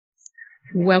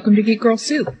Welcome to Geek Girl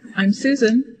Soup. I'm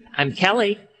Susan. I'm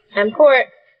Kelly. I'm Court.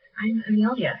 I'm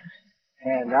Amelia.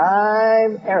 And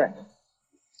I'm Eric.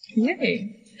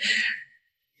 Yay.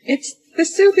 It's the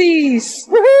Soupies!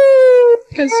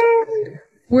 Because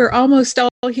we're almost all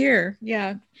here.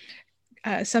 Yeah.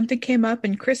 Something came up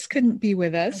and Chris couldn't be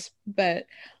with us, but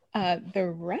the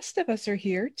rest of us are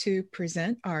here to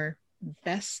present our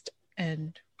best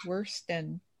and worst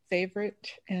and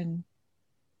favorite and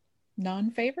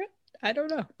non-favorite, I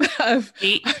don't know, of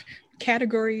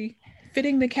category,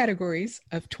 fitting the categories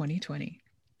of 2020.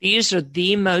 These are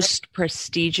the most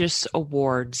prestigious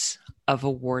awards of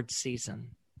award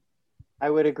season. I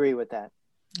would agree with that.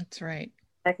 That's right.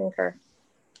 I concur.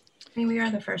 I mean, we are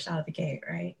the first out of the gate,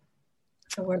 right?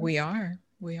 So we are.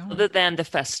 Other than the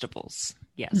festivals,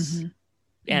 yes. Mm-hmm.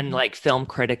 And like film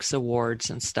critics awards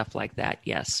and stuff like that.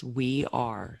 Yes, we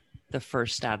are the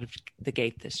first out of the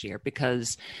gate this year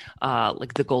because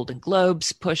like the Golden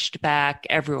Globes pushed back,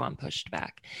 everyone pushed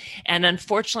back. And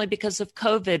unfortunately, because of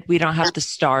COVID, we don't have the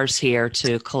stars here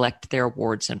to collect their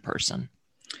awards in person.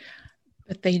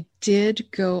 But they did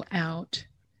go out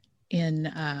in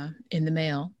the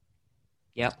mail.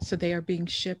 Yep. So they are being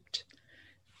shipped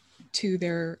to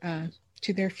their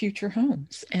future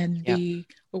homes, and the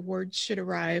awards should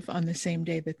arrive on the same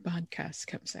day that the podcast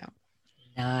comes out.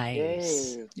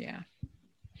 Nice. Yay. Yeah.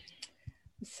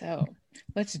 So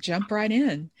let's jump right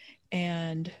in,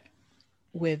 and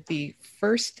with the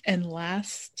first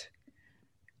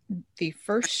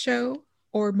show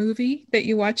or movie that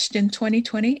you watched in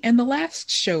 2020 and the last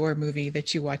show or movie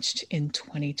that you watched in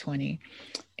 2020.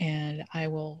 And I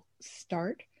will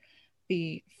start.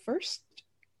 The first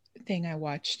thing I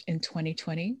watched in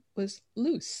 2020 was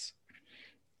Loose.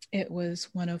 It was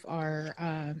one of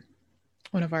our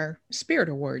Spirit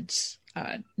Awards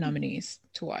nominees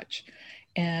to watch.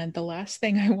 And the last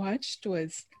thing I watched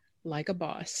was Like a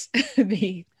Boss,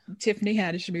 the Tiffany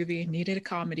Haddish movie. Needed a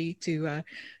comedy to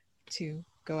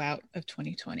go out of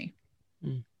 2020.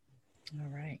 All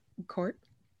right. Court?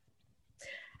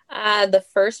 The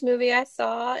first movie I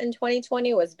saw in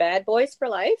 2020 was Bad Boys for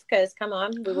Life, because come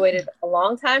on, we waited a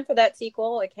long time for that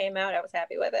sequel. It came out. I was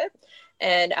happy with it.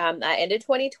 And I ended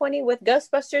 2020 with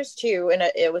Ghostbusters 2, and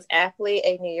it was aptly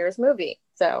a New Year's movie.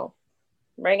 So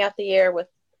rang out the year with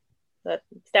the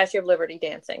Statue of Liberty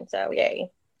dancing. So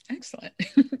yay. Excellent.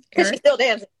 Because she's still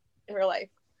dancing in real life.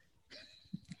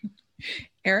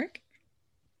 Eric?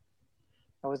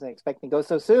 I wasn't expecting to go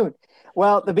so soon.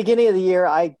 Well, the beginning of the year,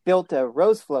 I built a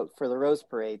rose float for the Rose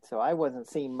Parade, so I wasn't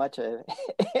seeing much of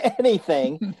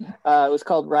anything. It was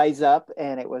called Rise Up,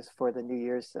 and it was for the New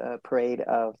Year's parade.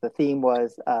 The theme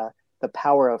was the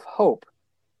power of hope.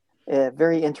 A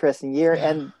very interesting year.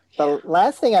 And the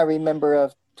last thing I remember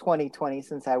of 2020,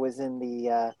 since I was in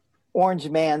the Orange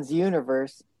Man's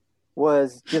universe,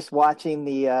 was just watching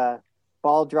the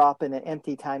ball drop in an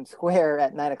empty Times Square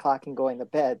at 9:00 and going to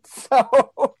bed.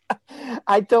 So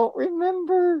I don't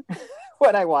remember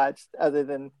what I watched other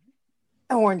than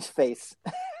Orange Face.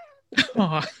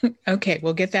 Oh, okay,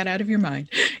 we'll get that out of your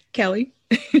mind. Kelly?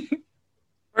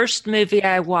 First movie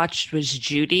I watched was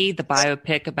Judy, the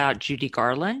biopic about Judy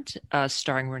Garland,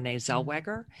 starring Renee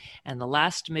Zellweger. And the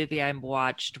last movie I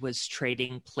watched was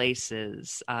Trading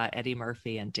Places, Eddie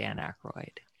Murphy and Dan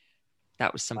Aykroyd.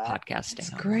 That was some podcasting. That's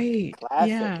great. Classic.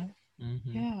 Yeah.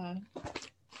 Mm-hmm. Yeah.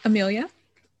 Amelia?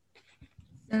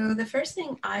 So the first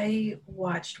thing I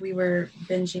watched, we were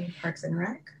binging Parks and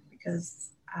Rec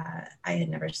because I had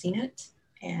never seen it.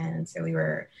 And so we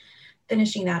were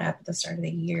finishing that up at the start of the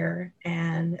year.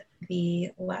 And the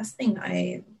last thing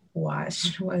I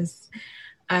watched was,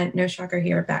 no shocker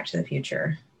here, Back to the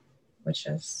Future, which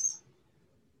is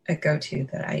a go-to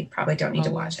that I probably don't need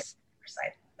to watch. I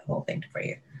recite the whole thing for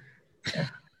you. So.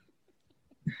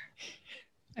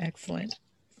 Excellent.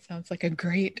 Sounds like a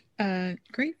great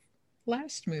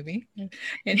last movie.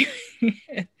 Anyway,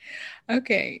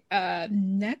 okay.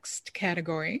 Next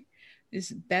category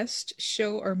is best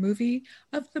show or movie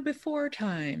of the before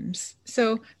times.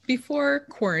 So before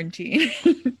quarantine.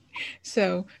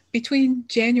 So between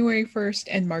January 1st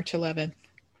and March 11th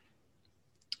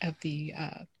of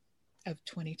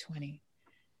 2020.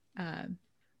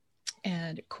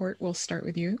 And Court, we'll start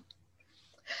with you.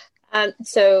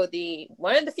 So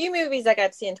one of the few movies I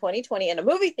got to see in 2020 in a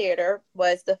movie theater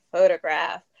was The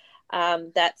Photograph.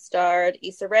 That starred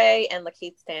Issa Rae and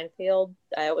Lakeith Stanfield.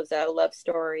 It was a love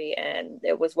story, and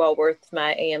it was well worth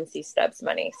my AMC Stubs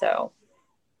money. So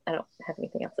I don't have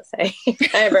anything else to say.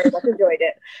 I very much enjoyed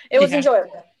it. It was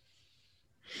enjoyable.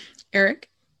 Eric?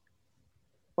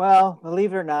 Well,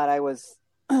 believe it or not, I was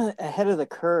ahead of the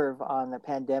curve on the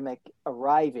pandemic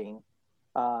arriving.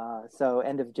 So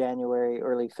end of January,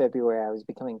 early February, I was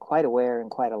becoming quite aware and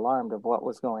quite alarmed of what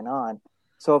was going on.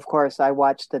 So, of course, I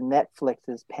watched the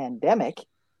Netflix's Pandemic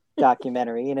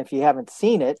documentary. And if you haven't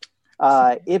seen it,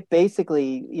 it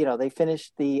basically, they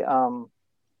finished the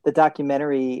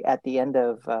documentary at the end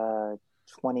of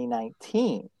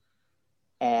 2019.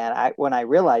 And when I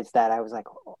realized that, I was like,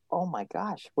 oh my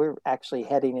gosh, we're actually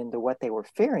heading into what they were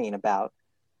fearing about.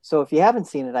 So if you haven't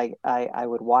seen it, I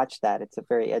would watch that. It's a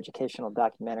very educational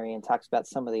documentary and talks about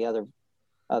some of the other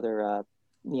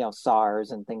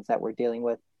SARS and things that we're dealing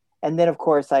with. And then, of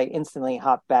course, I instantly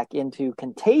hopped back into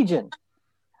Contagion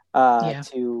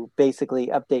to basically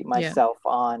update myself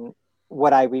on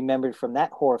what I remembered from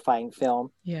that horrifying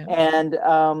film. Yeah. And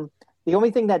the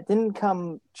only thing that didn't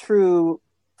come true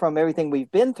from everything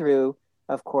we've been through,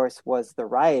 of course, was the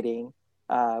rioting,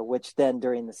 which then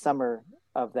during the summer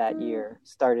of that year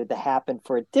started to happen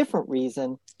for a different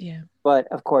reason. Yeah.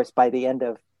 But of course, by the end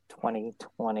of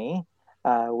 2020,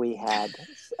 we had,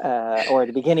 or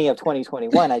the beginning of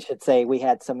 2021, I should say, we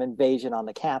had some invasion on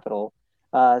the Capitol.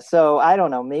 So I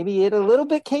don't know, maybe it a little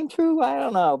bit came true. I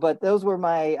don't know, but those were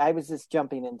I was just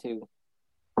jumping into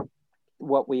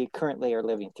what we currently are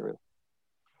living through.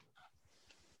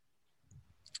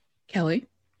 Kelly?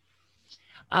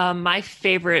 My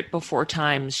favorite Before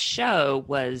Times show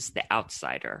was The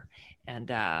Outsider. And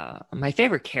my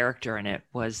favorite character in it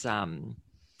was, oh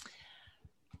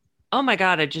my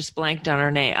God, I just blanked on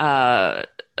her name.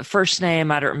 First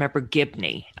name, I don't remember,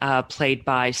 Gibney, played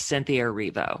by Cynthia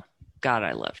Erivo. God,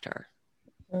 I loved her.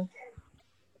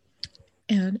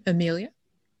 And Amelia?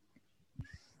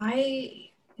 I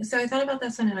thought about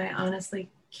this one and I honestly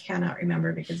cannot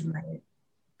remember because my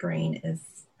brain is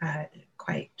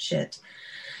quite shit.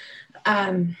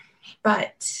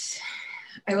 But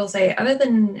I will say, other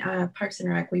than Parks and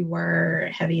Rec, we were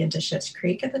heavy into Schitt's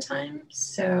Creek at the time.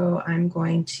 So I'm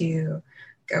going to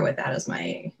go with that as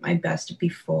my best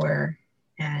before,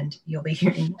 and you'll be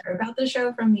hearing more about the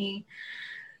show from me.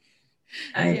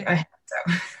 I hope so.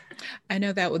 I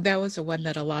know that was the one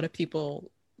that a lot of people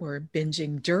were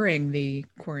binging during the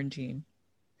quarantine.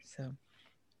 So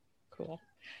cool.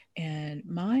 And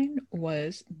mine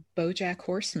was BoJack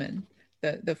Horseman,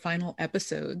 the final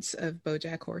episodes of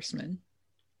BoJack Horseman.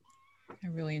 I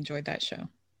really enjoyed that show.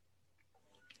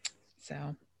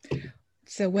 So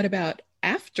what about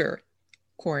after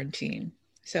quarantine?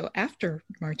 So after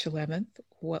March 11th,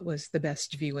 what was the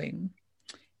best viewing?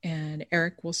 And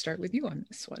Eric, we'll start with you on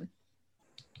this one.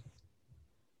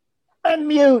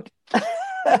 Unmute.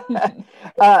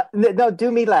 No,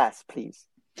 do me last, please.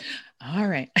 All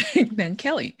right. Then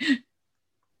Kelly.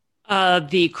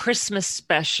 The Christmas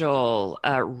special,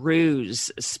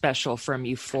 Ruse special from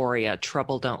Euphoria,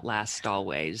 Trouble Don't Last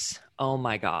Always. Oh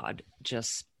my God.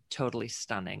 Just totally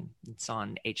stunning. It's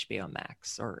on HBO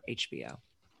Max or HBO.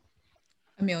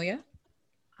 Amelia?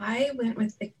 I went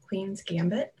with The Queen's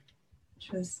Gambit,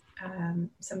 which was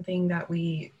something that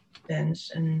we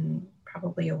binged in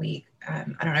probably a week. I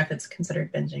don't know if it's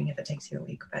considered binging if it takes you a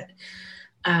week, but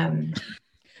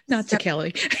not to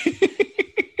Kelly.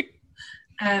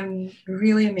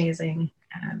 Really amazing.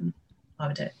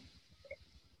 Loved it.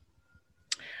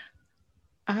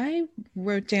 I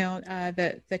wrote down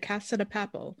the Casa de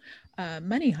Papel,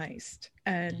 Money Heist,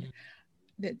 and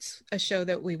it's a show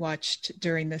that we watched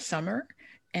during the summer.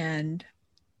 And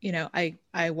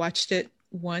I watched it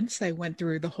once. I went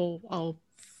through all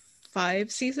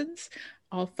five seasons,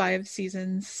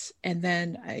 and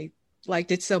then I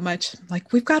liked it so much,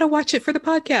 like, we've got to watch it for the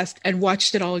podcast, and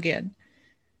watched it all again.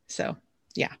 So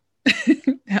yeah,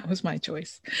 that was my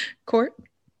choice. Court?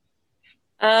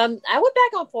 I went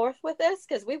back and forth with this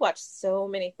because we watched so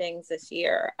many things this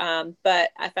year.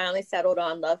 But I finally settled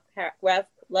on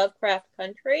Lovecraft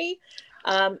Country.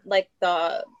 Like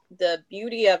the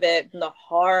beauty of it, and the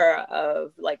horror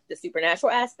of like the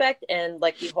supernatural aspect, and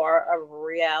like the horror of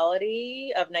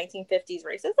reality of 1950s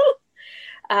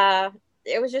racism.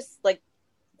 It was just like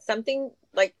something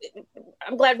like,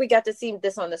 I'm glad we got to see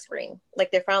this on the screen.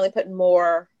 Like they're finally putting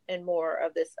more and more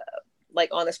of this like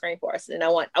on the screen for us, and I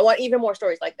want even more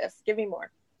stories like this. Give me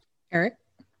more. Eric?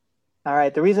 All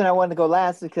right, the reason I wanted to go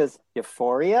last is because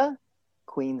Euphoria,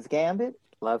 Queen's Gambit,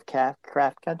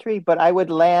 Lovecraft Country, but I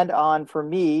would land on, for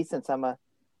me, since I'm a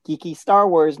geeky Star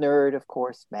Wars nerd, of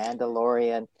course,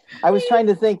 Mandalorian. I was trying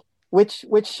to think which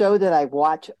show did I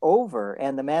watch over,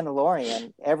 and the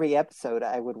Mandalorian, every episode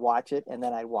I would watch it and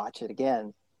then I'd watch it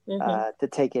again to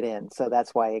take it in. So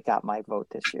that's why it got my vote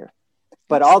this year.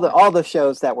 But all the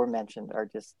shows that were mentioned are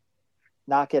just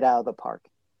knock it out of the park.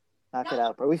 Knock it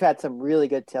out. But we've had some really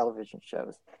good television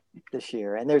shows this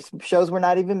year, and there's some shows we're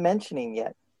not even mentioning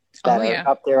yet. that are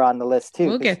up there on the list too.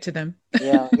 We'll get to them.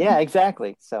 yeah,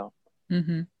 exactly. So.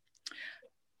 Mm-hmm.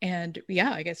 And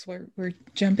yeah, I guess we're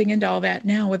jumping into all that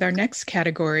now with our next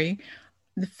category,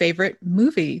 the favorite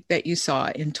movie that you saw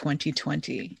in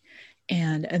 2020.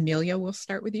 And Amelia, we'll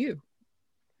start with you.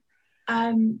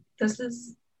 This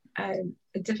is a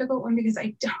difficult one because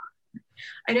I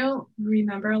don't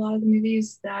remember a lot of the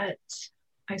movies that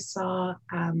I saw.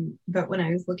 But when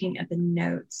I was looking at the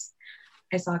notes,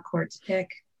 I saw Court's Pick,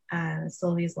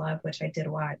 Sylvie's Love, which I did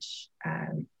watch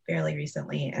fairly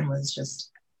recently and was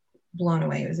just blown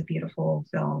away. It was a beautiful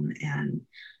film, and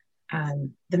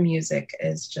the music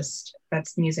is just,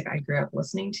 that's music I grew up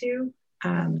listening to.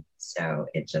 So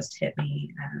it just hit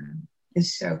me.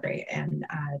 It's so great. And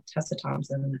Tessa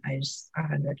Thompson, I just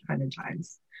 100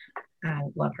 times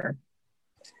love her.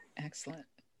 Excellent.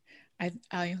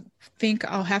 I think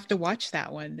I'll have to watch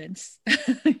that one. It's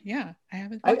yeah, I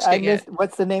haven't watched it yet.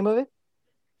 What's the name of it?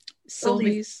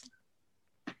 Sylvie's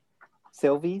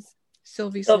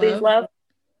Love.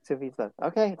 Sylvie's Love.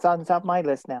 Okay, it's on top of my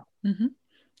list now. Mm-hmm.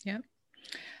 Yeah.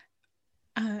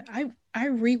 I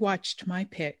rewatched My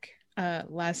Pick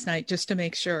last night just to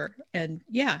make sure, and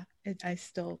yeah, I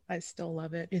still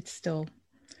love it. It still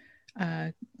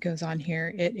goes on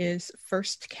here. It is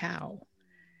First Cow,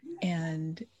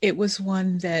 and it was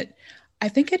one that I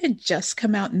think it had just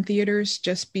come out in theaters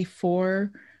just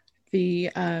before the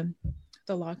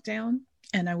lockdown,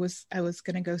 and I was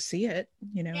going to go see it.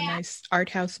 A nice art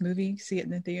house movie, see it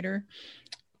in the theater.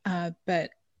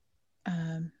 But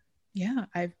yeah,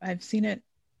 I've seen it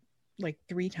like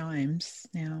 3 times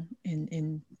now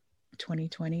in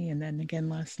 2020, and then again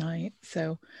last night.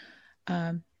 So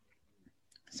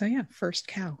yeah, First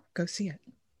Cow, go see it.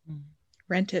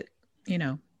 Rent it.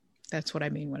 That's what I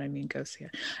mean when I mean go see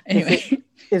it. Anyway,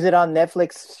 is it on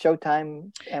Netflix,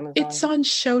 Showtime, Amazon? It's on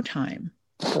Showtime.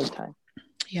 Showtime.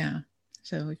 Yeah.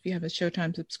 So if you have a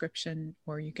Showtime subscription,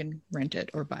 or you can rent it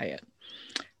or buy it.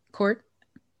 Court?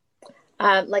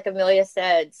 Like Amelia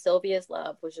said, Sylvia's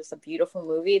Love was just a beautiful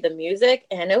movie. The music,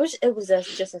 and it was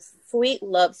just a sweet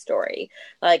love story.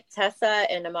 Like Tessa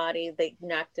and Amadi, they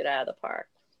knocked it out of the park.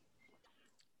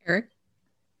 Eric?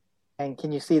 And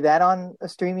can you see that on a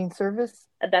streaming service?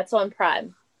 That's on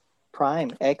Prime.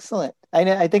 Prime, excellent.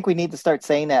 I think we need to start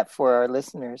saying that for our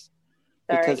listeners,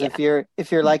 because if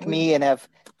you're like me and have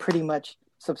pretty much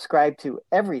subscribed to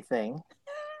everything,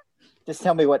 just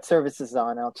tell me what service is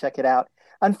on. I'll check it out.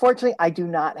 Unfortunately, I do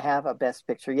not have a Best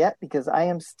Picture yet because I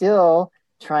am still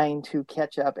trying to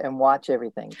catch up and watch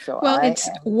everything. So,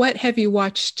 what have you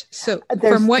watched? So,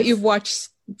 from what you've watched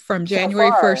from January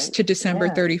 1st to December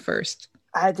 31st,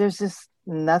 there's just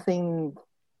nothing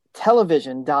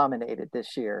television dominated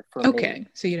this year for me. Okay,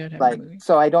 so you don't have a movie.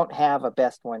 So I don't have a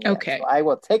best one yet. Okay, so I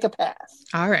will take a pass.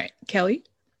 All right, Kelly.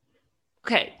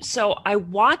 Okay, so I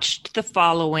watched the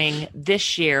following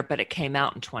this year, but it came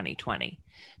out in 2020.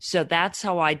 So that's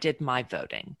how I did my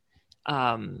voting.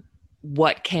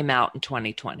 What came out in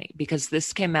 2020, because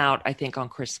this came out, I think, on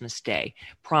Christmas Day.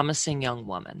 Promising Young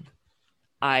Woman.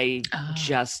 I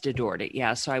just adored it.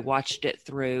 Yeah, so I watched it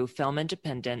through Film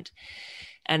Independent,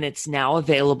 and it's now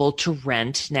available to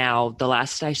rent. Now, the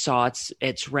last I saw, it's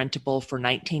rentable for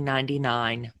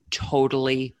 $19.99.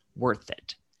 Totally worth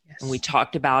it. Yes. And we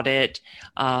talked about it.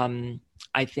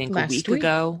 I think last week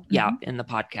ago, in the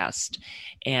podcast.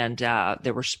 And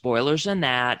there were spoilers in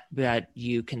that, but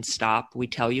you can stop. We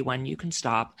tell you when you can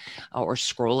stop, or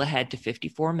scroll ahead to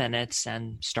 54 minutes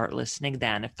and start listening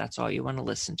then if that's all you want to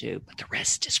listen to. But the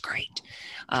rest is great.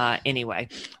 Anyway,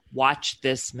 watch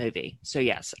this movie. So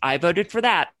yes, I voted for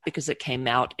that because it came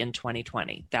out in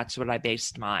 2020. That's what I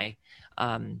based my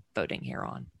voting here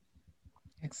on.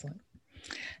 Excellent.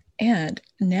 And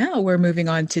now we're moving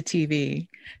on to TV.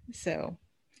 So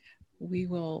we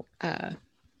will,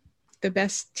 the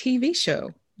best TV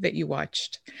show that you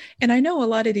watched. And I know a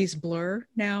lot of these blur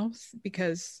now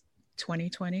because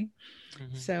 2020.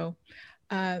 Mm-hmm. So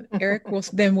Eric,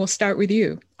 we'll start with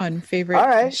you on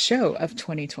favorite show of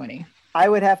 2020. I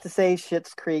would have to say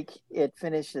Schitt's Creek. It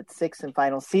finished its 6th and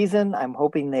final season. I'm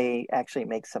hoping they actually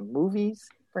make some movies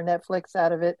for Netflix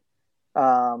out of it.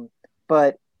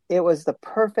 But it was the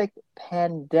perfect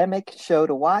pandemic show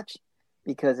to watch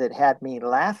because it had me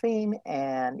laughing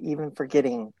and even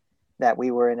forgetting that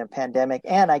we were in a pandemic.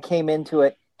 And I came into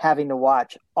it having to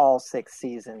watch all 6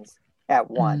 seasons at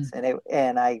once.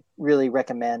 And I really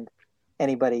recommend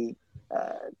anybody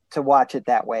to watch it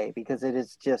that way because it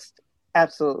is just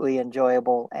absolutely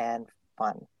enjoyable and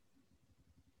fun.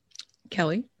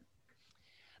 Kelly?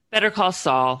 Better Call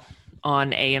Saul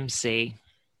on AMC.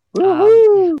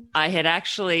 Woo-hoo! I had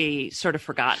actually sort of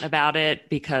forgotten about it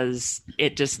because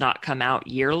it does not come out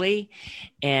yearly.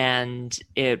 And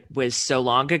it was so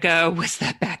long ago. Was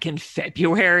that back in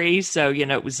February? So,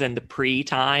 it was in the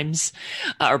pre-times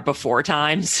or before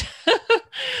times.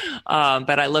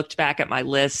 But I looked back at my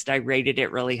list. I rated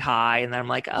it really high. And then I'm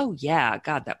like, oh, yeah,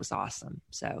 God, that was awesome.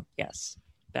 So, yes,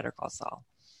 Better Call Saul.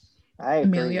 I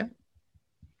agree. Amelia?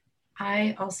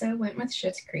 I also went with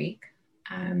Schitt's Creek.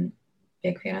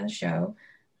 Big fan of the show.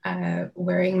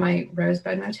 Wearing my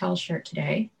Rosebud Motel shirt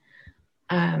today.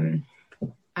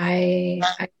 I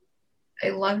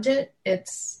loved it.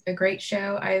 It's a great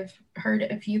show. I've heard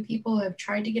a few people have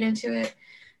tried to get into it,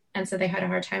 and so they had a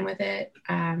hard time with it.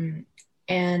 And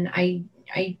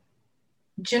I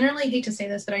generally hate to say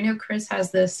this, but I know Chris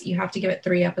has this, you have to give it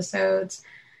 3 episodes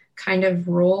kind of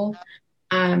rule.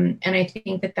 And I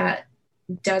think that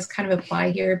does kind of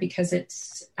apply here because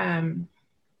it's,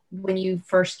 when you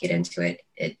first get into it,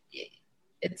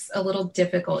 it's a little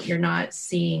difficult. You're not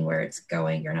seeing where it's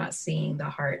going. You're not seeing the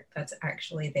heart that's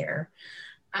actually there.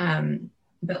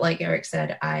 But like Eric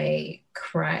said, I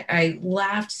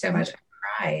laughed so much. I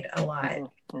cried a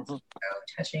lot. So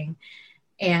touching.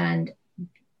 And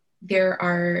there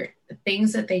are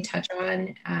things that they touch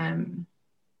on,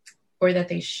 or that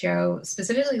they show,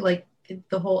 specifically like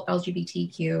the whole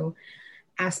LGBTQ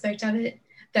aspect of it,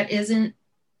 that isn't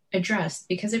addressed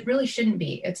because it really shouldn't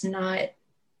be. It's not,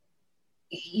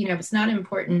 it's not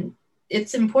important.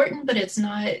 It's important, but it's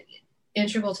not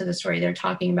integral to the story. They're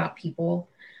talking about people.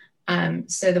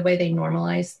 So the way they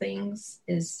normalize things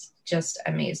is just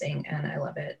amazing, and I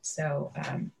love it. So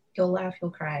you'll laugh,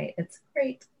 you'll cry. It's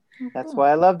great. That's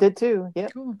why I loved it too. Yeah,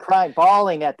 Cool. Crying,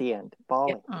 bawling at the end,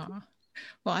 bawling. Aw.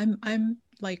 Well, I'm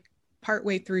like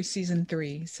partway through season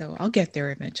 3, so I'll get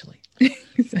there eventually.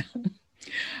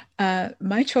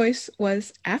 My choice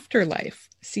was Afterlife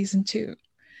season 2.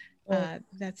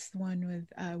 That's the one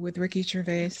with Ricky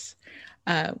Gervais,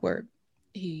 where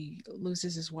he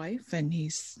loses his wife and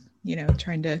he's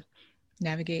trying to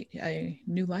navigate a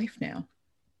new life now,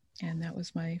 and that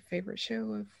was my favorite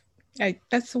show.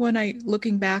 That's the one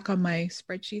looking back on my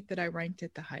spreadsheet that I ranked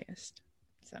it the highest.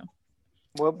 So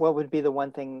what would be the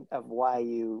one thing of why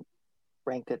you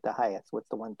ranked it the highest? What's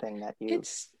the one thing that you...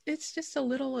 It's just a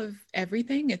little of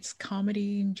everything. It's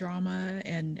comedy and drama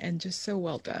and just so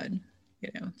well done,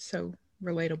 so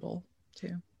relatable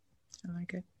too. I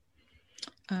like it.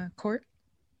 Court?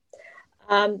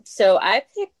 So I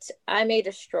picked I May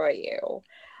Destroy You.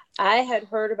 I had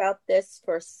heard about this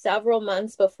for several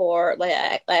months before. Like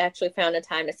I actually found a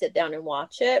time to sit down and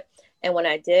watch it. And when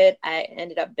I did, I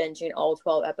ended up binging all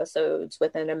 12 episodes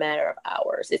within a matter of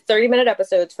hours. It's 30-minute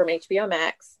episodes from HBO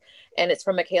Max, and it's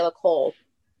from Michaela Cole.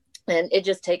 And it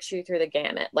just takes you through the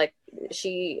gamut. Like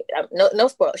no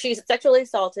spoil. She's sexually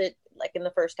assaulted like in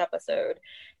the first episode.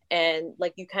 And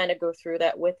like you kind of go through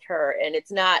that with her. And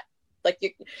it's not like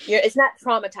it's not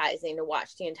traumatizing to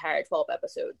watch the entire 12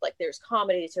 episodes. Like there's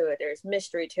comedy to it, there's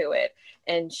mystery to it,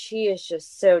 and she is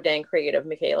just so dang creative,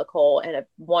 Michaela Cole, and a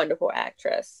wonderful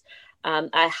actress.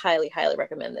 I highly, highly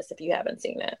recommend this if you haven't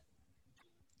seen it.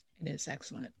 It is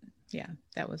excellent. Yeah,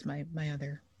 that was my give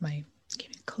me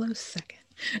a close second.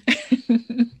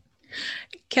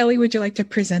 Kelly, would you like to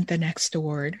present the next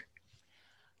award?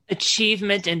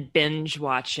 Achievement in binge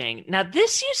watching. Now,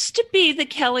 this used to be the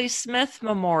Kelly Smith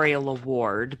Memorial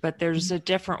Award, but there's a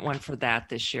different one for that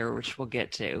this year, which we'll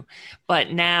get to.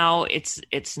 But now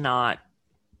it's not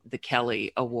the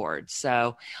Kelly Award.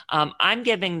 So I'm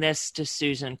giving this to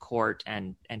Susan Court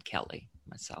and Kelly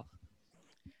myself.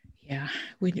 Yeah,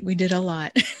 we did a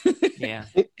lot. Yeah.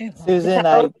 Susan,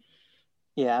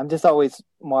 I'm just always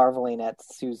marveling at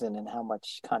Susan and how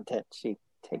much content she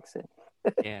takes in.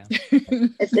 Yeah.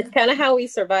 It's kind of how we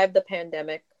survived the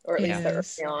pandemic, or at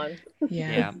least early on.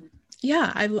 Yeah.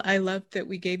 I love that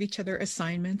we gave each other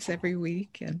assignments every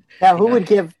week. And now, who would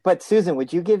give? But Susan,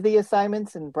 would you give the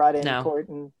assignments and brought in Court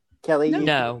and Kelly?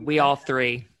 No, we all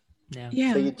three. No.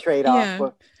 Yeah. So you trade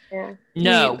off. Yeah.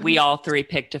 No, we all three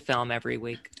picked a film every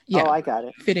week. Yeah. Oh, I got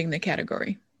it. Fitting the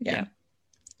category. Yeah.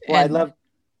 Well,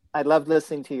 I love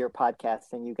listening to your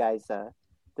podcast and you guys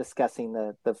discussing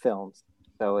the films.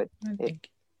 So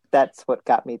that's what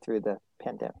got me through the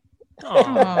pandemic.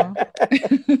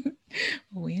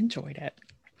 We enjoyed it.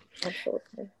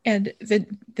 Absolutely. And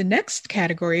the next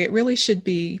category, it really should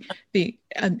be the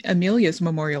Amelia's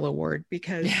Memorial Award,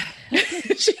 because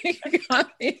she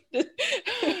got me.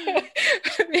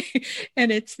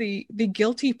 And it's the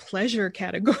guilty pleasure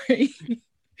category.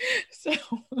 So,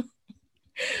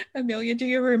 Amelia, do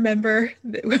you remember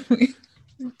that when we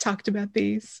talked about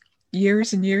these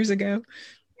years and years ago?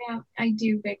 Yeah, I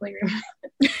do vaguely remember.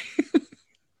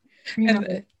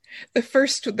 And the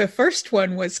first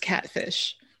one was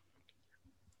Catfish.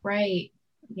 Right.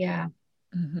 Yeah.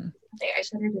 Mm-hmm. I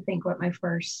started to think what my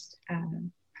first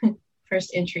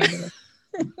entry was.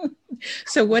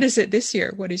 So what is it this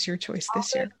year? What is your choice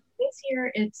this year? This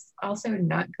year, it's also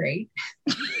not great.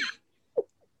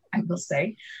 I will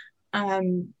say.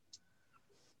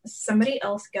 Somebody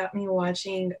else got me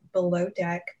watching Below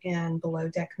Deck and Below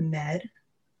Deck Med,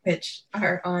 which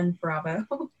are on Bravo.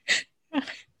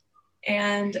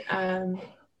 And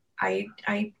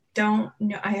I don't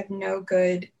know. I have no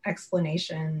good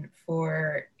explanation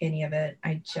for any of it.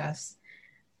 I just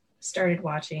started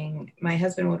watching. My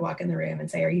husband would walk in the room and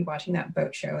say, "Are you watching that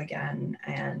boat show again?"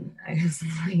 And I was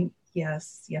like,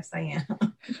 "Yes, I am."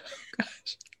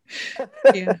 Gosh.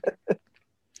 Yeah.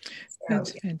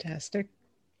 That's fantastic.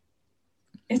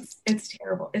 It's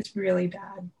terrible. It's really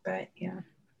bad, but yeah.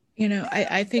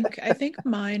 I think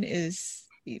mine is,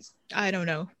 I don't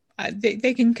know.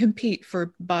 They can compete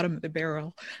for bottom of the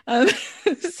barrel.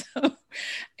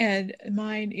 And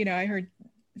mine, I heard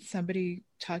somebody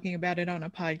talking about it on a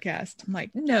podcast. I'm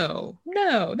like, no,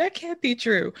 that can't be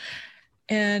true.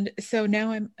 And so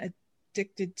now I'm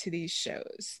addicted to these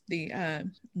shows. The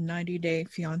 90 Day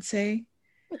Fiance,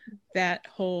 that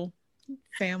whole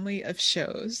family of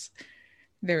shows.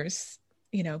 There's,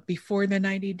 before the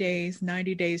 90 days,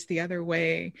 90 days the other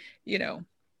way, you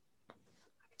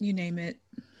name it.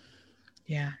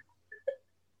 Yeah.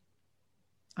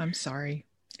 I'm sorry.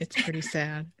 It's pretty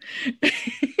sad.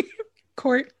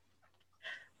 Court?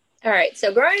 All right.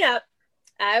 So growing up,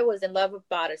 I was in love with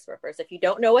bodice rippers. If you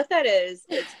don't know what that is,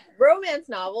 it's romance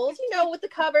novels, with the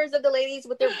covers of the ladies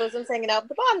with their bosoms hanging out with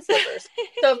the bodice rippers.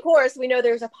 So, of course, we know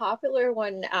there's a popular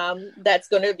one that's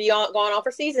going to be going on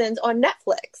for seasons on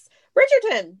Netflix.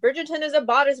 Bridgerton. Bridgerton is a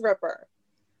bodice ripper.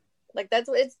 Like, that's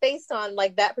what it's based on,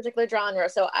 like, that particular genre.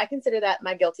 So I consider that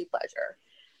my guilty pleasure.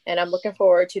 And I'm looking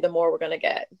forward to the more we're going to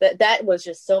get. That was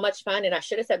just so much fun. And I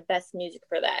should have said best music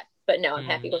for that. But no, I'm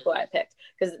happy with what I picked.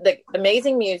 Because the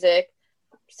amazing music,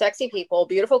 sexy people,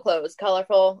 beautiful clothes,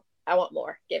 colorful. I want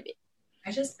more. Give me.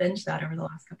 I just binged that over the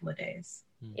last couple of days.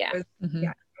 Yeah. It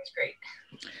was great.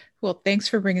 Well, thanks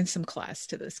for bringing some class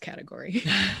to this category.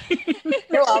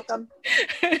 You're welcome.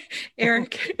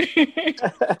 Eric.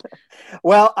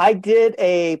 Well, I did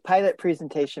a pilot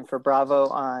presentation for Bravo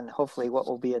on hopefully what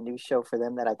will be a new show for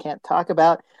them that I can't talk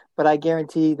about, but I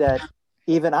guarantee that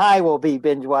even I will be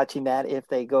binge watching that if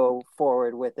they go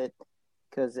forward with it,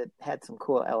 because it had some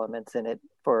cool elements in it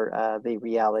for the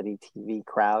reality TV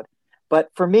crowd. But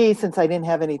for me, since I didn't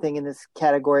have anything in this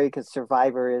category because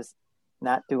Survivor is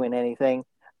not doing anything,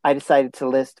 I decided to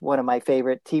list one of my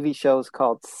favorite TV shows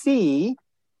called See.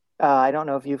 I don't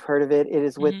know if you've heard of it. It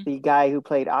is with the guy who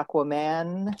played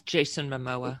Aquaman. Jason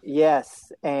Momoa.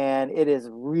 Yes. And it is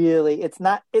really,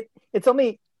 it's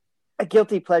only a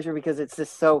guilty pleasure because it's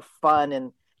just so fun,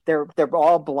 and they're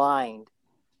all blind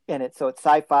in it. So it's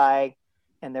sci-fi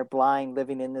and they're blind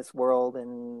living in this world,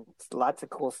 and lots of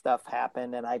cool stuff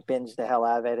happen. And I binged the hell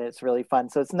out of it. And it's really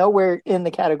fun. So it's nowhere in the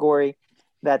category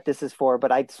that this is for,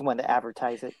 but I just wanted to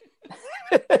advertise it.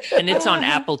 And it's on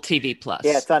Apple TV Plus.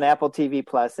 Yeah, it's on Apple TV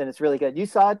Plus, and it's really good. You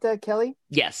saw it, Kelly?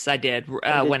 Yes, I did.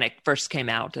 When it first came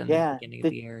out in the beginning of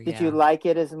the year. Did you like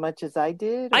it as much as I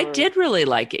did? Or? I did really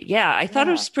like it. Yeah, I thought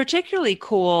it was particularly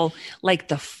cool, like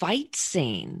the fight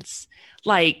scenes.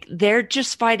 Like they're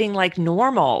just fighting like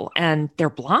normal, and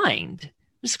they're blind. It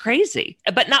was crazy,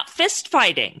 but not fist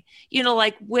fighting.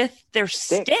 Like with their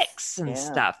sticks and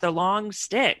stuff. Their long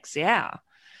sticks. Yeah.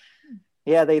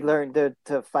 Yeah, they learned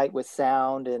to fight with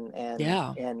sound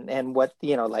and what,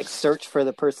 like search for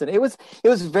the person. It was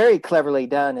very cleverly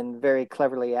done and very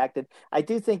cleverly acted. I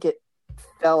do think it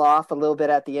fell off a little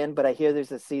bit at the end, but I hear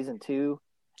there's a season 2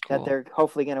 that they're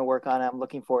hopefully going to work on. I'm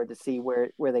looking forward to see where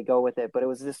they go with it. But it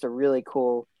was just a really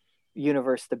cool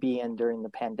universe to be in during the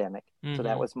pandemic. Mm-hmm. So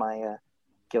that was my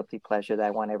guilty pleasure that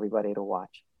I want everybody to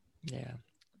watch. Yeah.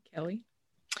 Kelly?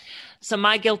 So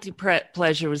my guilty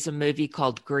pleasure was a movie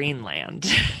called Greenland.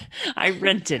 I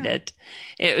rented it.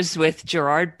 It was with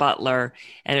Gerard Butler,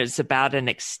 and it was about an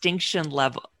extinction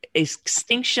level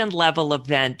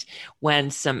event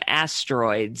when some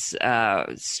asteroids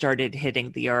started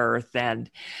hitting the Earth,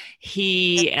 and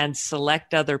he and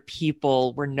select other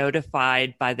people were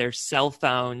notified by their cell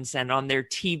phones and on their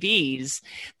TVs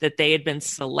that they had been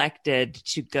selected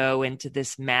to go into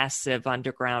this massive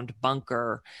underground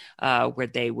bunker where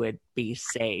they would be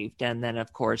saved. And then,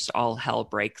 of course, all hell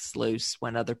breaks loose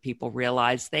when other people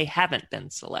realize they haven't been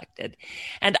selected.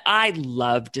 And I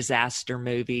love disaster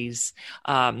movies.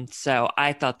 So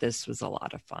I thought this was a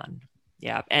lot of fun.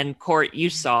 Yeah. And Court, you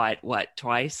saw it,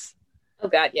 twice? Oh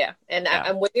God, yeah. And Yeah.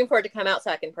 I'm waiting for it to come out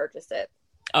so I can purchase it.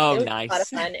 Oh, It was nice. a lot of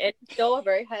fun. It's still a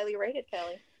very highly rated,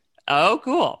 Kelly. Oh,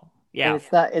 cool. Yeah. And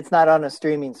it's not on a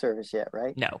streaming service yet,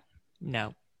 right? No.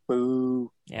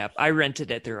 Boo. Yeah. I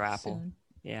rented it through Apple. Soon.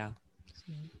 Yeah.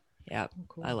 Soon. Yeah. Oh,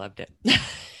 cool. I loved it.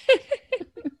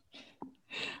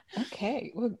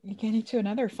 Okay, well, getting to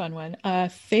another fun one.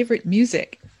 Favorite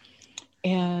music,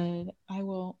 and I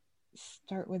will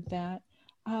start with that.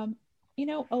 A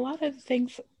lot of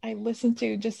things I listen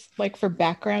to just like for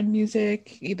background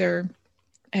music, either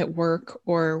at work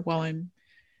or while I'm,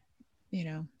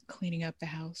 cleaning up the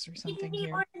house or something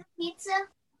here. Pizza?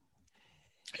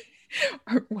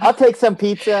 I'll take some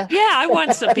pizza. Yeah, I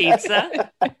want some pizza.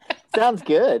 Sounds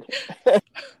good.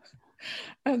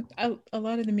 A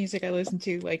lot of the music I listen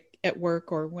to, like at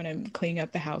work or when I'm cleaning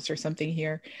up the house or something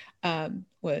here,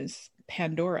 was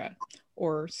Pandora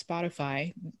or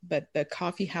Spotify, but the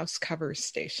Coffee House Covers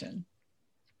station.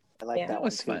 I like That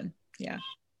was one too. fun. Yeah.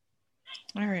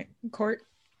 All right, Court.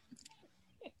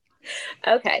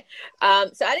 Okay.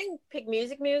 So I didn't pick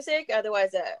music.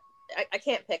 Otherwise, I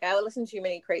can't pick. I would listen to too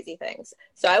many crazy things.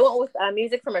 So I went with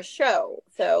music from a show.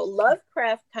 So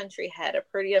Lovecraft Country had a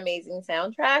pretty amazing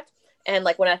soundtrack. And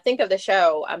like when I think of the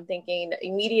show, I'm thinking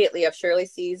immediately of Shirley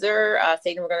Caesar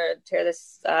saying we're going to tear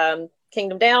this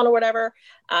kingdom down or whatever.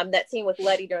 That scene with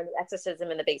Letty during the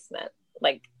exorcism in the basement.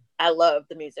 Like, I love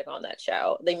the music on that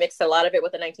show. They mixed a lot of it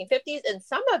with the 1950s, and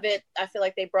some of it, I feel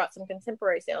like they brought some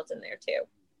contemporary sounds in there too.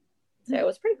 So it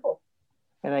was pretty cool.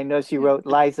 And I know she wrote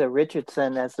Liza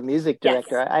Richardson as the music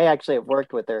director. Yes. I actually have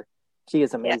worked with her. She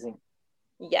is amazing.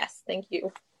 Yes, thank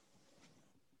you.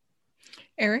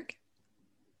 Eric?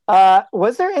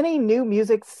 Was there any new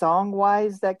music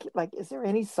song-wise is there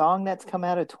any song that's come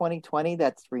out of 2020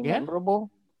 that's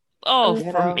rememberable? Oh,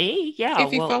 You for know? me? Yeah.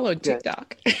 If you follow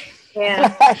TikTok.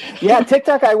 Yeah. Yeah,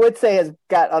 TikTok I would say has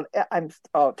got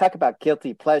talk about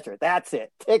guilty pleasure. That's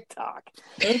it, TikTok.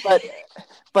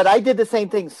 But I did the same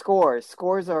thing.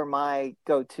 Scores are my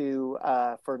go-to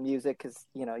for music because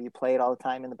you play it all the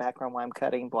time in the background while I'm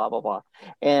cutting, blah blah blah.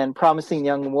 And Promising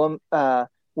Young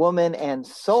Woman and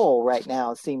Soul right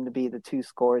now seem to be the two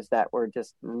scores that were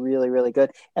just really really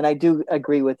good. And I do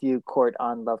agree with you, Court,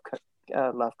 on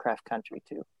Lovecraft Country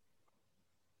too.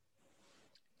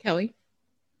 Kelly?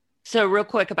 So real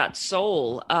quick about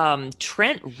Soul,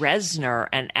 Trent Reznor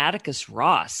and Atticus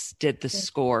Ross did the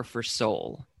score for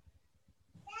Soul.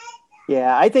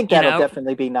 Yeah, I think that'll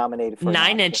definitely be nominated for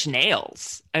Nine Inch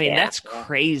Nails. I mean, that's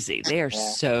crazy. They are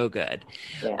so good.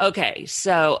 Yeah. Okay,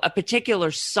 so a particular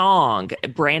song, a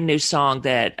brand new song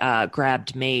that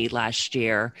grabbed me last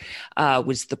year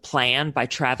was The Plan by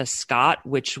Travis Scott,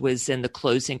 which was in the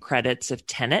closing credits of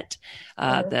Tenet,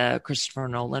 the Christopher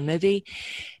Nolan movie.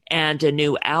 And a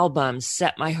new album,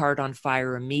 Set My Heart on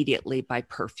Fire Immediately by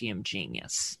Perfume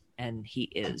Genius. And he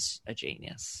is a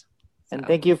genius. So. And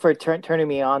thank you for turning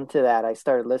me on to that. I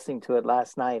started listening to it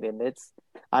last night, and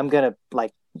I'm going to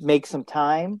make some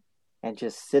time and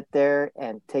just sit there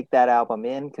and take that album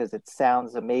in because it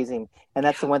sounds amazing. And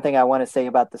that's the one thing I want to say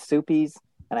about the Soupies,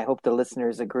 and I hope the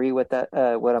listeners agree with that.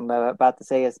 What I'm about to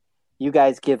say is you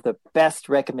guys give the best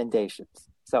recommendations.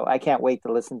 So I can't wait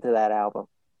to listen to that album.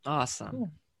 Awesome.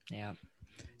 Cool. Yeah.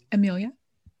 Amelia?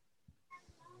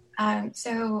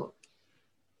 So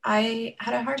I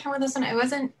had a hard time with this one. I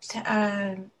wasn't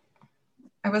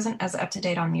as up to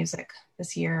date on music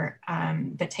this year,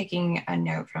 but taking a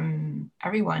note from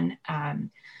everyone,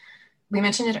 we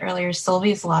mentioned it earlier.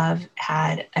 Sylvie's Love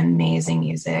had amazing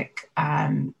music.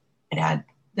 It had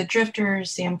the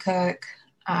Drifters, Sam Cooke,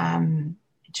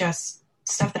 just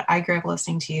stuff that I grew up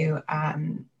listening to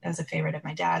as a favorite of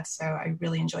my dad's. So I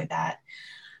really enjoyed that.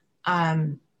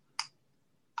 I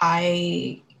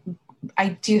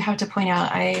do have to point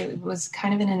out, I was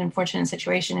kind of in an unfortunate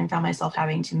situation and found myself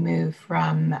having to move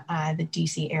from the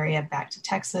DC area back to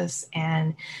Texas.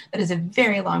 And that is a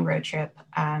very long road trip,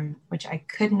 which I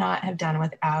could not have done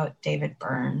without David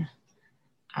Byrne.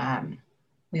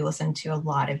 We listened to a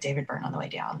lot of David Byrne on the way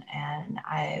down, and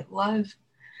I love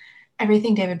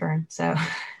everything David Byrne. So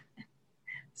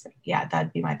yeah,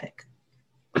 that'd be my pick.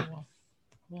 Cool.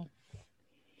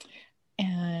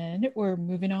 And we're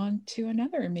moving on to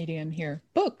another medium here,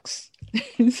 books.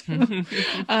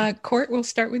 Court, we'll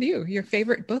start with you. Your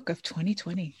favorite book of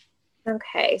 2020.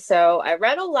 Okay, so I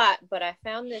read a lot, but I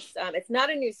found this, it's not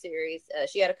a new series.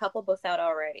 She had a couple books out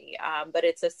already, but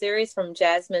it's a series from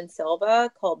Jasmine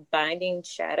Silva called Binding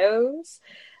Shadows,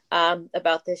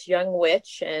 about this young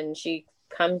witch, and she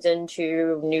comes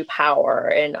into new power.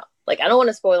 And I don't want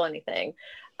to spoil anything,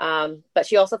 but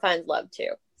she also finds love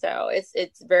too. So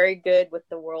it's very good with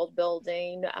the world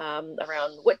building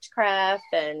around witchcraft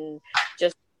and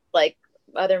just like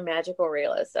other magical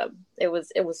realism. It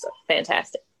was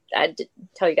fantastic. I'd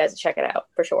tell you guys to check it out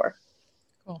for sure.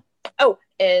 Cool. Oh,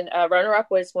 and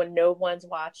runner-up was When No One's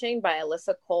Watching by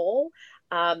Alyssa Cole.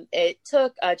 It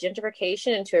took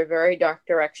gentrification into a very dark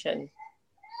direction.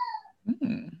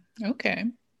 Okay.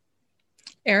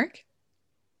 Eric?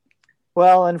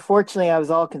 Well, unfortunately, I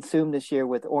was all consumed this year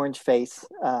with Orange Face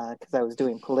because I was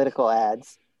doing political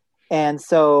ads. And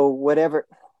so whatever,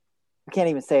 I can't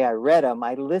even say I read them.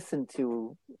 I listened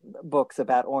to books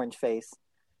about Orange Face.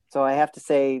 So I have to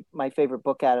say my favorite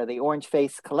book out of the Orange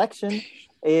Face collection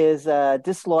is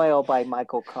Disloyal by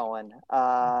Michael Cohen.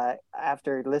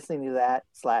 After listening to that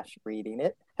 / reading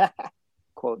it,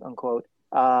 quote unquote,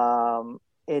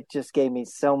 it just gave me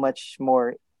so much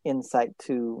more insight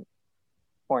to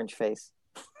Orange Face.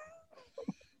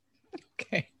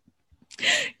 Okay.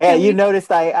 Yeah, you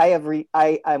noticed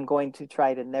I'm going to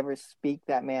try to never speak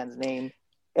that man's name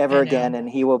ever again, and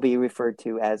he will be referred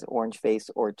to as Orange Face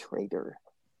or Traitor.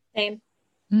 Same.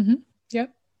 Mm-hmm.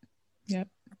 Yep.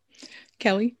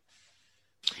 Kelly?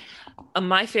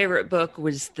 My favorite book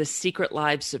was The Secret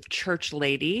Lives of Church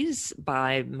Ladies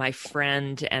by my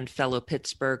friend and fellow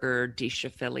Pittsburgher,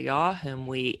 Disha Filia, whom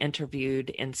we interviewed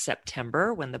in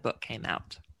September when the book came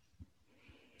out.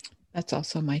 That's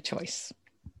also my choice.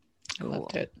 I Cool.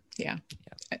 loved it. Yeah.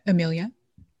 Amelia?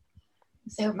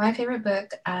 So my favorite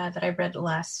book that I read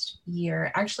last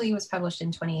year actually was published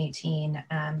in 2018,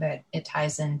 but it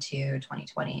ties into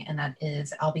 2020, and that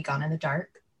is I'll Be Gone in the Dark.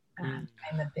 I'm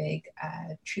a big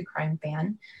true crime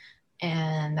fan,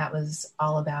 and that was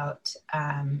all about,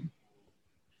 I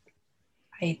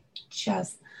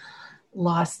just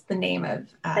lost the name of...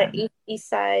 the East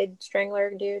Side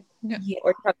Strangler dude? No. Yeah.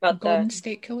 Or talk about Golden the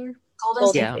State Killer? Golden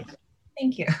State. Yeah.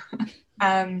 Thank you.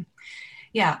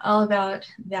 Yeah, all about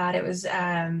that. It was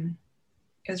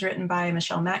written by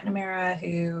Michelle McNamara,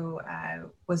 who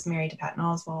was married to Patton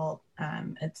Oswalt.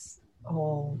 It's a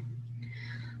whole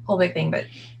big thing, but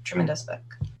tremendous book.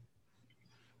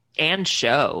 And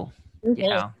show.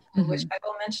 Yeah. Which I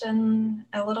will mention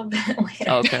a little bit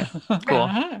later. Okay. Cool.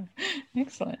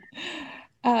 Excellent.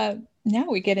 Now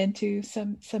we get into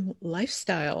some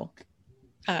lifestyle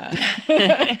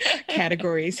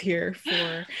categories here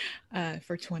for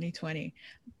 2020.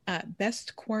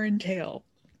 Best quarantine,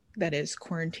 that is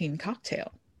quarantine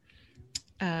cocktail.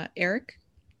 Eric?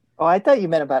 Oh, I thought you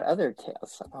meant about other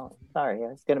tales. Oh, sorry. I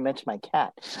was going to mention my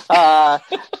cat. That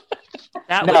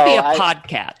would be a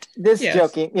podcat.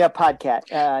 Joking. Yeah,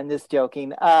 podcat. And this joking.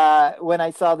 When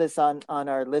I saw this on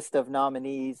our list of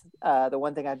nominees, the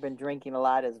one thing I've been drinking a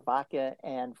lot is vodka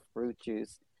and fruit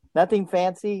juice. Nothing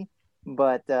fancy,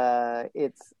 but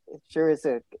it sure is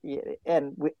I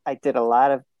did a lot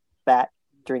of that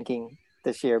drinking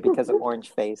this year because of Orange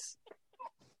Face.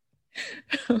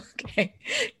 Okay.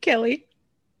 Kelly?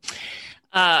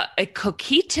 A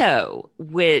coquito,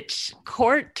 which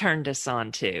Court turned us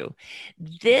on to.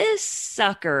 This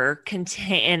sucker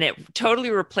and it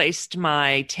totally replaced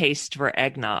my taste for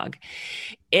eggnog.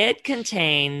 It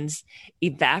contains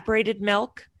evaporated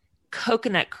milk,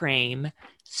 coconut cream,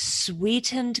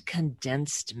 sweetened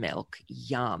condensed milk,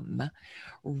 yum,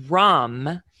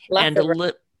 rum,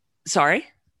 and sorry?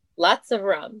 Lots of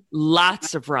rum.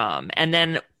 Lots of rum. And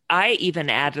then I even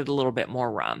added a little bit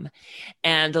more rum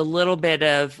and a little bit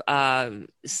of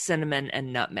cinnamon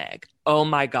and nutmeg. Oh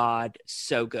my God,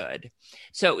 so good.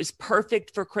 So it was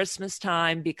perfect for Christmas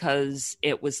time because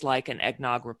it was like an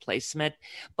eggnog replacement.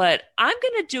 But I'm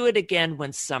going to do it again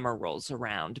when summer rolls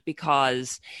around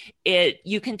because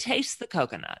you can taste the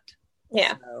coconut.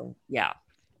 Yeah. So, yeah.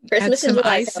 Christmas Add some is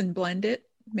ice and blend it.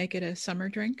 Make it a summer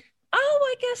drink. Oh,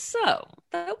 I guess so.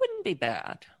 That wouldn't be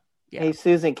bad. Yeah. Hey,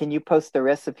 Susan, can you post the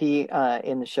recipe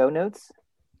in the show notes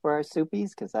for our Soupies?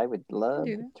 Because I would love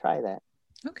to try that.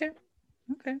 Okay.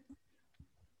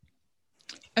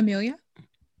 Amelia?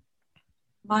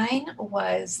 Mine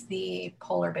was the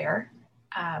polar bear,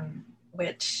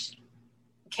 which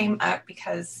came up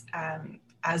because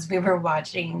as we were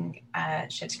watching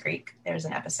Schitt's Creek, there's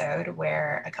an episode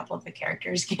where a couple of the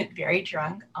characters get very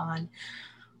drunk on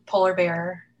polar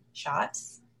bear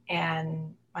shots,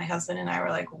 and my husband and I were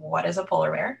like, what is a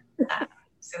polar bear?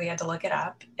 So we had to look it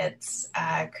up. It's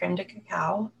creme de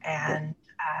cacao and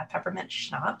peppermint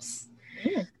schnapps.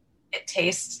 Mm. It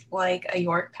tastes like a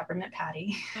York peppermint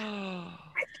patty.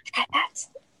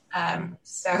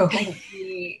 So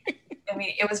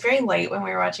it was very late when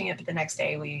we were watching it, but the next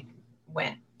day we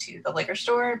went to the liquor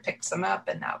store, picked some up,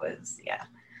 and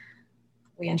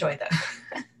we enjoyed them.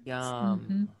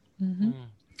 Yum. Mm-hmm.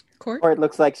 Court? Or it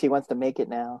looks like she wants to make it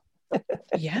now.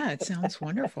 Yeah, it sounds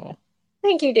wonderful.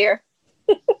 Thank you, dear.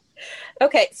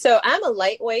 Okay, so I'm a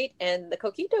lightweight, and the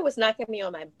coquito was knocking me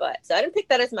on my butt, so I didn't pick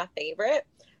that as my favorite.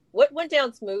 What went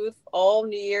down smooth all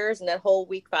New Year's and that whole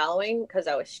week following, because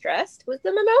I was stressed, was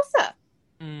the mimosa.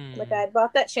 Like, I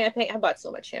bought that champagne. I bought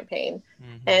so much champagne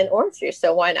and orange juice,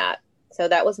 so why not? So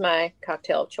that was my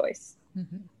cocktail of choice.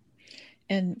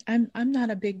 And I'm not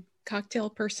a big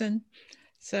cocktail person,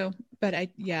 so but I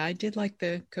did like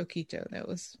the coquito. That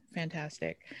was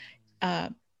fantastic.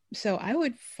 So I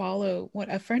would follow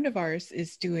what a friend of ours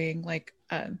is doing, like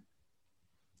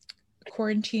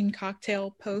quarantine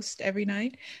cocktail post every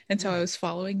night, and so I was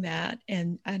following that,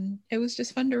 and it was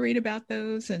just fun to read about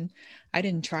those. And I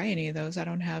didn't try any of those. I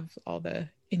don't have all the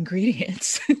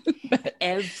ingredients. But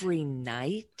every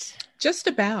night, just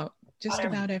about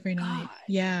every night.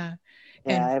 Yeah.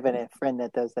 Yeah, I have a friend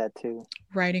that does that too.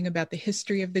 Writing about the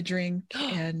history of the drink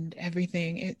and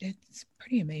everything. It's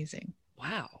pretty amazing.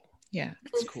 Wow. Yeah.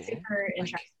 That's cool. Super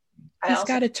interesting. He's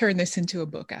got to turn this into a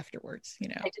book afterwards, you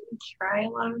know. I didn't try a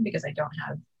lot of them because I don't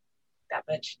have that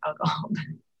much alcohol.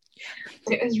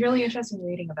 It was really interesting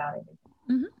reading about it.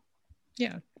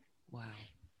 Yeah. Wow.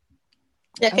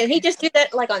 Yeah, can he just do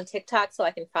that like on TikTok so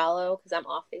I can follow, because I'm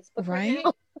off Facebook right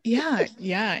now?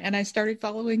 Yeah. And I started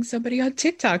following somebody on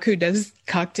TikTok who does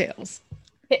cocktails.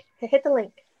 Hit the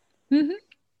link.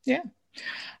 Yeah.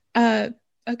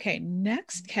 Okay,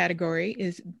 next category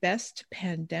is best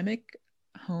pandemic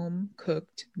home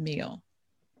cooked meal.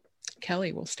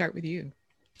 Kelly, we'll start with you.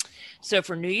 So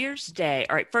for New Year's Day,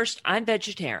 all right, first, I'm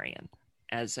vegetarian,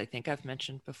 as I think I've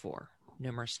mentioned before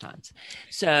numerous times.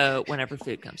 So whenever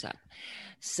food comes up.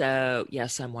 So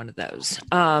yes, I'm one of those.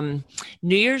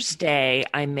 New Year's Day,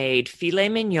 I made filet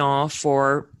mignon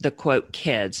for the quote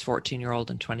kids,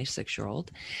 14-year-old and 26-year-old,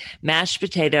 mashed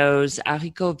potatoes,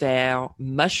 haricots verts,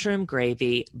 mushroom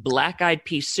gravy, black-eyed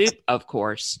pea soup, of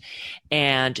course,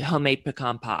 and homemade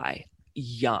pecan pie.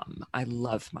 Yum. I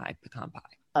love my pecan pie.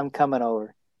 I'm coming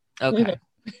over. Okay.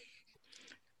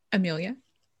 Amelia?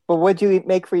 Well, what'd you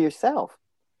make for yourself?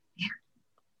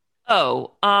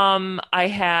 Oh, I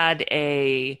had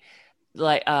a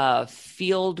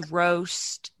field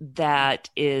roast that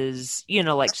is,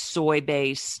 like soy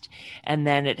based, and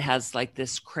then it has like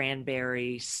this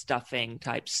cranberry stuffing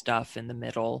type stuff in the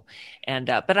middle. And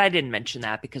but I didn't mention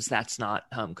that because that's not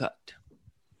home cooked.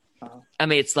 I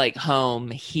mean, it's like home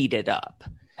heated up,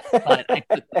 but I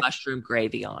put mushroom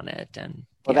gravy on it, and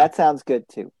well, that sounds good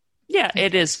too. Yeah,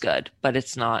 it is good, but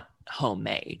it's not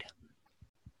homemade.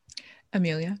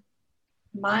 Amelia?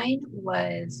 Mine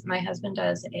was, my husband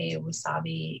does a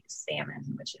wasabi salmon,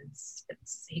 which is,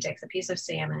 he takes a piece of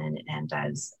salmon and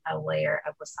does a layer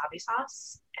of wasabi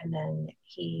sauce. And then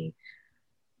he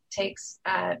takes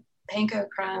panko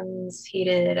crumbs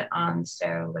heated on the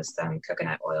stove with some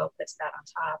coconut oil, puts that on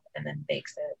top, and then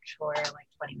bakes it for like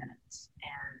 20 minutes.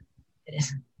 And it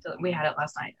is, we had it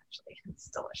last night, actually. It's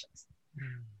delicious.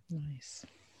 Nice.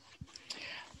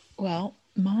 Well,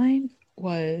 mine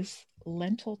was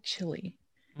lentil chili.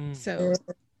 So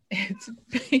it's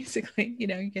basically, you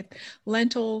get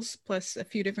lentils plus a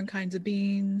few different kinds of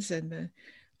beans and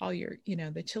all your,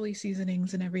 the chili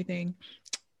seasonings and everything,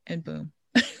 and boom.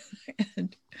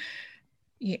 And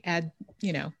you add,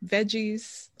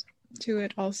 veggies to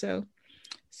it also.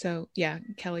 So yeah,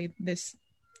 Kelly,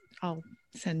 I'll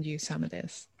send you some of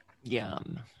this.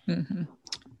 Yum.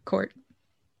 Court?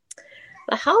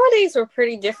 The holidays were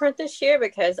pretty different this year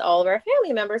because all of our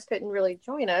family members couldn't really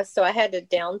join us, so I had to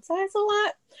downsize a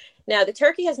lot. Now, the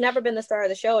turkey has never been the star of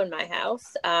the show in my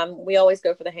house. We always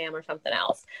go for the ham or something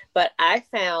else. But I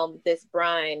found this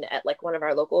brine at like one of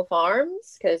our local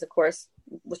farms because, of course,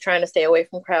 was trying to stay away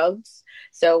from crowds.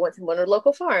 So I went to one of the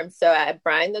local farms. So I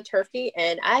brined the turkey,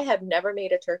 and I have never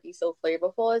made a turkey so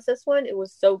flavorful as this one. It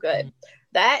was so good.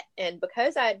 That, and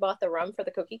because I had bought the rum for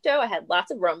the coquito, I had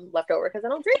lots of rum left over because I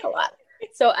don't drink a lot.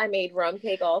 So I made rum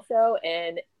cake also,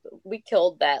 and we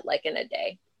killed that like in a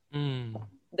day.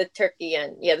 The turkey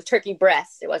and the turkey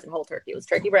breast. It wasn't whole turkey. It was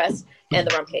turkey breast and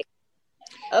the rum cake.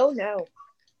 Oh no!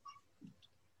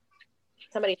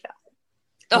 Somebody fell.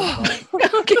 Oh,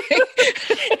 okay.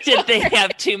 Did they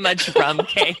have too much rum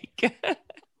cake?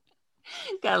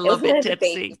 Got a little bit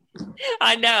tipsy.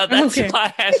 I know. That's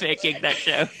why I'm making that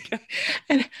joke.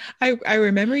 And I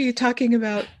remember you talking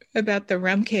about the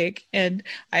rum cake, and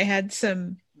I had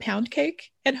some pound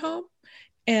cake at home,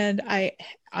 and I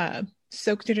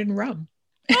soaked it in rum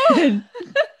and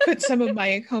put some of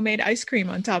my homemade ice cream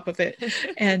on top of it.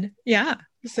 And that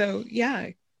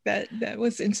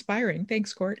was inspiring.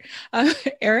 Thanks, Court.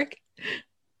 Eric?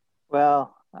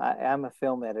 Well, I'm a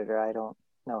film editor. I don't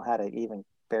know how to even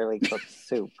barely cooked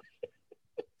soup.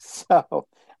 So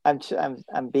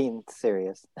I'm being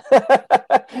serious.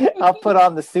 I'll put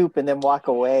on the soup and then walk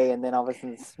away, and then all of a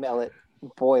sudden smell it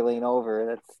boiling over.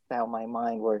 That's how my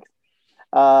mind works.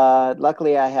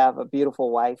 Luckily, I have a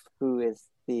beautiful wife who is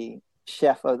the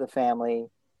chef of the family,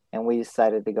 and we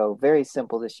decided to go very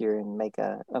simple this year and make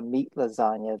a meat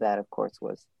lasagna that, of course,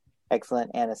 was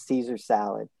excellent, and a Caesar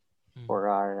salad for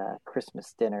our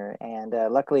Christmas dinner. And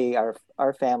luckily,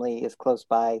 our family is close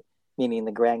by, meaning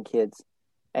the grandkids,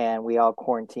 and we all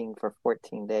quarantined for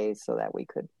 14 days so that we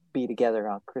could be together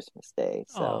on Christmas Day.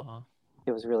 So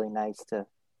it was really nice to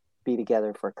be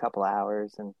together for a couple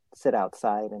hours and sit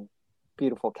outside in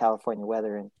beautiful California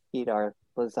weather and eat our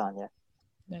lasagna.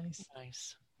 Nice.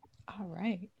 All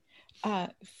right.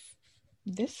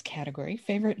 This category,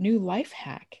 favorite new life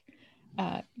hack.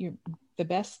 The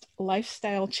best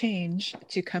lifestyle change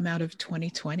to come out of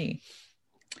 2020.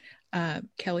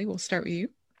 Kelly, we'll start with you.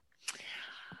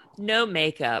 No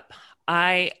makeup.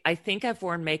 I think I've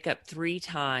worn makeup 3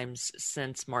 times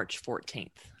since March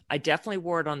 14th. I definitely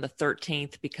wore it on the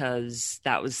 13th because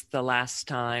that was the last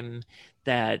time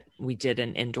that we did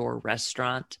an indoor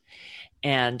restaurant.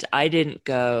 And I didn't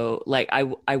go, like,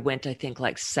 I went, I think,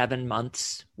 like 7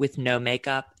 months with no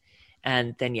makeup.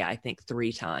 And then, I think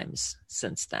 3 times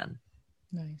since then.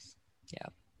 Nice. Yeah.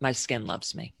 My skin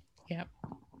loves me. Yep.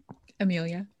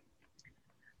 Amelia?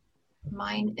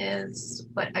 Mine is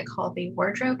what I call the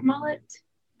wardrobe mullet,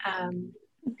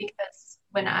 because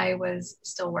when I was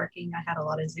still working, I had a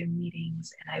lot of Zoom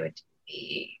meetings, and I would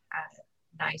be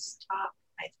a nice top,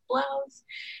 nice blouse,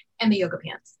 and the yoga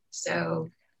pants. So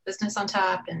business on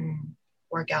top and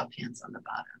workout pants on the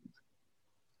bottom.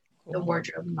 Cool. The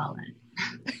wardrobe mullet.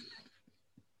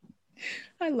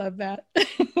 I love that.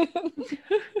 I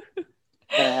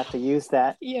have to use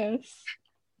that. Yes.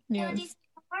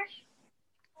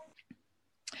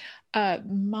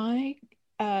 My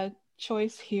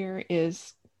choice here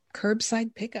is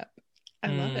curbside pickup. I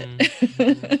love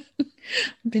it.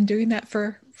 I've been doing that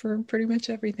for pretty much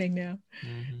everything now.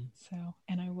 So,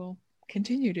 and I will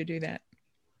continue to do that.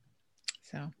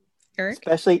 So, Eric?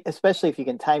 Especially if you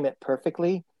can time it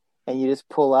perfectly and you just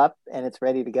pull up and it's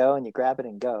ready to go and you grab it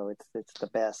and go. It's the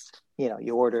best.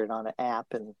 You order it on an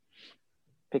app and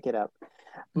pick it up.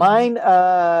 Mine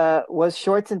was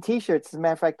shorts and t-shirts. As a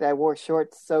matter of fact, I wore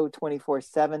shorts so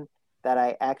 24/7 that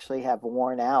I actually have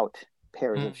worn out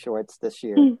pairs of shorts this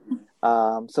year.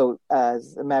 So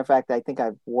as a matter of fact, I think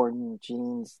I've worn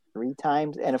jeans 3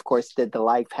 times, and of course did the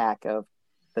life hack of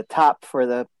the top for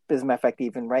the, as a matter of fact,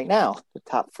 even right now, the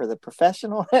top for the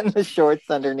professional and the shorts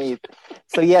underneath.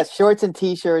 So yes, shorts and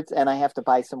t-shirts, and I have to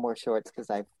buy some more shorts because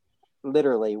I've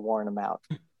literally worn them out.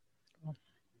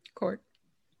 Court.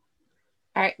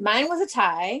 All right, mine was a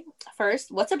tie.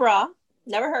 First, what's a bra?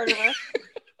 Never heard of her.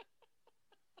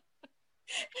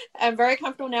 I'm very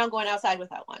comfortable now going outside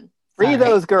without one. Free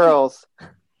those girls.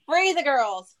 Free the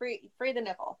girls. Free the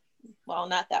nipple. Well,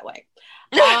 not that way.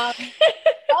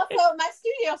 Also, my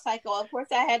studio cycle. Of course,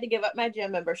 I had to give up my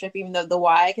gym membership, even though the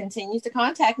Y continues to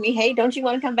contact me. Hey, don't you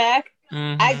want to come back?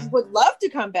 I would love to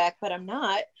come back, but I'm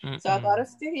not. So I bought a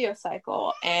studio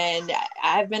cycle, and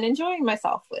I've been enjoying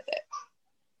myself with it.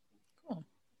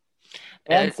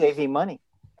 And saving money.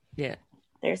 Yeah.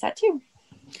 There's that too.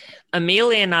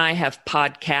 Amelia and I have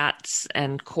pod cats,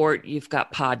 and Court, you've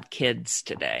got pod kids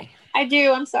today. I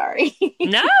do. I'm sorry.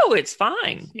 No, it's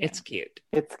fine. Yeah. It's cute.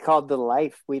 It's called the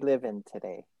life we live in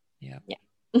today. Yeah.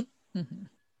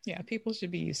 Yeah. People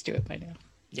should be used to it by now.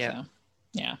 Yeah. So,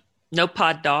 yeah. No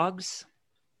pod dogs?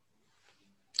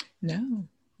 No.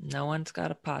 No one's got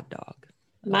a pod dog.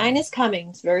 Mine is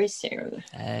coming very soon.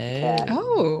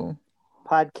 Oh.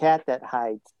 Pod cat that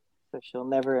hides, so she'll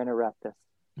never interrupt us.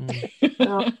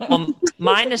 Well,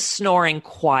 mine is snoring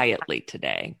quietly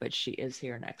today, but she is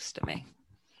here next to me.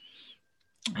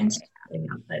 I'm standing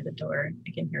outside the door.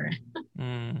 I can hear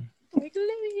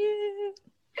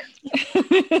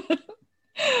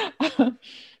it.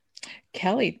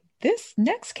 Kelly, this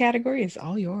next category is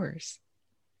all yours.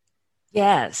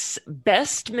 Yes.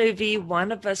 Best movie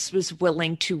one of us was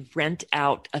willing to rent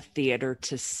out a theater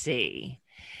to see.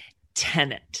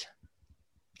 Tenet.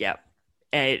 Yep.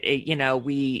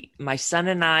 My son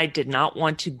and I did not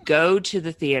want to go to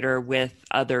the theater with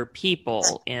other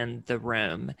people in the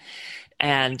room.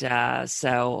 And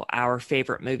so our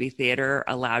favorite movie theater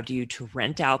allowed you to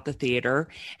rent out the theater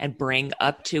and bring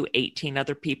up to 18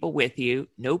 other people with you.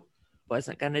 No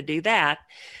wasn't going to do that.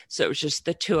 So it was just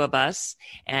the two of us,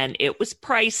 and it was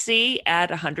pricey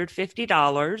at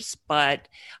 $150, but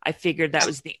I figured that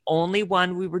was the only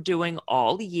one we were doing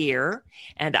all year.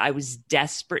 And I was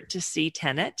desperate to see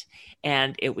Tenet,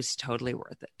 and it was totally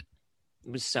worth it.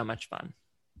 It was so much fun.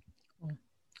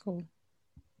 Cool.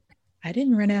 I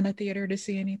didn't run out of theater to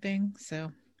see anything,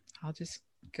 so I'll just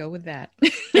go with that.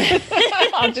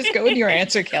 I'll just go with your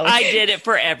answer, Kelly. I did it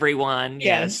for everyone.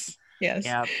 Yes.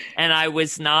 Yeah. And I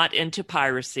was not into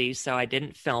piracy, so I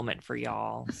didn't film it for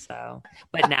y'all. So,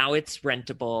 but now it's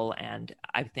rentable and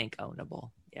I think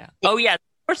ownable. Yeah. Oh yeah. Of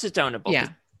course it's ownable. Yeah.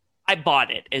 I bought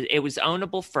it. It was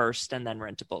ownable first and then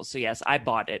rentable. So yes, I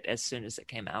bought it as soon as it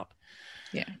came out.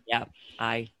 Yeah. Yeah.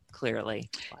 I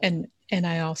clearly. And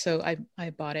I also, I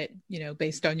bought it,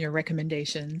 based on your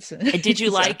recommendations. And did you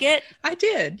like it? I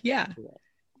did. Yeah.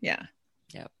 Yeah.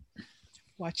 Yep.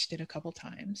 Watched it a couple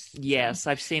times. Yes,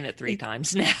 I've seen it 3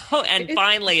 times now, and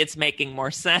finally it's making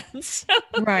more sense.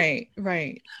 Right.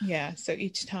 Yeah. So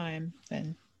each time,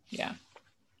 then, yeah.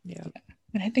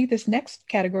 And I think this next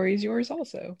category is yours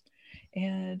also.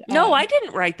 And no, I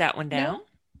didn't write that one down.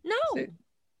 No.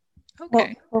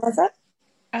 Okay. What was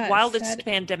that? Wildest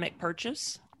pandemic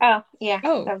purchase. Oh, yeah.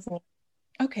 Oh, that was me.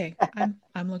 Okay.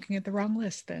 I'm looking at the wrong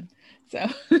list then. So.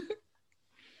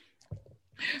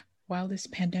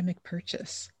 Wildest pandemic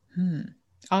purchase.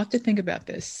 I'll have to think about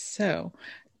this. So,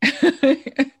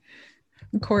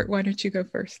 Court, why don't you go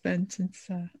first then? Since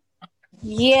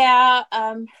Yeah,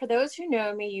 for those who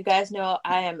know me, you guys know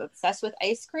I am obsessed with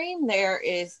ice cream. There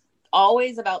is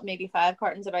always about maybe 5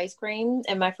 cartons of ice cream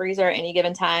in my freezer at any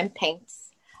given time.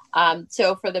 Pinks.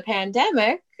 So for the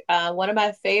pandemic, one of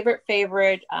my favorite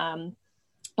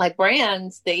like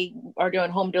brands, they are doing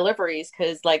home deliveries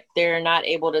because like they're not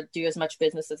able to do as much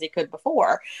business as they could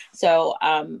before. So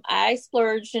I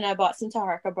splurged and I bought some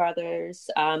Taharka Brothers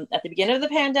at the beginning of the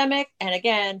pandemic, and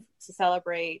again to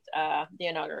celebrate the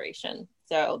inauguration.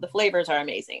 So the flavors are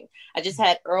amazing. I just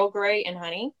had Earl Grey and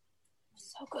honey.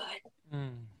 So good.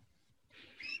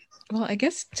 Well, I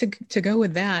guess to go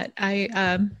with that,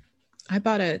 I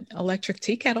bought an electric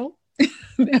tea kettle.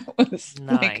 That was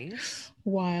nice.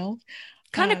 Wild.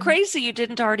 Kind of crazy you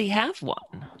didn't already have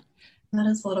one. That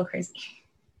is a little crazy.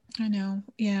 I know.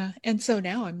 Yeah. And so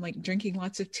now I'm like drinking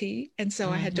lots of tea. And so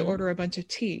I had to order a bunch of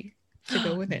tea to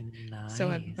go with it. Nice. So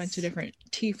I have a bunch of different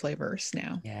tea flavors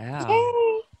now. Yeah.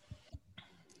 Yay.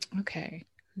 Okay.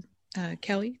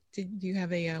 Kelly, did you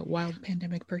have a wild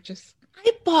pandemic purchase?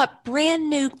 I bought brand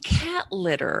new cat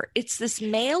litter. It's this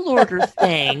mail order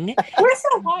thing. We're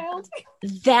so wild.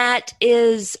 That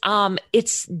is,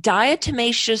 it's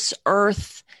diatomaceous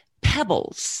earth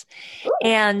pebbles. Ooh.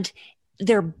 And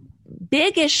they're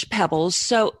biggish pebbles,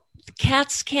 so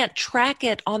cats can't track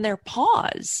it on their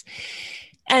paws.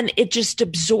 And it just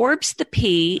absorbs the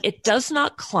pee. It does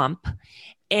not clump.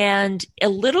 And a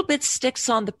little bit sticks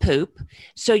on the poop.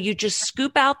 So you just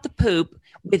scoop out the poop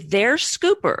with their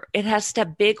scooper. It has to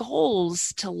have big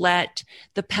holes to let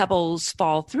the pebbles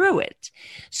fall through it.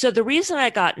 So the reason I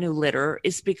got new litter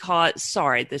is because,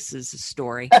 sorry, this is a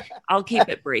story. I'll keep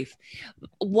it brief.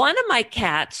 One of my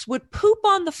cats would poop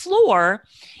on the floor,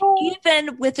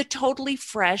 even with a totally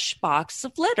fresh box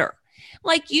of litter.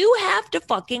 Like, you have to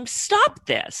fucking stop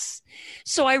this.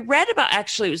 So I read about,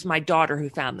 actually, it was my daughter who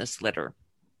found this litter.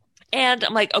 And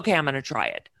I'm like, okay, I'm going to try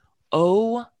it.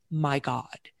 Oh my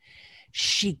God.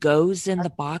 She goes in the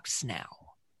box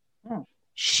now.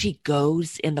 She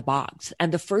goes in the box.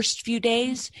 And the first few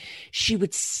days, she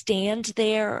would stand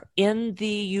there in the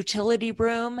utility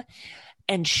room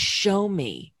and show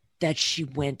me that she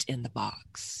went in the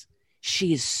box.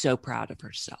 She is so proud of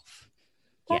herself.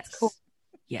 That's cool.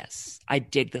 Yes, I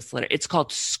dig this litter. It's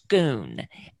called Skoon,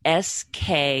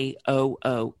 Skoon.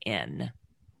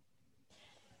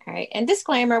 All right. And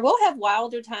disclaimer, we'll have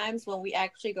wilder times when we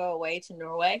actually go away to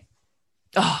Norway.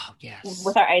 Oh, yes.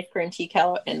 With our ice cream tea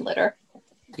kettle and litter.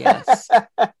 Yes.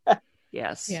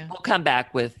 Yes. Yeah. We'll come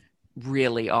back with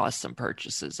really awesome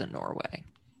purchases in Norway.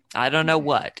 I don't know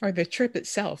what. Or the trip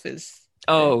itself is.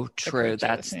 Oh, true.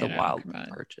 That's the wild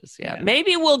purchase. Yeah.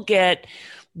 Maybe we'll get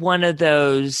one of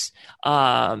those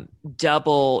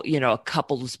double, a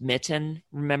couple's mitten.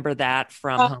 Remember that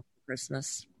from Home for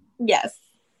Christmas? Yes.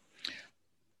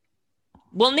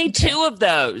 We'll need 2 of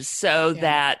those so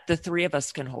that the 3 of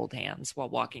us can hold hands while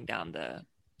walking down the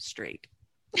street.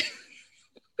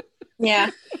 Yeah.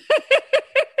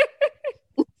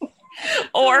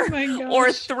 Or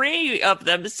 3 of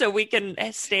them so we can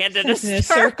stand in a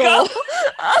circle.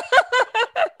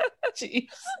 Jeez.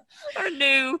 Our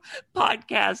new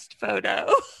podcast photo.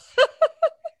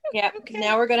 Yeah. Okay.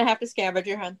 Now we're going to have to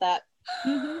scavenger hunt that.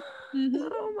 Mm-hmm.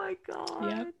 Oh my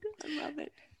God. Yep. I love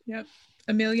it. Yep.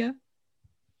 Amelia?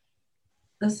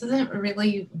 This isn't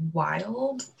really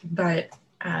wild, but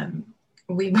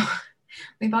we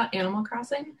bought Animal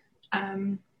Crossing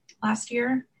last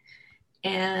year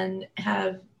and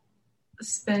have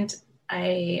spent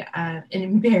an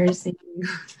embarrassing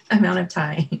amount of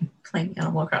time playing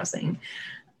Animal Crossing.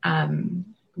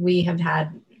 We have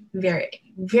had very,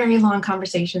 very long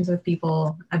conversations with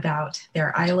people about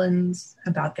their islands,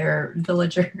 about their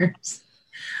villagers,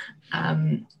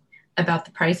 about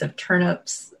the price of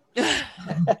turnips.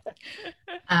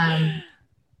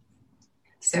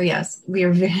 So yes, we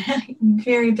are very,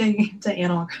 very big into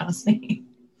Animal Crossing.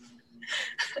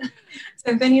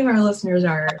 So if any of our listeners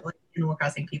are like Animal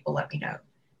Crossing people, let me know.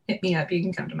 Hit me up. You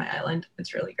can come to my island.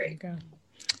 It's really great. Go.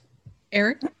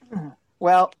 Eric?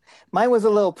 Well, mine was a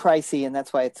little pricey, and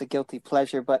that's why it's a guilty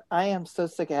pleasure, but I am so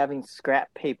sick of having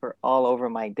scrap paper all over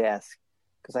my desk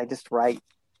because I just write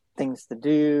things to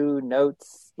do,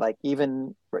 notes, like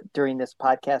even during this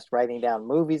podcast, writing down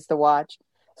movies to watch.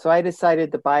 So I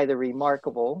decided to buy the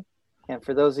Remarkable. And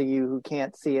for those of you who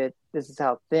can't see it, this is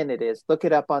how thin it is. Look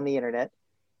it up on the internet.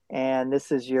 And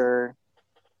this is your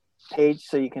page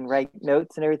so you can write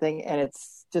notes and everything. And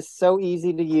it's just so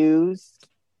easy to use. I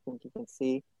think you can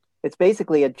see. It's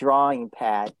basically a drawing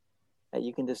pad that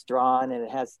you can just draw on. And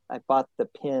I bought the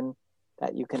pen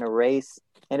that you can erase.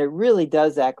 And it really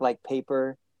does act like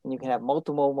paper. And you can have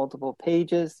multiple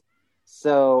pages.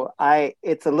 So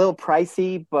it's a little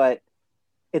pricey, but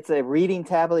it's a reading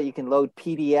tablet. You can load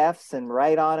PDFs and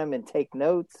write on them and take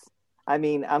notes. I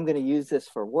mean, I'm going to use this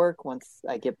for work once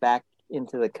I get back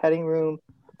into the cutting room,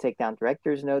 to take down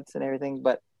director's notes and everything.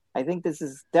 But I think this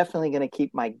is definitely going to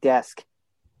keep my desk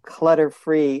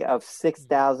clutter-free of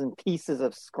 6,000 pieces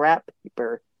of scrap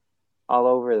paper all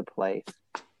over the place.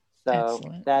 So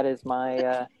Excellent. that is my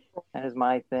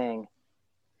thing.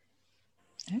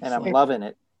 Excellent. And I'm loving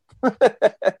it.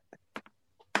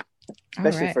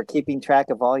 Especially for keeping track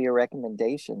of all your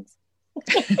recommendations.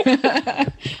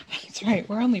 That's right.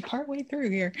 We're only partway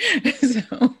through here.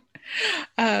 So,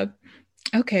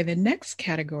 okay, the next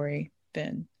category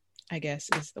then, I guess,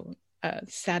 is the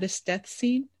saddest death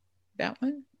scene. That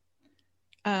one.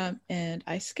 And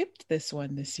I skipped this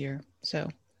one this year. So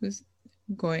who's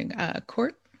going?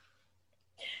 Court?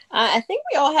 I think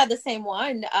we all had the same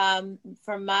one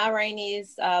from Ma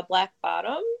Rainey's Black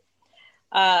Bottom.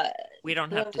 We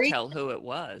don't have to tell who it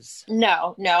was.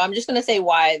 No, I'm just going to say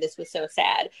why this was so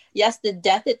sad. Yes, the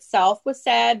death itself was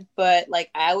sad, but like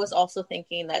I was also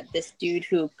thinking that this dude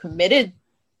who committed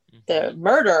the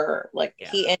murder,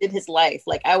 he ended his life.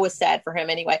 Like I was sad for him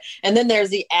anyway. And then there's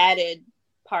the added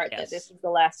part that this was the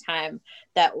last time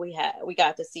that we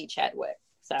got to see Chadwick.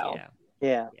 So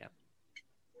yeah.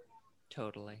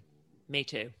 Totally. Me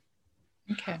too.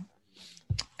 Okay.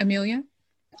 Amelia?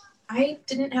 I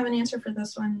didn't have an answer for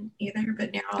this one either,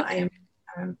 but now I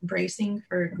am bracing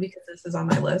because this is on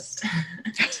my list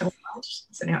to watch.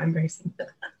 So now I'm bracing for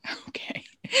that. Okay.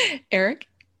 Eric?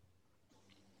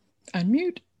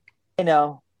 Unmute. I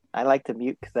know. I like to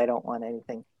mute because I don't want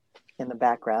anything in the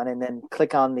background, and then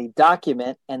click on the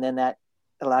document, and then that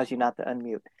allows you not to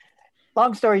unmute.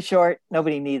 Long story short,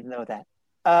 nobody needs to know that.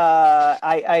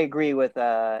 I agree with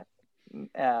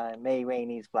May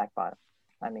Rainey's Black Bottom.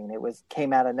 I mean,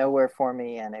 came out of nowhere for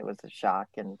me, and it was a shock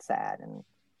and sad and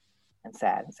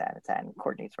sad. And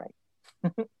Courtney's right.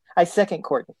 I second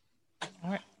Courtney. All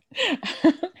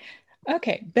right.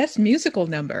 Okay, best musical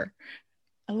number.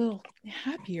 A little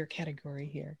happier category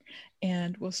here,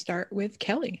 and we'll start with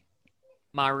Kelly.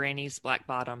 Ma Rainey's Black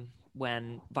Bottom,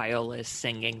 when Viola is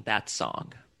singing that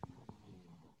song.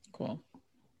 Cool.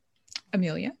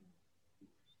 Amelia?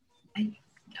 I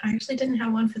actually didn't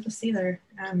have one for this either.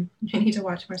 I need to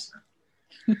watch more stuff.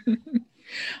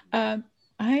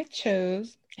 I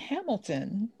chose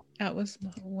Hamilton. That was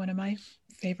one of my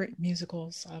favorite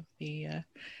musicals of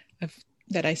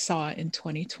that I saw in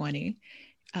 2020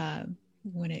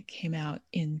 when it came out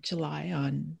in July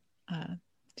on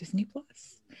Disney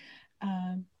Plus.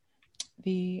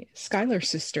 The Schuyler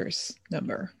Sisters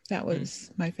number, that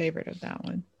was my favorite of that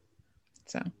one.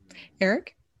 So,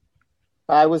 Eric?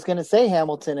 I was going to say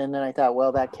Hamilton, and then I thought,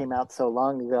 well, that came out so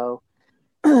long ago.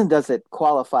 Does it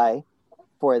qualify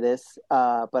for this?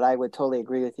 But I would totally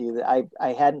agree with you that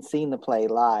I hadn't seen the play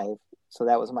live, so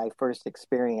that was my first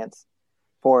experience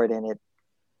for it, and it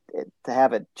to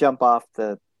have it jump off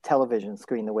the television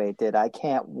screen the way it did. I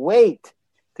can't wait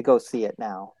to go see it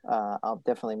now. I'll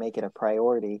definitely make it a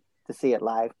priority to see it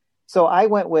live. So I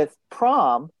went with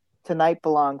Prom, Tonight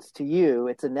Belongs to You.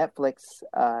 It's a Netflix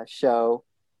show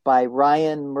by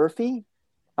Ryan Murphy,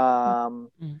 So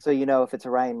if it's a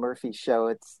Ryan Murphy show,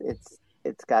 it's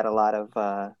got a lot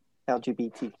of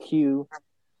LGBTQ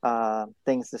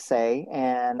things to say,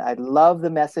 and I love the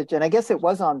message. And I guess it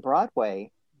was on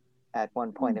Broadway at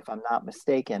one point, if I'm not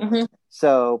mistaken. Mm-hmm.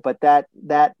 So, but that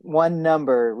one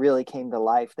number really came to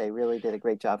life. They really did a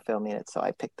great job filming it, so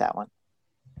I picked that one.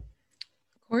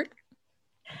 Court?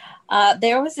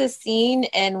 There was a scene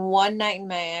in One Night in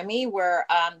Miami where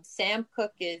Sam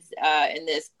Cooke is in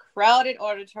this crowded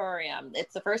auditorium.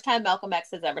 It's the first time Malcolm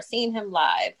X has ever seen him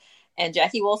live. And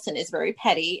Jackie Wilson is very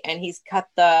petty, and he's cut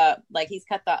the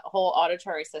whole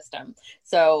auditory system.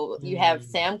 So you have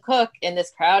Sam Cooke in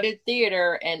this crowded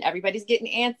theater, and everybody's getting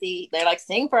antsy. They're like,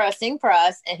 "Sing for us, sing for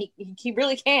us," and he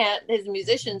really can't. His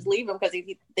musicians leave him because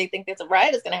they think that a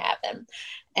riot is going to happen.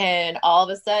 And all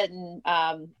of a sudden,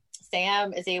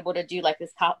 Sam is able to do like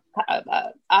this a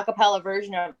cappella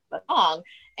version of a song,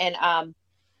 and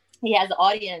he has the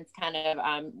audience kind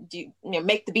of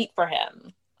make the beat for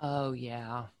him. Oh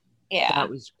yeah. Yeah, that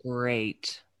was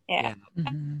great. Yeah.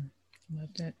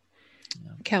 Loved it.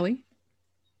 Yeah. Kelly?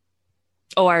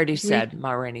 Oh, I already said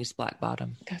Ma Rainey's Black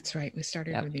Bottom. That's right. We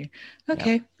started with you.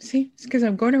 Okay. See, it's because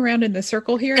I'm going around in the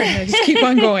circle here and I just keep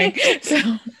on going.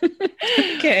 So,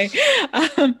 okay.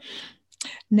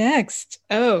 Next.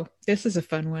 Oh, this is a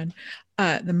fun one.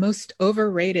 The most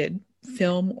overrated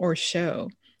film or show.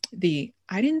 The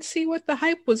I didn't see what the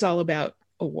hype was all about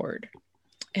award.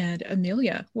 And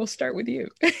Amelia, we'll start with you.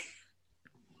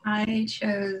 I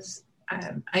chose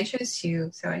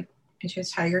two. So I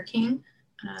chose Tiger King.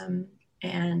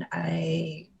 And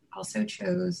I also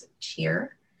chose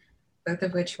Cheer, both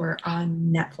of which were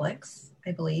on Netflix,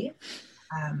 I believe.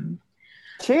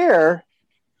 Cheer?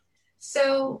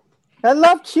 So I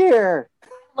love Cheer.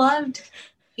 Loved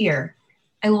Cheer.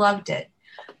 I loved it.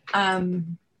 But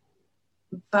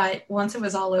once it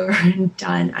was all over and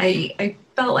done, I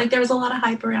felt like there was a lot of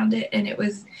hype around it, and it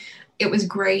was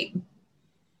great.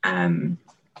 But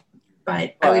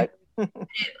I would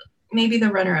maybe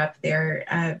the runner-up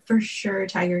there for sure,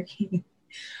 Tiger King,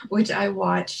 which I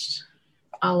watched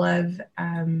all of,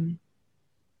 and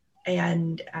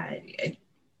I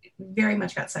very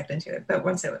much got sucked into it. But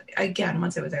once it was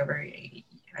over,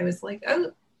 I was like, oh,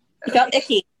 okay. You felt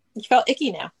icky. You felt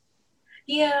icky now.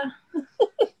 Yeah.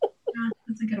 Yeah,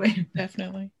 that's a good way.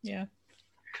 Definitely. Yeah.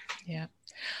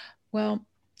 Well,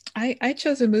 I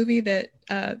chose a movie that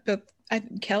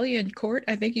Kelly and Court,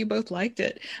 I think you both liked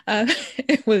it.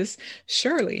 It was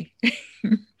Shirley.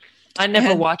 I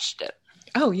never watched it.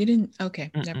 Oh, you didn't? Okay,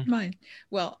 never mind.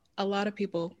 Well, a lot of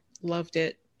people loved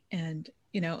it, and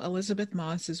Elizabeth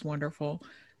Moss is wonderful,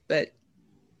 but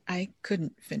I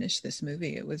couldn't finish this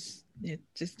movie. It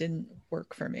just didn't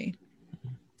work for me.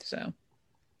 So,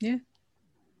 yeah.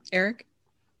 Eric?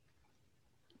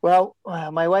 Well,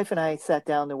 my wife and I sat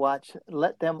down to watch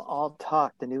Let Them All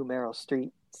Talk, the new Meryl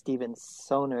Streep, Steven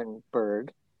Soderbergh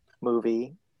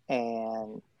movie.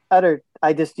 And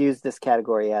I just used this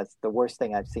category as the worst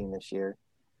thing I've seen this year.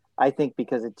 I think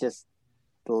because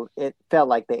it felt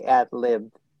like they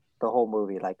ad-libbed the whole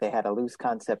movie. Like they had a loose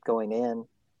concept going in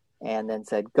and then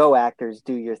said, go actors,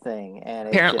 do your thing. And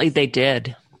apparently they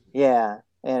did. Yeah.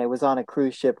 And it was on a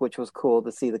cruise ship, which was cool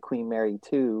to see the Queen Mary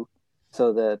 2.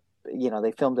 So they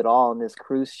filmed it all on this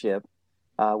cruise ship,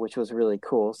 which was really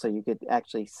cool. So you could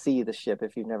actually see the ship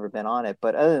if you've never been on it.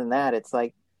 But other than that, it's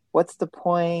like, what's the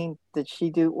point? Did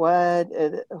she do what?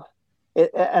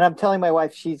 And I'm telling my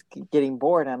wife she's getting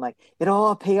bored. I'm like, it'll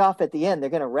all pay off at the end.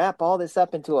 They're going to wrap all this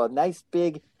up into a nice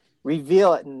big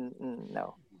reveal. And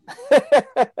no.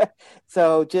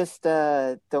 So just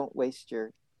don't waste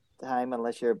your time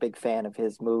unless you're a big fan of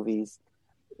his movies,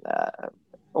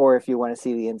 or if you want to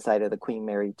see the inside of the Queen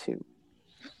Mary 2.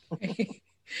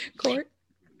 Court?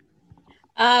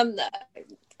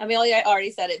 Amelia, I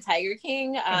already said it, Tiger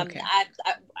King. Okay.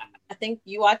 I think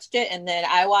you watched it and then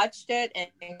I watched it and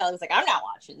Kelly was like, I'm not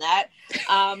watching that.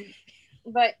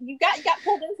 But you got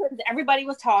pulled into it. Everybody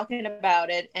was talking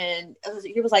about it, and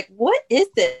it was like, "What is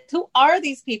this? Who are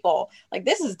these people? Like,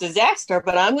 this is disaster."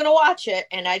 But I'm gonna watch it,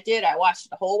 and I did. I watched it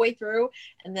the whole way through,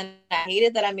 and then I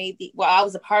hated that I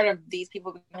was a part of these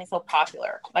people becoming so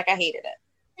popular. Like, I hated it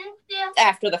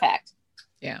after the fact.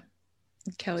 Yeah.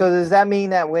 Kelly. So does that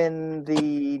mean that when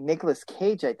the Nicolas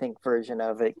Cage, I think, version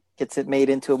of it gets made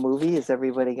into a movie, is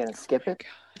everybody going to skip it?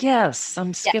 Yes,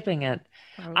 I'm skipping it.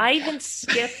 Oh. I even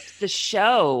skipped the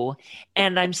show,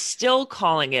 and I'm still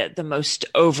calling it the most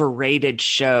overrated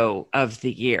show of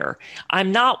the year.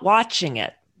 I'm not watching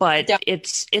it, but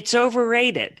it's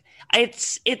overrated.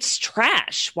 It's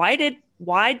trash. Why did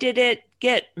it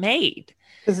get made?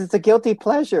 Because it's a guilty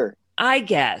pleasure. I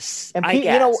guess. And I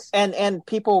guess. and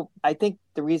people, I think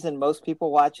the reason most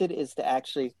people watch it is to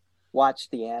actually watch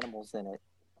the animals in it.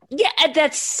 Yeah, and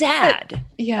that's sad.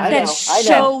 Yeah, that's I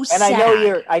so know. And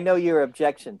sad. I know your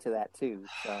objection to that too.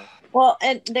 So. Well,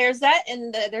 and there's that,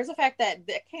 and there's the fact that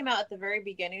came out at the very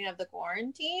beginning of the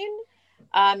quarantine,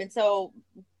 and so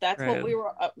that's what we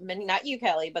were. Not you,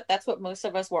 Kelly, but that's what most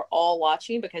of us were all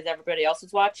watching because everybody else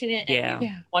was watching it, and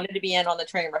we wanted to be in on the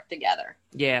train wreck together.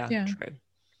 Yeah, true.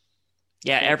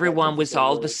 Yeah, everyone was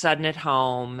all of a sudden at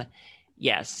home.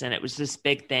 Yes, and it was this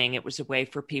big thing. It was a way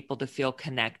for people to feel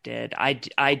connected. I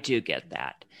do get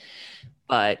that.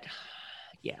 But,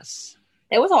 yes.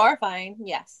 It was horrifying,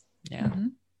 yes. Yeah. Mm-hmm.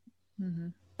 Mm-hmm.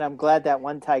 I'm glad that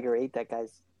one tiger ate that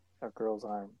guy's or girl's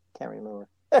arm. Can't remember.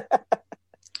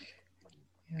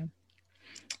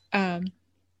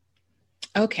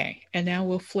 Okay, and now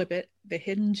we'll flip it. The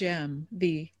hidden gem,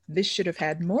 This Should Have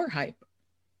Had More Hype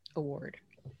award.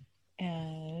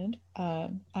 And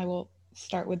I will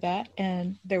start with that.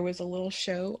 And there was a little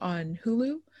show on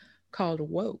Hulu called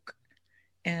Woke.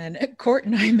 And Court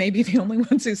and I may be the only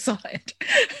ones who saw it.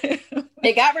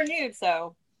 It got renewed,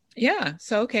 so. Yeah.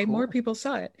 So, okay, Cool. more people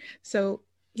saw it. So,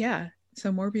 yeah.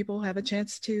 So more people have a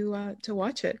chance to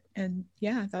watch it. And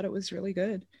yeah, I thought it was really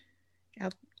good.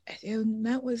 And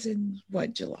that was in,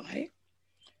 July?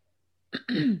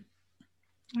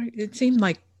 It seemed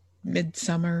like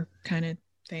midsummer kind of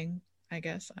thing, I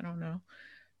guess. I don't know.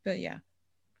 But yeah.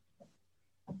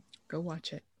 Go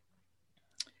watch it.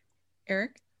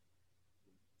 Eric?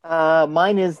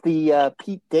 Mine is the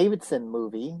Pete Davidson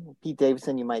movie. Pete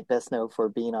Davidson, you might best know for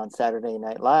being on Saturday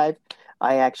Night Live.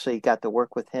 I actually got to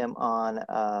work with him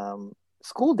on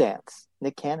School Dance,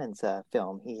 Nick Cannon's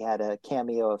film. He had a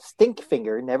cameo of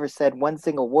Stinkfinger, never said one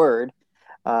single word,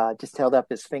 just held up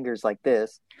his fingers like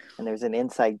this. And there's an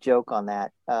inside joke on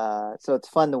that. So it's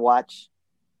fun to watch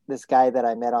this guy that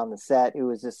I met on the set who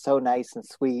was just so nice and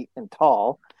sweet and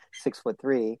tall,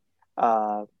 6'3",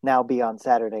 now be on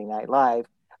Saturday Night Live.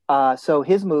 So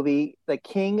his movie, The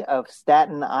King of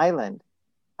Staten Island,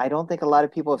 I don't think a lot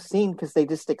of people have seen because they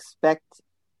just expect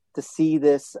to see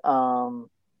this. And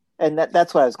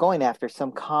that's what I was going after,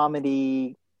 some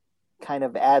comedy kind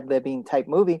of ad-libbing type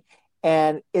movie.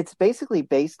 And it's basically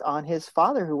based on his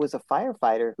father, who was a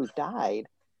firefighter who died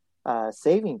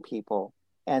saving people.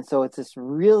 And so it's this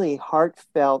really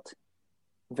heartfelt,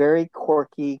 very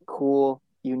quirky, cool,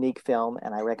 unique film.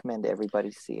 And I recommend everybody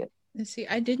see it. And see,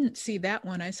 I didn't see that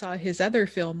one. I saw his other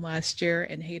film last year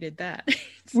and hated that.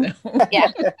 So.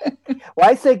 Yeah. Well,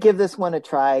 I say give this one a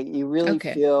try. You really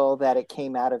feel that it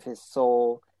came out of his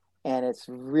soul, and it's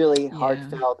really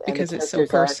heartfelt. And because it's so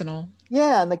personal.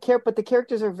 And but the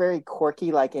characters are very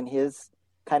quirky, like in his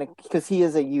kind of, because he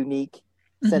is a unique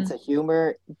sense of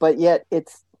humor, but yet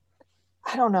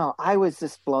I don't know. I was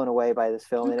just blown away by this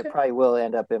film, and it probably will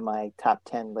end up in my top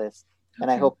 10 list. And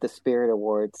I hope the Spirit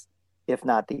Awards, if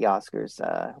not the Oscars,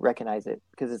 recognize it,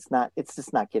 because it's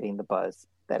just not getting the buzz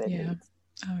that it needs.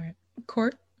 All right.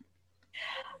 Court?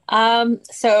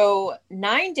 So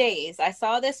 9 Days. I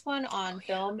saw this one on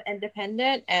Film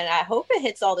Independent, and I hope it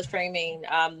hits all the streaming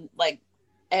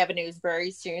avenues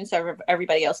very soon, so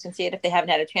everybody else can see it if they haven't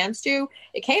had a chance to.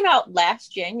 It came out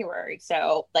last January,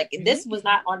 so this was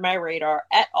not on my radar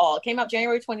at all. It came out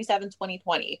January 27,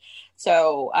 2020.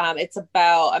 So it's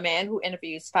about a man who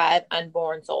interviews 5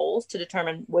 unborn souls to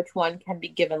determine which one can be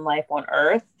given life on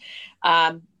Earth.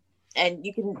 And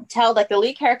you can tell, the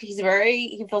lead character,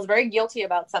 he feels very guilty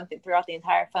about something throughout the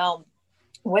entire film.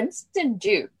 Winston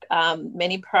Duke,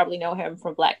 many probably know him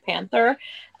from Black Panther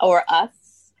or Us.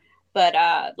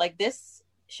 But this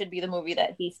should be the movie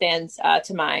that he stands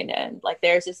to mind. And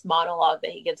there's this monologue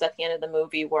that he gives at the end of the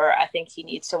movie where I think he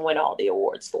needs to win all the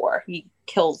awards for. He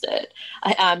kills it.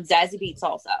 Zazie Beetz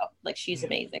also, she's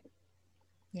amazing.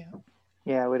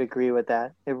 Yeah, I would agree with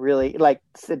that. It really,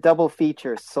 it's a double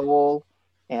feature, Soul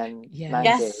and 9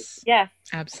 Days. Yeah,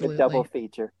 absolutely. A double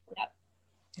feature.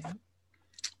 Yeah.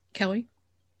 Kelly?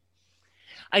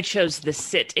 I chose The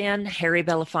Sit-In. Harry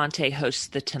Belafonte hosts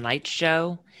The Tonight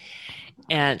Show.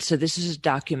 And so this is a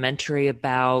documentary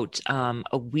about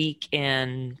a week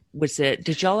in,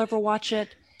 did y'all ever watch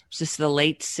it? Was this the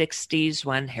late 60s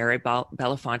when Harry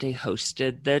Belafonte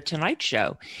hosted The Tonight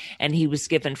Show? And he was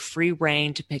given free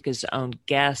reign to pick his own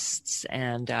guests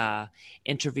and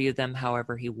interview them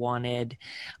however he wanted.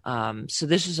 So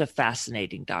this is a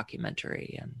fascinating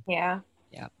documentary. And yeah.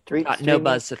 Got no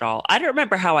buzz at all. I don't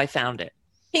remember how I found it.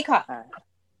 Peacock.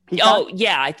 Oh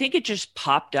yeah, I think it just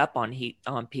popped up on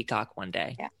Peacock one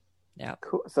day. Yeah.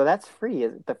 Cool. So that's free.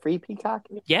 Is it the free Peacock?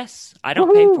 Yes, I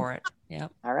don't pay for it. Yeah.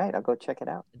 All right, I'll go check it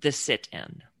out. The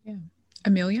Sit-In. Yeah.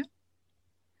 Amelia?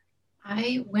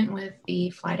 I went with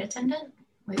The Flight Attendant.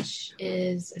 which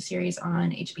is a series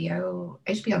on HBO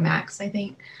Max, I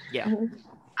think. Yeah.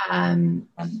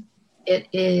 It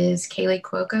is Kaylee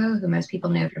Cuoco, who most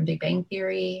people know from Big Bang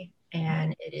Theory,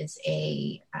 and it is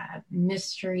a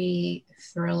mystery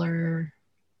thriller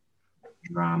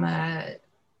drama.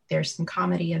 There's some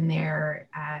comedy in there.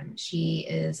 She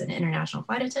is an international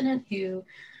flight attendant who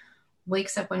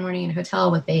wakes up one morning in a hotel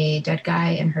with a dead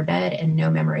guy in her bed and no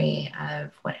memory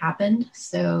of what happened.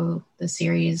 So the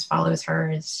series follows her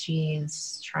as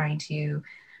she's trying to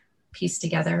piece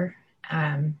together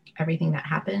everything that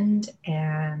happened.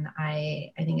 And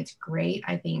I think it's great.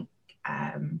 I think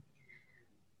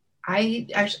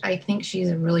I think she's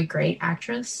a really great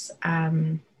actress.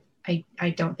 I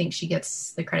don't think she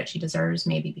gets the credit she deserves,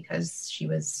 maybe because she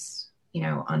was,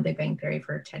 on Big Bang Theory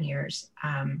for 10 years.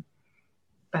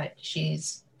 But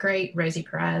she's great. Rosie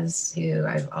Perez, who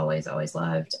I've always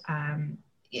loved,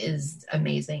 is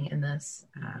amazing in this.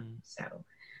 So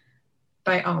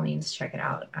by all means, check it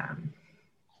out.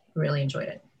 Really enjoyed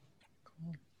it.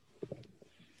 Cool.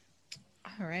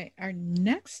 All right. Our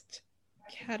next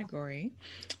category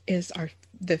is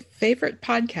the favorite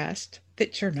podcast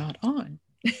that you're not on.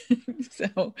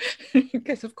 So,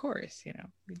 because of course,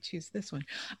 we choose this one.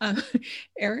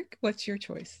 Eric, what's your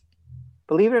choice?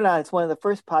 Believe it or not, it's one of the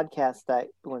first podcasts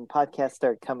when podcasts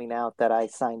started coming out, that I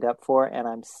signed up for, and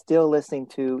I'm still listening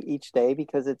to each day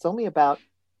because it's only about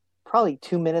probably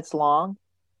 2 minutes long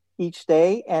each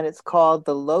day, and it's called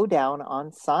The Lowdown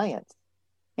on Science.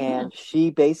 And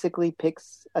she basically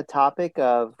picks a topic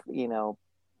of,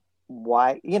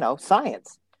 why,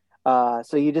 science.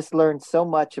 So you just learn so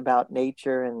much about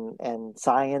nature and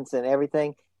science and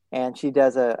everything. And she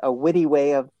does a witty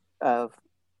way of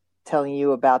telling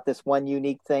you about this one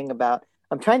unique thing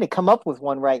I'm trying to come up with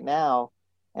one right now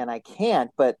and I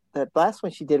can't, but the last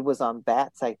one she did was on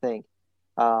bats, I think.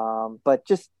 But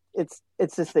just, it's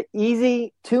just an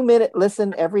easy 2-minute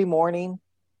listen every morning.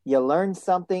 You learn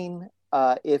something.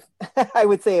 If I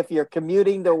would say if you're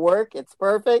commuting to work, it's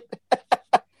perfect.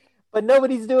 But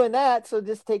nobody's doing that, so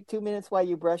just take 2 minutes while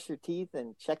you brush your teeth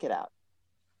and check it out.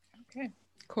 Okay.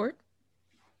 Court?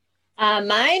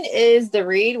 Mine is The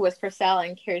Read with Purcell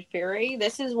and Kid Fury.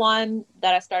 This is one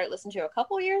that I started listening to a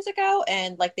couple years ago,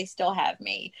 and they still have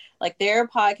me. Their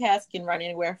podcast can run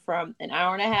anywhere from an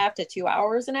hour and a half to 2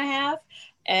 hours and a half.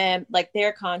 And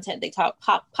their content, they talk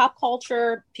pop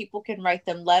culture. People can write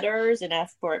them letters and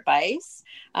ask for advice.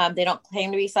 They don't claim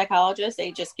to be psychologists.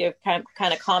 They just give kind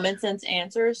of common sense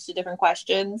answers to different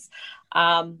questions.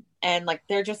 And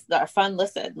they're just a fun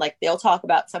listen. They'll talk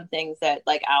about some things that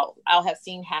I'll have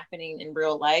seen happening in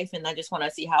real life, and I just want to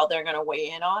see how they're going to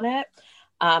weigh in on it.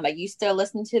 I used to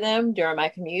listen to them during my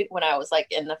commute when I was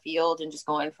in the field and just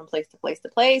going from place to place to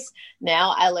place.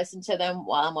 Now I listen to them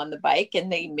while I'm on the bike,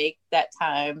 and they make that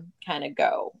time kind of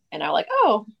go. And I'm like,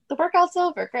 oh, the workout's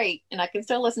over. Great. And I can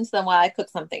still listen to them while I cook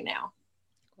something now.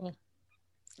 Cool.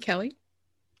 Kelly?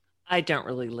 I don't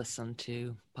really listen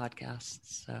to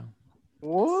podcasts, so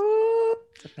What?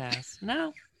 it's a pass.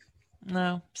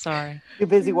 No, sorry. You're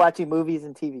busy watching movies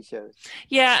and TV shows.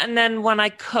 Yeah, and then when I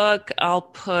cook, I'll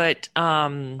put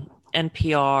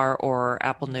NPR or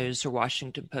Apple News or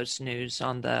Washington Post News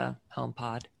on the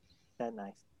HomePod. That's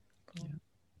nice. Cool.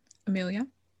 Amelia?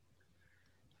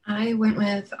 I went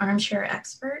with Armchair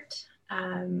Expert,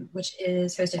 which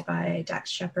is hosted by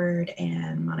Dax Shepard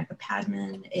and Monica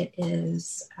Padman. It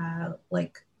is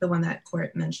like the one that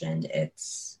Court mentioned.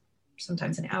 It's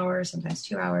sometimes an hour, sometimes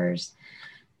 2 hours.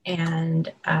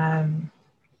 And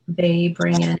they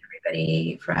bring in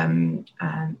everybody from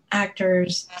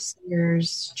actors,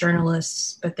 singers,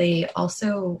 journalists, but they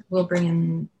also will bring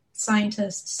in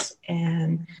scientists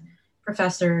and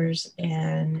professors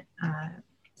and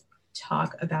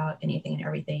talk about anything and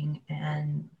everything.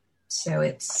 And so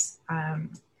it's, I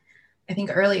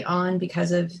think early on,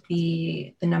 because of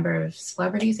the number of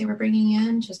celebrities they were bringing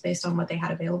in, just based on what they had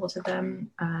available to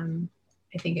them,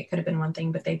 I think it could have been one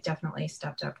thing, but they've definitely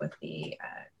stepped up with the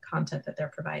content that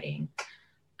they're providing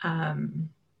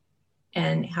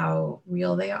and how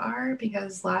real they are.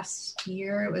 Because last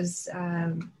year it was,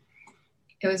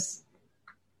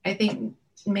 I think,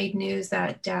 made news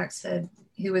that Dax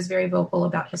who was very vocal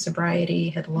about his sobriety,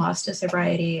 had lost his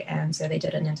sobriety. And so they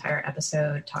did an entire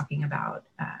episode talking about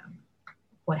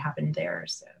what happened there.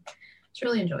 So it's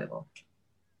really enjoyable.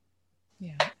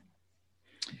 Yeah.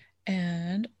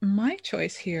 And my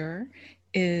choice here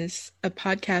is a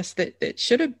podcast that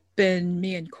should have been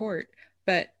me and Court,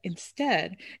 but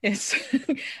instead it's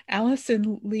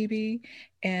Allison Levy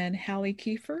and Hallie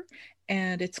Kiefer,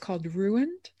 and it's called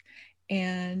Ruined.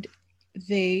 And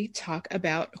they talk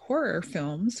about horror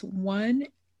films, one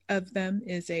of them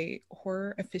is a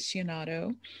horror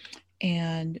aficionado,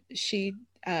 and she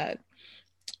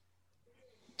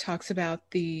talks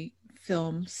about the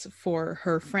films for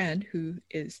her friend who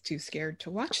is too scared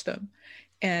to watch them.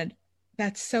 And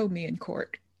that's so me and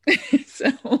Court.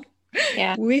 So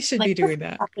Yeah, we should be doing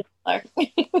that.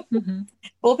 Mm-hmm.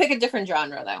 We'll pick a different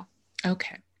genre though.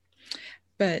 Okay.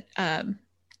 But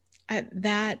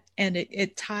that, and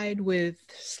it tied with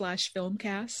Slash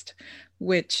Filmcast,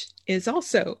 which is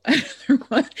also another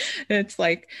one. It's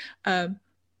like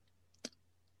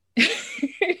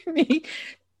me,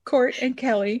 Court, and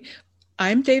Kelly.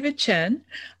 I'm David Chen.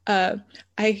 Kelly,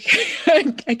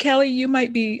 you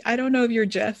might be, I don't know if you're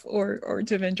Jeff or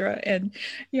Devendra, and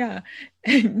yeah,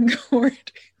 and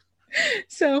Court.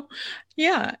 So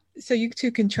yeah, so you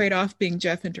two can trade off being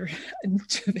Jeff and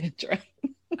Devendra.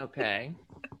 Okay.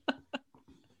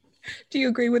 Do you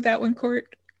agree with that one,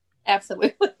 Court?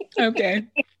 Absolutely. Okay.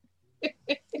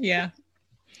 Yeah.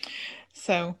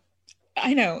 So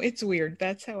I know it's weird.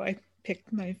 That's how I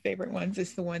picked my favorite ones,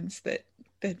 is the ones that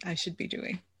I should be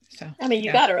doing. So I mean,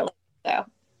 you gotta relate though.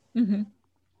 Mm-hmm.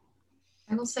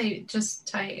 I will say, just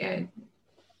tying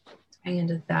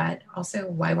into that, also,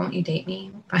 Why Won't You Date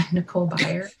Me by Nicole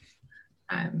Byer,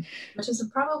 which is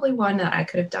probably one that I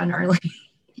could have done early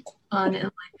on in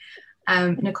life.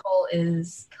 Nicole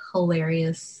is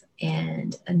hilarious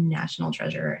and a national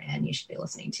treasure, and you should be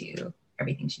listening to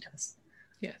everything she does.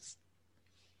 Yes.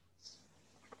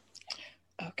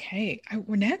 Okay.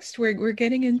 We're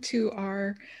getting into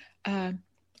our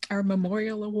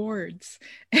memorial awards,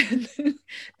 and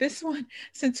this one,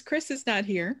 since Chris is not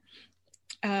here,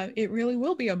 it really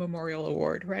will be a memorial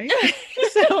award, right?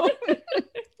 So,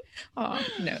 oh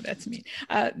no, that's me.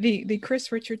 The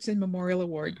Chris Richardson Memorial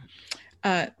Award,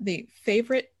 the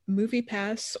favorite movie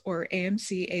pass or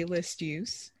AMC A-list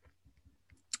use,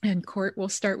 and Court, we'll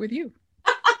start with you.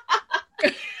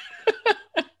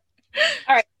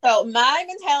 All right, so my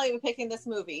mentality with picking this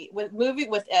movie with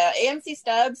AMC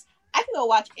stubs, I can go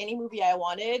watch any movie I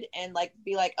wanted and like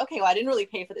be like, okay, well, I didn't really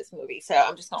pay for this movie, so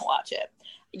I'm just gonna watch it.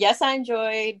 Yes, I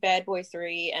enjoyed Bad Boys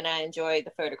 3 and I enjoyed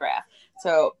The Photograph.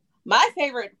 So my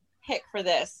favorite pick for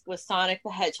this was Sonic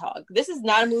the Hedgehog. This is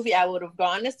not a movie I would have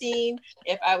gone to see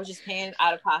if I was just paying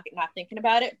out of pocket, not thinking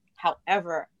about it.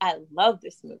 However, I love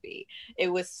this movie. It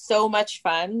was so much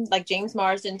fun. Like James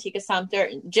Marsden, Tika Sumpter,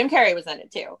 and Jim Carrey was in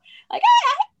it too. Like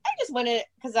I just went it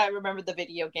because I remembered the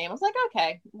video game. I was like,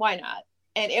 okay, why not?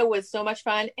 And it was so much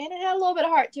fun, and it had a little bit of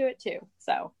heart to it too.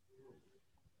 So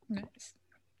nice.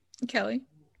 Kelly?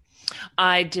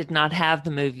 I did not have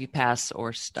the movie pass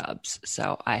or stubs,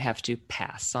 so I have to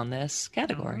pass on this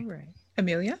category. All right.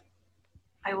 Amelia?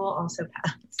 I will also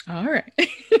pass. All right.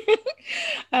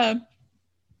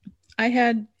 I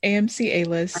had AMC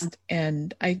A-list,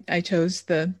 and I chose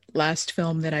the last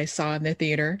film that I saw in the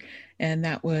theater, and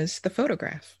that was The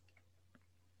Photograph.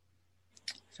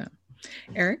 So,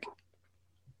 Eric?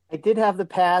 I did have the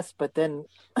pass, but then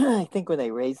I think when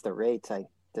they raised the rates, I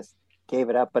just gave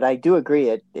it up. But I do agree,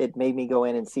 it made me go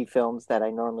in and see films that I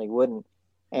normally wouldn't.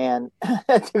 And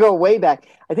to go way back,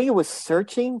 I think it was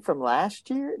Searching from last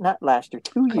year, not last year,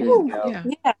 2 years ago.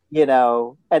 yeah. You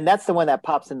know, and that's the one that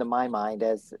pops into my mind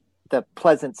as the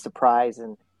pleasant surprise.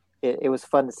 And it was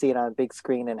fun to see it on a big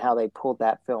screen and how they pulled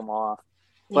that film off.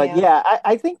 But yeah,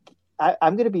 I think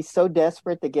I'm going to be so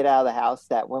desperate to get out of the house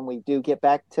that when we do get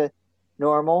back to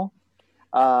normal,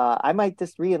 I might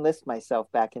just re-enlist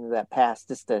myself back into that pass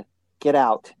just to get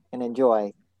out and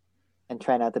enjoy and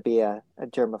try not to be a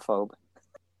germaphobe.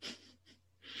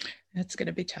 That's going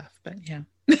to be tough, but yeah.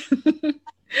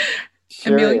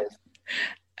 Sure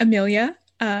Amelia,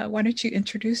 why don't you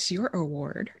introduce your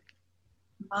award?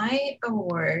 My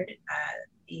award,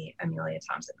 the Amelia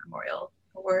Thompson Memorial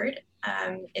Award,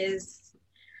 is,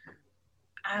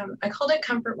 I called it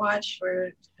Comfort Watch for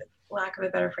lack of a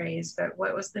better phrase, but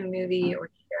what was the movie or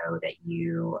show that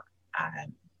you,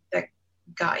 that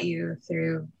got you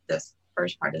through this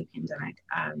first part of the pandemic?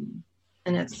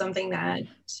 And it's something that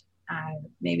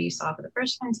maybe you saw for the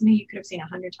first time, something you could have seen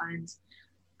 100 times,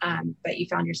 but you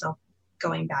found yourself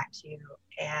going back to.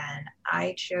 And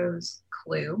I chose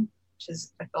Clue, which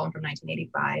is a film from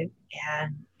 1985,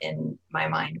 and in my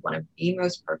mind, one of the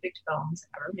most perfect films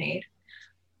ever made.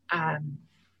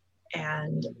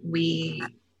 And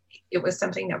it was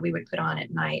something that we would put on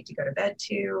at night to go to bed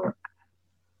to.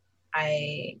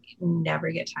 I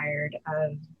never get tired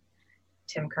of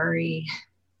Tim Curry,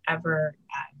 ever.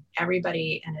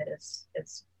 Everybody in it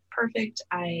is perfect.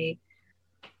 I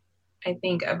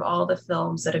think of all the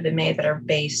films that have been made that are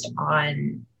based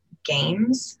on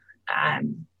games,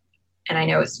 And I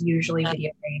know it's usually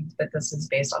video games, but this is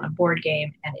based on a board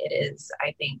game, and it is,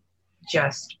 I think,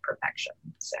 just perfection.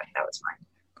 So that was mine.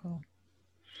 Cool.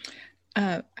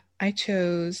 I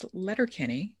chose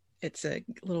Letterkenny. It's a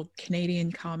little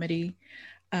Canadian comedy.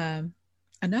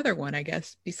 Another one, I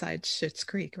guess, besides Schitt's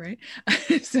Creek, right?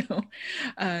 So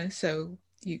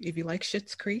if you like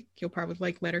Schitt's Creek, you'll probably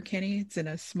like Letterkenny. It's in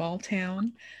a small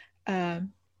town.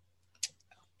 And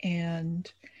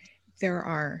there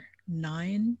are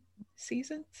 9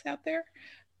 seasons out there,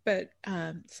 but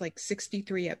it's like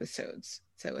 63 episodes.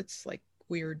 So it's like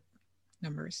weird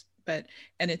numbers, and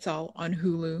it's all on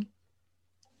Hulu.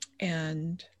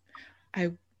 And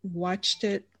I watched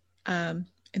it in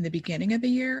the beginning of the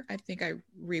year. I think I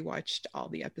rewatched all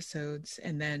the episodes,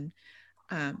 and then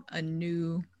a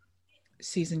new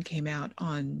season came out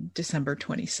on December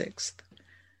 26th.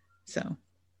 So,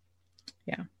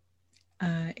 yeah.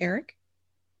 Eric?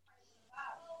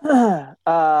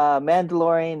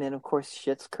 Mandalorian and of course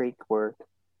Schitt's Creek were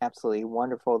absolutely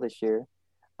wonderful this year.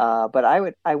 But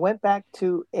I went back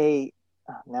to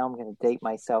now I'm going to date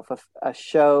myself, a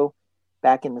show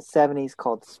back in the 70s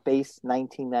called Space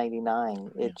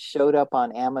 1999. It showed up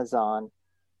on Amazon,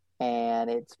 and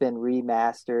it's been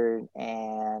remastered,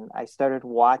 and I started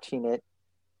watching it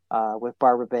with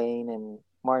Barbara Bain and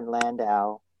Martin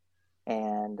Landau,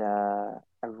 and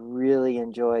I really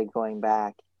enjoyed going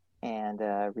back and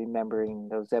remembering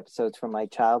those episodes from my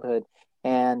childhood.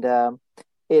 And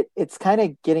it's kind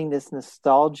of getting this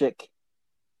nostalgic,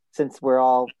 since we're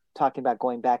all talking about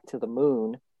going back to the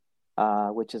moon,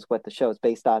 which is what the show is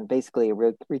based on. Basically, a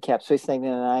recap. Space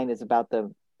 99 is about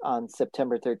on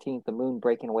September 13th, the moon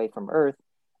breaking away from Earth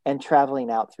and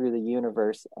traveling out through the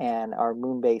universe, and our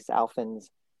moon-based Alphans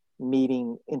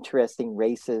meeting interesting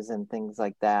races and things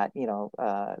like that,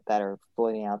 that are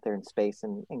floating out there in space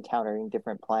and encountering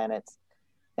different planets.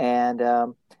 And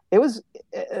it was,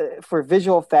 for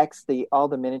visual effects, all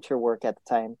the miniature work at the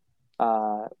time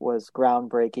was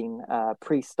groundbreaking,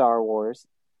 pre-Star Wars.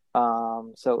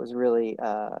 So it was really,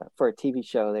 for a TV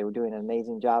show, they were doing an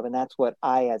amazing job. And that's what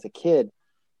I, as a kid,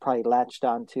 probably latched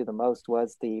onto the most,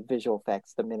 was the visual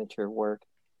effects, the miniature work.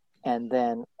 And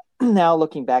then now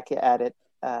looking back at it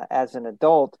as an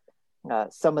adult,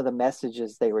 some of the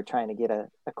messages they were trying to get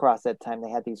across at the time, they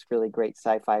had these really great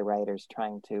sci-fi writers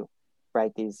trying to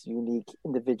write these unique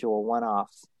individual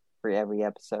one-offs for every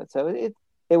episode. So it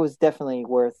was definitely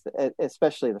worth,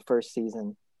 especially the first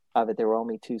season of it. There were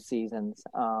only 2 seasons,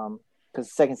 because the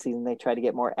second season they tried to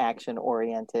get more action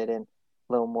oriented and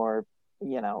a little more,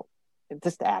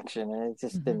 just action, and it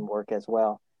just didn't work as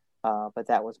well. But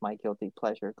that was my guilty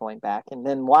pleasure, going back and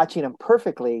then watching them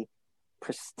perfectly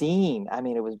pristine. I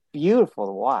mean, it was beautiful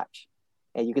to watch,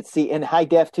 and you could see in high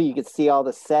def too. You could see all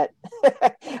the set.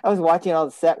 I was watching all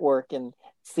the set work and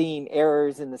seeing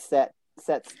errors in the set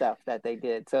stuff that they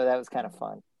did. So that was kind of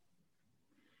fun.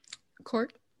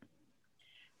 Court?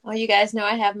 Well, you guys know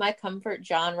I have my comfort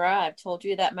genre. I've told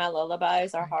you that my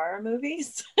lullabies are horror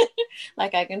movies.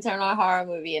 Like, I can turn on a horror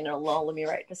movie and it'll lull me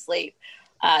right to sleep.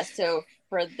 So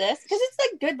for this, because it's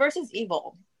like good versus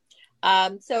evil.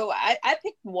 So I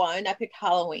picked one. I picked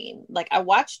Halloween. Like, I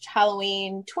watched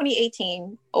Halloween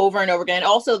 2018 over and over again.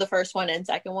 Also the first one and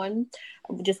second one.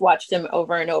 I just watched them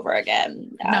over and over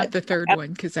again. Not the third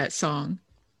one, because that song.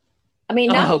 I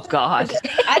mean, no. Oh God!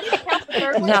 I didn't count the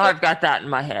third one. Now I've got that in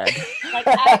my head. Like,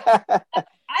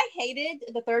 I hated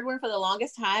the third one for the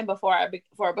longest time before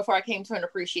I came to an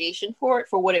appreciation for it,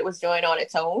 for what it was doing on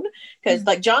its own. Because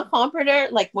like John Carpenter,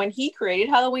 like when he created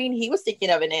Halloween, he was thinking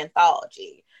of an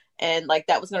anthology, and like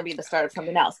that was going to be the start of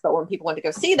something else. But when people went to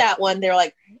go see that one, they're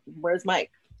like, "Where's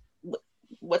Mike?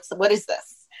 What is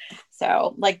this?"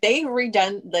 So like they've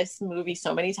redone this movie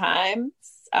so many times.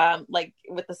 Like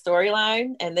with the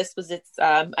storyline, and this was its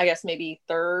I guess maybe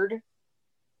 3rd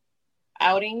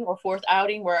outing or 4th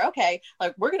outing, where okay,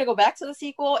 like we're gonna go back to the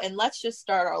sequel and let's just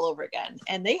start all over again.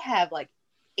 And they have like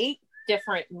 8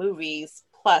 different movies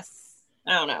plus,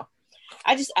 I don't know,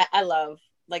 I love,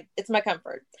 like, it's my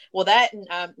comfort. Well, that and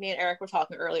me and Eric were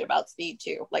talking earlier about Speed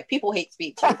 2. Like, people hate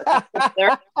Speed 2, but that's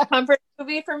their comfort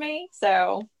movie for me.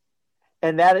 So,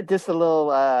 and that, just a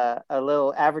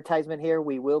little advertisement here.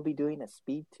 We will be doing a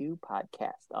Speed 2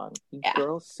 podcast on Eat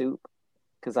Girl Soup,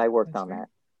 because I worked on that.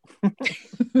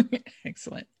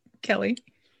 Excellent. Kelly?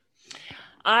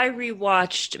 I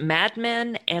rewatched Mad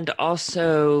Men and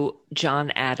also John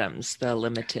Adams, the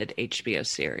limited HBO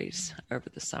series, over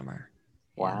the summer.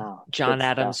 Wow. John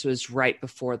Adams was right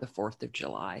before the 4th of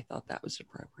July. I thought that was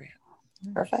appropriate.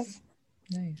 Perfect.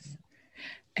 Nice.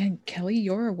 And Kelly,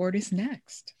 your award is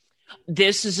next.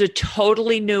 This is a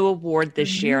totally new award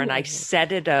this year, and I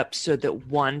set it up so that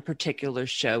one particular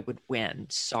show would win.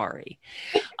 Sorry.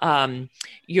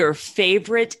 Your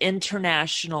favorite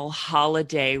international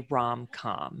holiday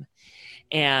rom-com.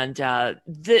 And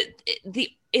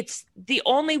it's the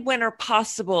only winner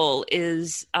possible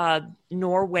is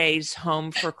Norway's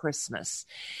Home for Christmas.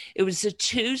 It was a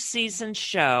 2-season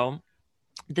show.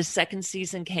 The second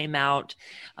season came out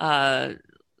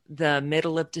the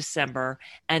middle of December,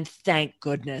 and thank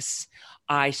goodness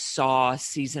I saw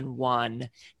season 1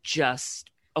 just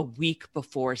a week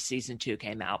before season 2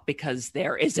 came out, because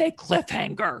there is a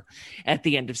cliffhanger at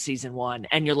the end of season 1,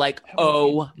 and you're like,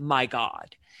 oh my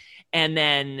God. And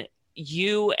then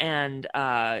you,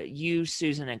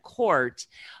 Susan, and Court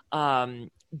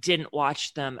didn't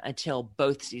watch them until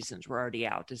both seasons were already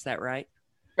out. Is that right?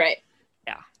 Right.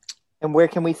 Yeah. And where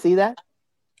can we see that?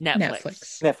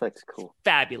 Netflix. Cool.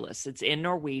 Fabulous. It's in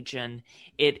Norwegian.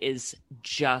 It is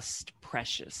just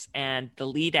precious. And the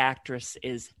lead actress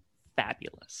is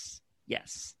fabulous.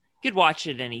 Yes. You could watch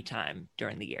it anytime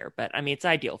during the year, but I mean, it's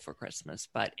ideal for Christmas,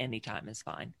 but anytime is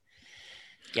fine.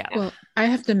 Yeah. Well, I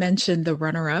have to mention the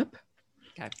runner-up.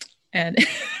 Okay. And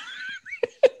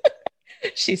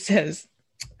she says,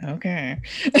 okay.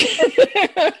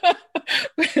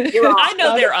 I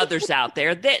know there are others out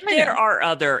there. There are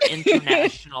other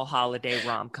international holiday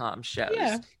rom-com shows.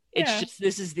 Yeah. It's just,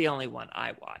 this is the only one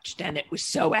I watched, and it was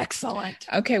so excellent.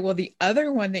 Okay, well, the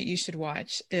other one that you should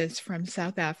watch is from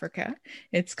South Africa.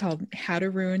 It's called How to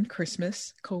Ruin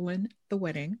Christmas, the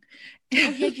Wedding. Oh,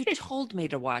 yeah, you told me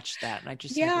to watch that, and I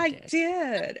just never did. I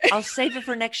did. I'll save it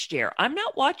for next year. I'm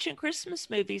not watching Christmas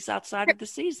movies outside of the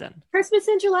season. Christmas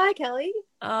in July, Kelly.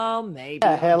 Oh, maybe.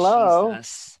 Yeah, hello.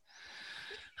 Jesus.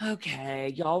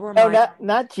 Okay, y'all remind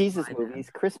not Jesus movies,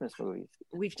 Christmas movies.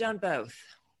 We've done both.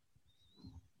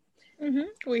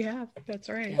 Mm-hmm, we have. That's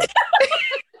right.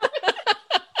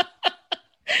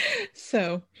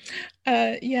 So,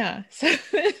 So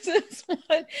this is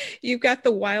one. You've got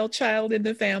the wild child in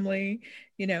the family,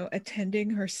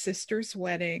 attending her sister's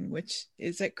wedding, which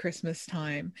is at Christmas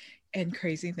time, and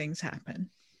crazy things happen.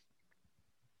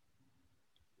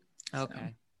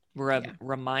 Okay.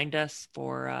 Remind us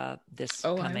for this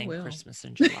coming Christmas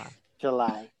in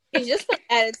July. You just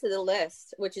added to the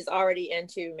list, which is already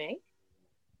into May.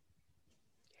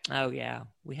 Oh yeah,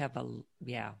 we have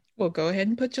We'll go ahead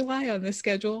and put July on the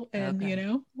schedule, and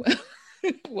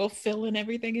we'll fill in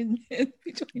everything in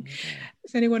between. Okay.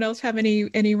 Does anyone else have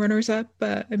any runners up?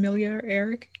 Amelia or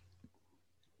Eric?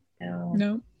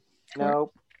 No.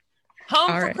 Home All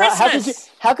for right.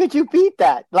 Christmas. How could you beat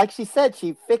that? Like she said,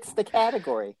 she fixed the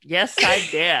category. Yes, I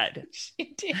did.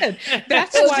 She did.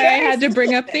 That's why I had to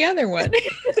bring up the other one.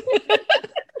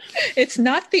 It's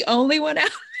not the only one out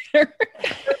there.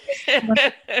 I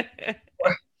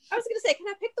was going to say, can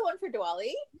I pick the one for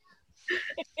Diwali?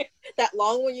 That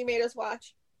long one you made us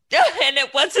watch? And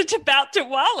it wasn't about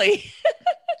Diwali.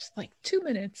 Just like 2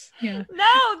 minutes. Yeah.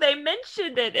 No, they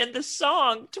mentioned it in the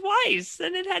song twice,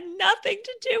 and it had nothing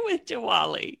to do with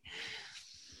Diwali.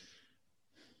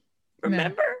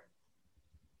 Remember?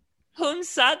 No. Hun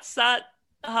Sat Sat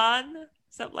Han?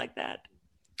 Something like that.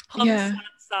 Hun Sat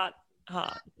Sat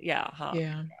Han. Yeah. Huh.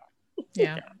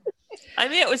 Yeah. I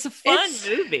mean, it was a fun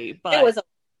movie, but it was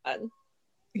fun.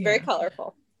 Very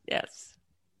colorful. Yes.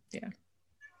 Yeah.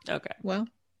 Okay. Well,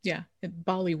 yeah.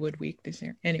 Bollywood week this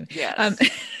year. Anyway. Yes.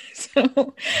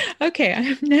 So, okay. I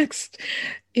have next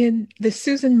in the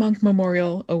Susan Monk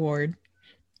Memorial Award,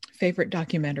 favorite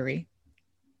documentary.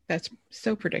 That's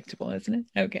so predictable, isn't it?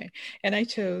 Okay. And I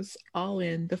chose All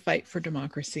In: The Fight for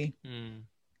Democracy. Mm.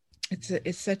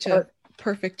 It's such a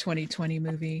perfect 2020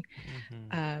 movie.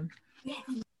 Mm-hmm.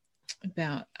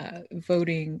 About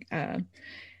voting,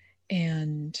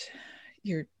 and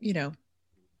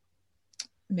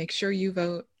make sure you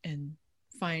vote and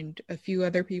find a few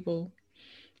other people,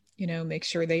 make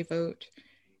sure they vote,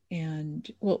 and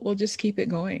we'll just keep it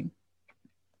going.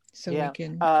 So we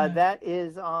can. That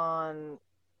is on.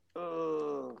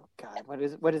 Oh God,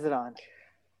 what is it on?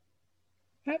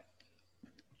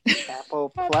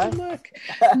 Apple Plus. Look.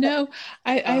 No,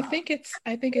 I think it's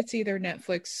either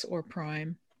Netflix or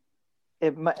Prime.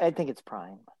 I think it's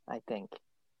Prime. I think.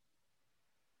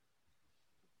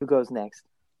 Who goes next?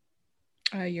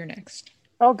 You're next.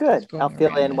 Oh, good. I'll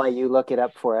fill in while you look it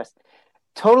up for us.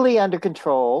 Totally Under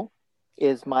Control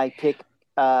is my pick,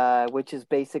 which is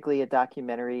basically a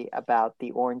documentary about the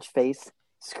orange face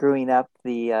screwing up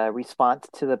the response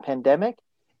to the pandemic.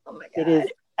 Oh my God. It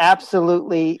is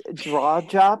absolutely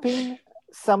jaw-dropping,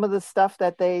 some of the stuff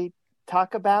that they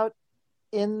talk about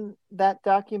in that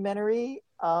documentary.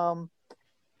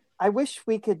 I wish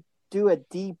we could do a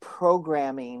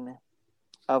deprogramming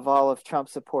of all of Trump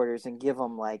supporters and give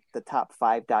them like the top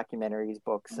 5 documentaries,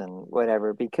 books, and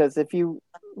whatever. Because if you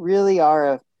really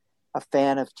are a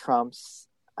fan of Trump's,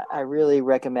 I really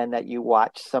recommend that you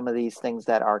watch some of these things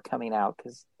that are coming out,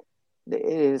 because it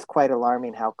is quite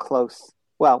alarming how close.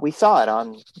 Well, we saw it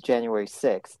on January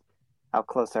 6th, how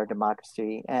close our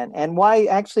democracy and why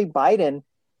actually Biden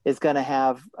is going to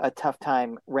have a tough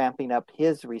time ramping up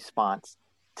his response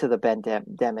to the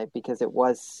pandemic, because it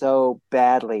was so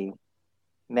badly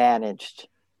managed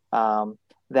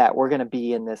that we're going to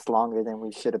be in this longer than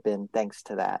we should have been thanks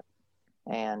to that.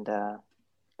 And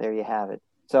there you have it.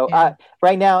 So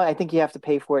right now, I think you have to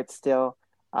pay for it still,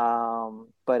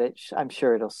 but I'm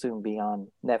sure it'll soon be on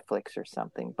Netflix or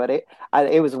something. But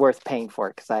it was worth paying for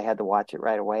it, because I had to watch it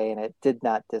right away, and it did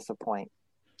not disappoint.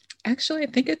 Actually, I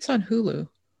think it's on Hulu.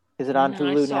 Is it on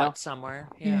Hulu I saw now? it somewhere.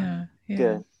 Yeah.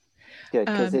 Good,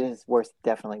 because it is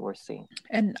definitely worth seeing.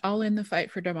 And All in the Fight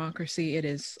for Democracy, it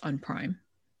is on Prime.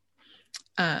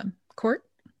 Court?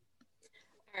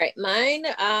 All right, mine.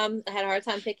 I had a hard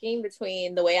time picking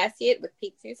between The Way I See It with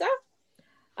Pete Souza.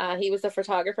 He was the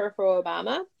photographer for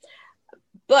Obama,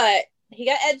 but he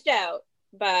got edged out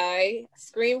by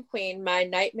Scream Queen, My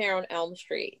Nightmare on Elm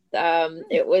Street.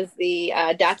 It was the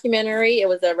documentary. It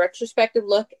was a retrospective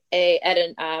look at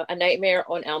a Nightmare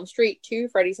on Elm Street 2,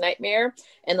 Freddy's Nightmare,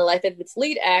 and the life of its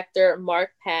lead actor,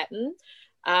 Mark Patton.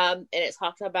 And it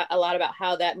talks about a lot about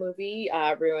how that movie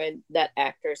ruined that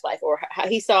actor's life, or how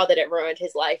he saw that it ruined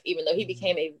his life, even though he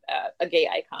became a gay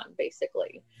icon,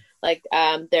 basically. Like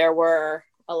there were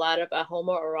a lot of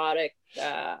homoerotic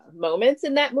moments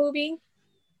in that movie,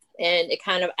 and it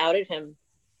kind of outed him,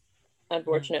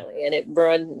 unfortunately, and it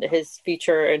ruined his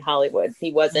future in Hollywood.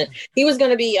 He was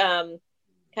going to be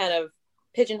kind of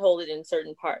pigeonholed in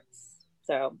certain parts,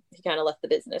 so he kind of left the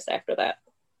business after that.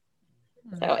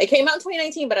 So it came out in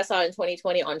 2019, but I saw it in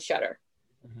 2020 on Shudder.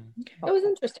 Okay. It was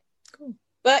interesting. Cool.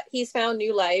 But he's found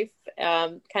new life,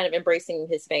 kind of embracing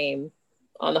his fame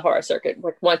on the horror circuit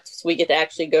once we get to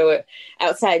actually go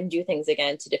outside and do things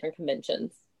again to different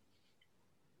conventions.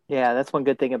 Yeah, that's one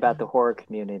good thing about the horror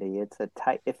community. It's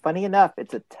funny enough,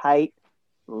 it's a tight,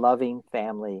 loving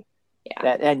family.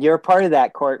 Yeah. And you're a part of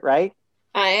that, Court, right?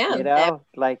 I am. You know,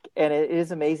 and it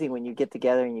is amazing when you get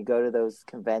together and you go to those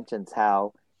conventions,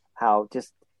 how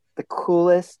just the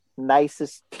coolest,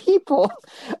 nicest people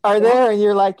are there, and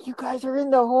you're like, you guys are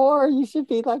into horror, you should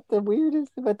be like the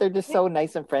weirdest, but they're just so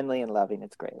nice and friendly and loving.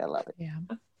 It's great. I love it. Yeah.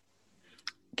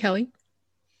 Kelly?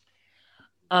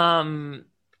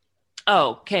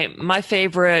 Okay, my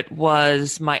favorite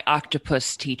was My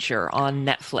Octopus Teacher on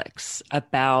Netflix,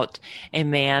 about a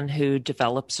man who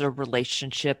develops a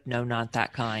relationship, no, not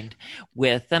that kind,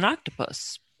 with an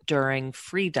octopus. During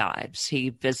free dives, he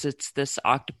visits this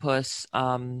octopus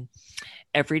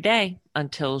every day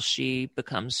until she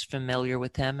becomes familiar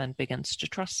with him and begins to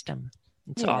trust him.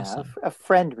 It's awesome. A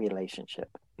friend relationship.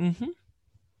 Mm-hmm.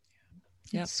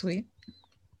 Yeah, sweet.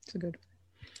 It's a good one.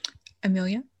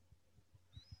 Amelia?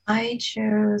 I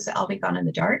chose I'll Be Gone in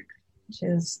the Dark, which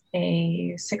is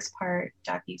a 6-part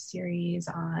docu-series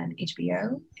on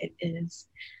HBO. It is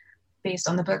based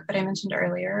on the book that I mentioned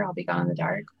earlier, I'll Be Gone in the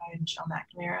Dark by Michelle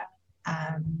McNamara.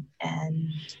 And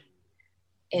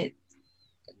it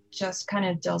just kind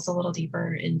of delves a little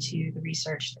deeper into the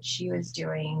research that she was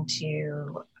doing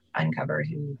to uncover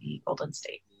who the Golden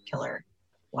State Killer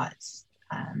was,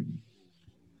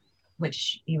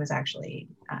 which he was actually,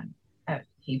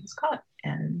 he was caught.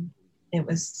 And it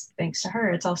was thanks to her.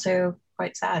 It's also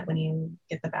quite sad when you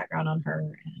get the background on her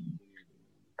and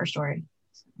her story.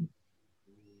 So.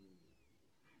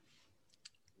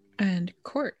 And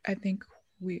Court, I think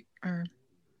we are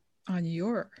on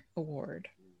your award.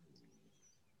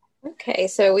 Okay,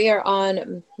 so we are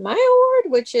on my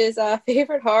award, which is a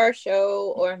favorite horror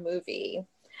show or movie.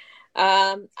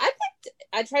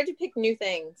 I tried to pick new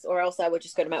things, or else I would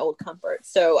just go to my old comfort.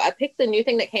 So I picked the new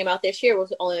thing that came out this year.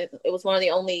 It was one of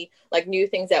the only new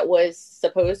things that was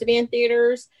supposed to be in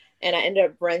theaters, and I ended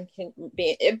up renting.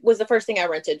 It was the first thing I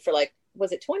rented for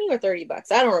was it $20 or $30?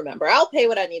 I don't remember. I'll pay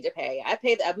what I need to pay. I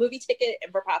paid a movie ticket and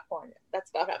for popcorn. That's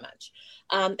about how much.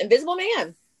 Invisible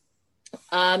Man.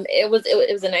 It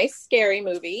was a nice, scary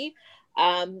movie,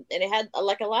 and it had a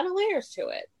lot of layers to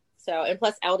it. So, and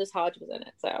plus Aldous Hodge was in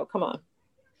it. So come on.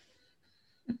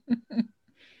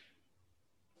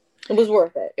 It was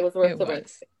worth it. It was worth the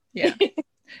rent. Yeah.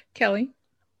 Kelly?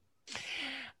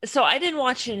 So I didn't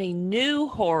watch any new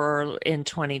horror in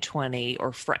 2020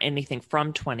 or anything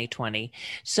from 2020.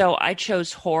 So I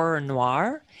chose Horror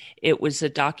Noir. It was a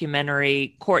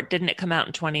documentary. Court, didn't it come out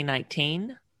in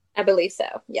 2019? I believe so.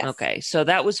 Yes. Okay, so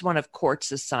that was one of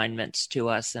Court's assignments to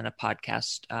us in a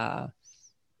podcast.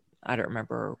 I don't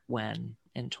remember when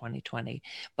in 2020,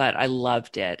 but I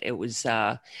loved it. It was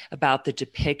about the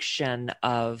depiction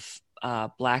of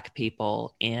Black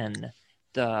people in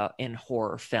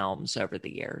horror films over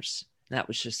the years. That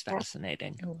was just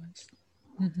fascinating. It was.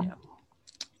 Mm-hmm. Yeah.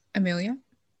 Amelia?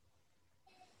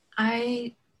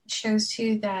 I chose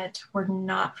two that were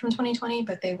not from 2020,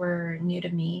 but they were new to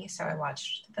me, so I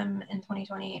watched them in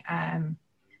 2020,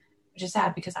 which is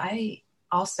sad because I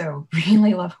also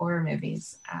really love horror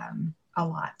movies a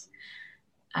lot.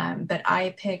 But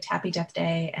I picked Happy Death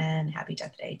Day and Happy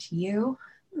Death Day to You.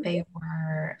 They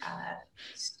were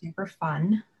super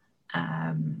fun.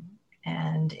 And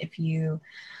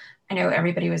I know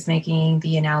everybody was making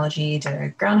the analogy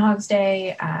to Groundhog's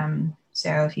Day.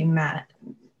 So if you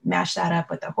mash that up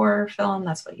with a horror film,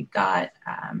 that's what you've got.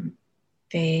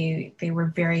 They were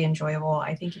very enjoyable.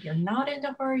 I think if you're not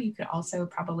into horror, you could also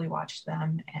probably watch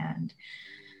them and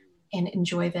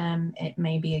enjoy them. It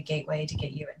may be a gateway to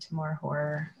get you into more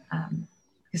horror,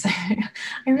 because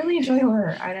I really enjoy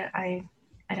horror. I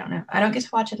don't know. I don't get to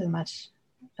watch it as much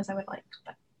as I would like.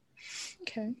 But.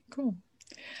 Okay, cool.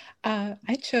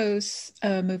 I chose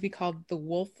a movie called The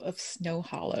Wolf of Snow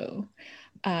Hollow.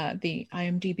 The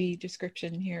IMDb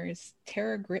description here is: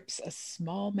 terror grips a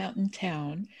small mountain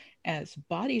town as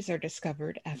bodies are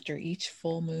discovered after each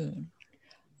full moon.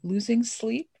 Losing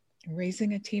sleep,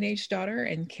 raising a teenage daughter,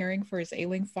 and caring for his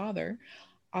ailing father,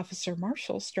 Officer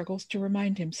Marshall struggles to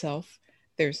remind himself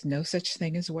there's no such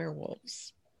thing as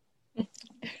werewolves.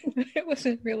 It was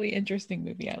a really interesting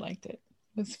movie. I liked it.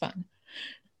 It was fun.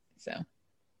 So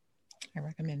I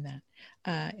recommend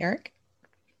that. Eric?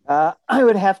 I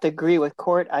would have to agree with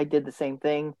Court. I did the same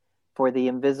thing for The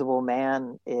Invisible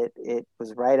Man. It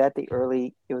was right at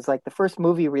it was like the first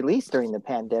movie released during the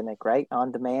pandemic, right?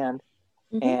 On demand.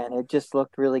 Mm-hmm. And it just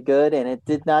looked really good, and it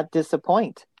did not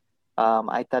disappoint.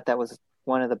 I thought that was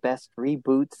one of the best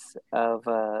reboots of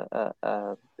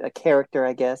a character,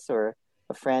 I guess, or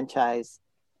a franchise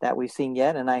that we've seen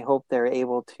yet. And I hope they're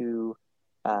able to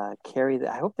carry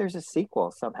that. I hope there's a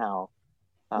sequel somehow.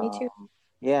 Me too.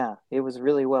 Yeah, it was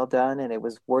really well done, and it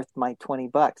was worth my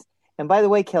 $20. And by the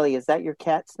way, Kelly, is that your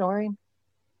cat snoring?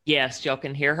 Yes, y'all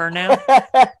can hear her now?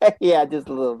 Yeah, just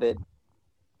a little bit.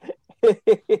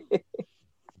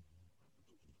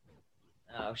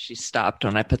 Oh, she stopped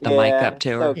when I put the mic up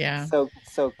to her. Yeah.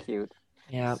 So cute.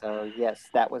 Yeah. So yes,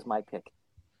 that was my pick.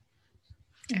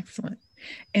 Excellent.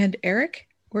 And Eric,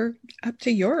 we're up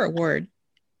to your award.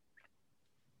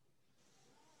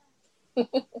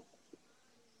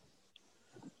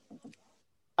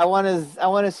 I want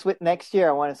to switch next year.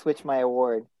 I want to switch my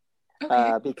award,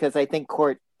 okay. Because I think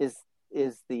Court is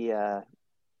the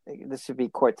this should be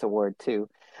Court's award too.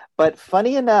 But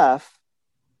funny enough,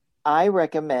 I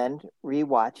recommend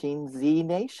rewatching Z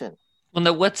Nation. Well,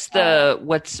 no, what's your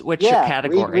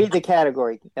category? Read the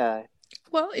category.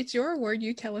 Well, it's your award.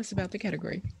 You tell us about the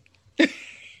category.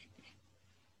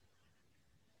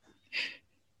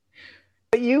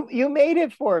 But you made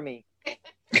it for me.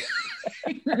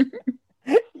 You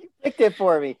picked it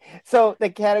for me. So the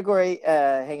category.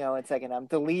 Hang on one second. I'm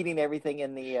deleting everything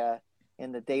in the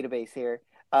database here.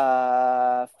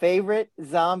 Favorite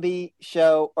zombie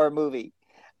show or movie.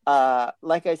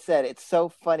 Like I said, it's so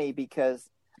funny because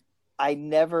I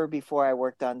never, before I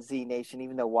worked on Z Nation,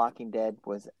 even though Walking Dead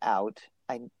was out,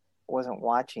 I wasn't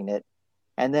watching it.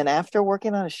 And then after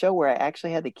working on a show where I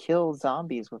actually had to kill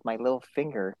zombies with my little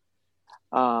finger,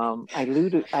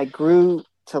 I grew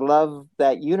to love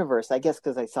that universe, I guess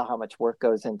because I saw how much work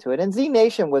goes into it. And Z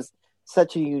Nation was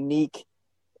such a unique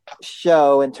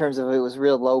show in terms of it was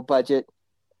real low budget,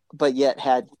 but yet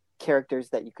had characters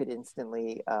that you could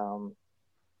instantly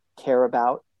care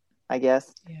about, I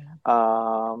guess.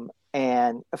 Yeah.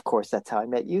 And of course, that's how I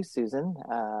met you, Susan,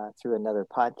 through another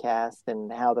podcast,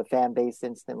 and how the fan base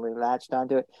instantly latched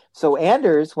onto it. So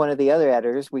Anders, one of the other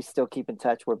editors, we still keep in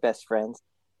touch. We're best friends,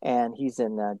 and he's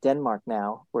in Denmark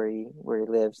now, where he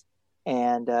lives.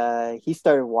 And he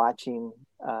started watching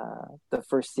the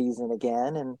first season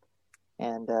again,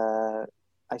 and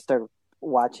I started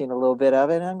watching a little bit of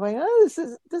it, and I'm going, oh,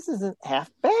 this isn't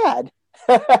half bad.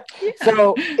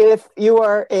 So if you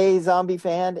are a zombie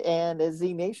fan and a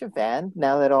Z Nation fan,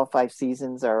 now that all 5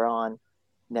 seasons are on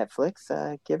Netflix,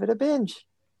 give it a binge,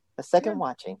 a second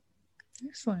watching.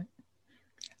 Excellent.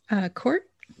 Court?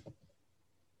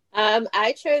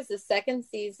 I chose the second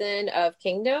season of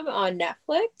Kingdom on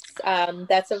Netflix.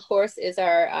 That's, of course, is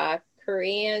our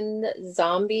Korean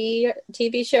zombie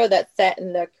TV show that's set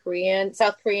in the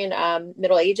South Korean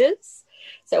Middle Ages.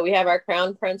 So we have our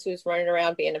crown prince who's running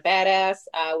around being a badass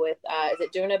with is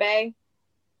it Duna Bay?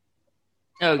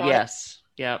 Oh, yes.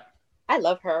 Yep. I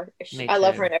love her. Me I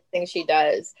love too. her and everything she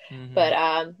does. Mhm.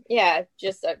 But yeah,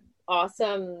 just an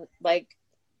awesome like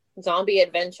zombie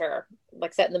adventure,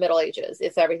 like set in the Middle Ages.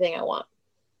 It's everything I want.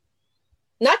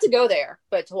 Not to go there,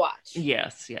 but to watch.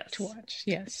 Yes. To watch,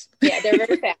 yes. Yeah, they're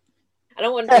very fast. I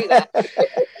don't want to do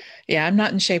that. Yeah, I'm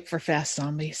not in shape for fast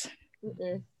zombies.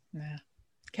 Mm-mm. Yeah.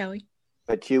 Kelly?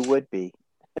 But you would be.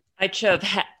 I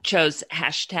chose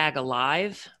hashtag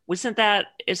alive. Isn't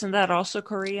that also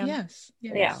Korean? Yes.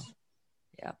 Yeah.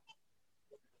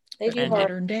 They do And horror.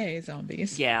 Modern day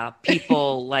zombies. Yeah,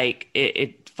 people like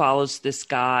it follows this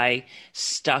guy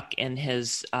stuck in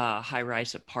his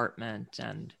high-rise apartment,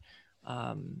 and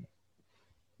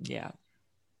yeah,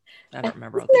 I don't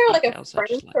remember all Isn't the there like a details. I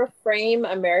frame just for frame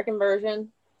American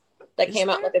version that Is came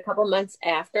out there? like a couple months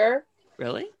after?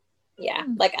 Really? Yeah,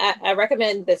 like I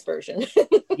recommend this version.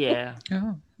 Yeah,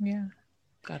 Oh, yeah.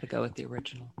 got to go with the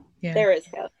original. Yeah. There is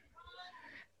go.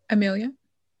 Amelia?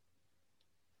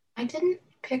 I didn't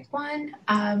pick one.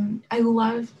 I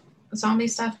love zombie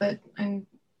stuff, but I'm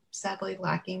sadly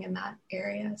lacking in that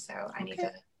area, so I need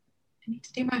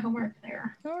to do my homework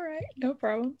there. All right, no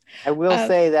problem. I will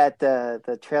say that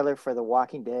the trailer for The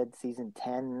Walking Dead season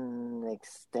 10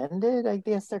 extended, I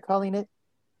guess they're calling it,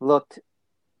 looked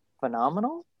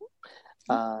phenomenal.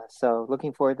 So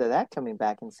looking forward to that coming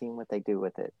back and seeing what they do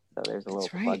with it. So there's a little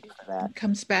plug for that. It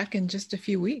comes back in just a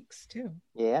few weeks too.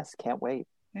 Yes, can't wait.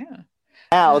 Yeah.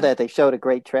 Now that they showed a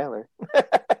great trailer.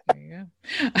 There you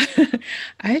go.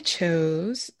 I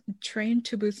chose Train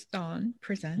to Busan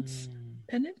presents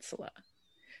Peninsula.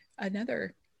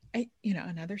 Another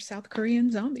South Korean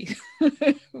zombie.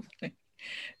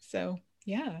 So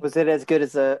yeah. Was it as good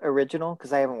as the original?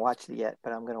 Because I haven't watched it yet,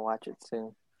 but I'm going to watch it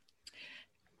soon.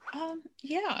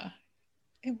 Yeah,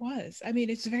 it was. I mean,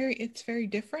 it's very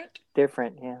different.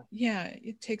 Different, yeah. Yeah,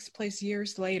 it takes place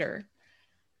years later.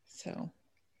 So,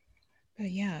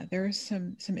 but yeah, there are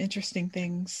some interesting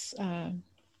things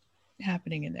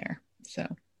happening in there. So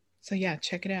yeah,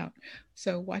 check it out.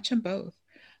 So watch them both.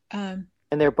 And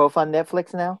they're both on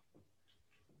Netflix now?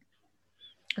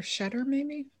 Or Shudder,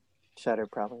 maybe? Shudder,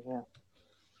 probably, yeah.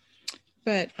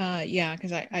 But yeah,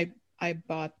 because I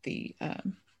bought the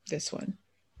this one,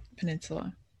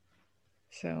 Peninsula.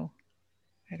 So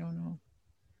I don't know.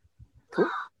 Cool.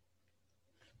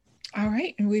 All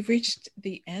right, and we've reached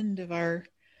the end of our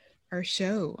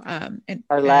show. And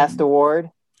our last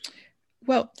award.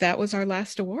 Well, that was our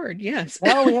last award. Yes.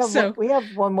 No, we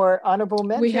have one more honorable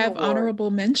mention. We have award.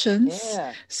 honorable mentions.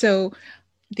 Yeah. So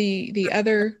the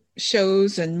other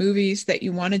shows and movies that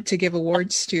you wanted to give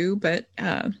awards to, but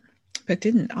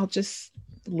didn't. I'll just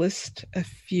list a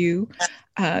few.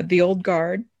 The Old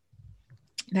Guard,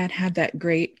 that had that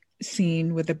great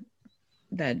scene with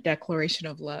the declaration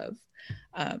of love.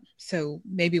 So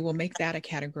maybe we'll make that a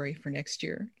category for next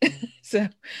year. So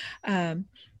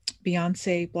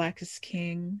Beyonce, Black is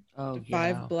King,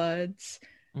 Five Bloods,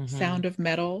 Sound of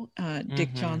Metal,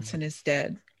 Dick Johnson is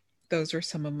Dead. Those are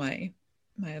some of my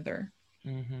other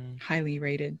highly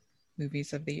rated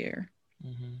movies of the year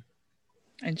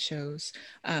and shows.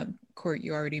 Court,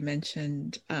 you already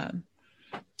mentioned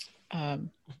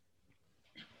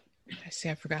I see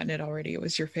I've forgotten it already. It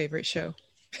was your favorite show.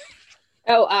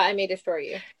 Oh, I May Destroy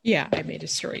You. Yeah, I May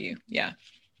Destroy You. Yeah.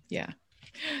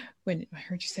 When I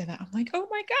heard you say that, I'm like, oh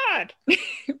my God,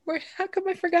 how come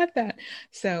I forgot that?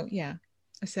 So yeah,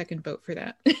 a second vote for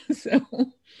that. So,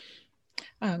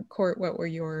 Court, what were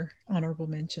your honorable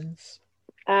mentions?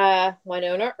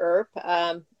 Winona Earp.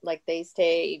 Like they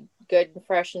stay good and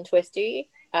fresh and twisty.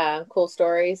 Cool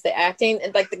stories. The acting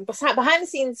and like the behind the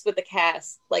scenes with the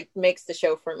cast like makes the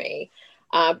show for me.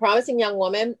 Promising Young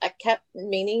Woman, I kept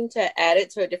meaning to add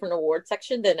it to a different award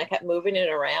section, then I kept moving it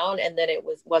around, and then it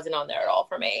wasn't on there at all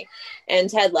for me. And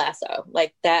Ted Lasso,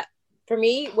 like that for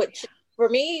me.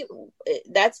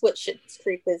 That's what Schitt's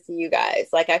Creek is to you guys.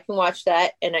 Like I can watch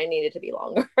that, and I need it to be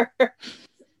longer.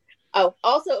 Oh,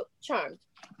 also Charmed.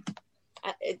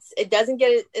 It doesn't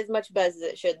get as much buzz as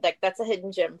it should. Like that's a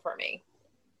hidden gem for me.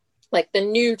 Like the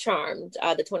new Charmed,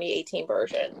 the 2018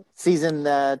 version. Season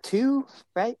 2,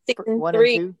 right? Season 1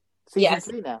 3. and 2. Season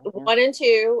 3 now. Yeah. 1 and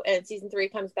 2, and season 3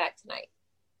 comes back tonight.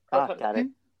 Got it.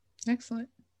 Excellent.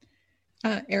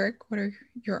 Eric, what are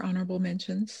your honorable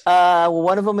mentions? Well,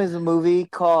 one of them is a movie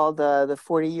called The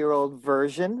 40-Year-Old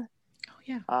Version. Oh,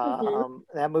 yeah.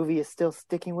 That movie is still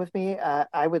sticking with me.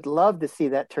 I would love to see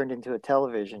that turned into a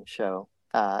television show,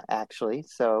 actually.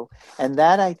 So, and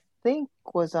that I think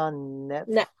was on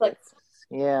Netflix.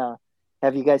 Yeah.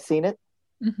 Have you guys seen it?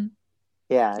 Mm-hmm.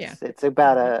 Yeah, Yeah. it's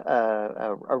about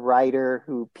a writer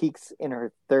who peaks in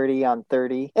her 30 on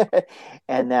 30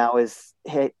 and now is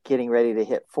getting ready to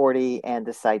hit 40 and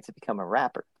decides to become a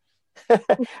rapper.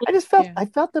 I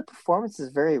felt the performance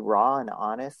is very raw and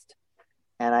honest.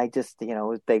 And I just,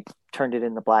 they turned it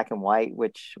into black and white,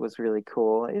 which was really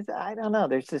cool. I don't know.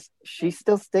 She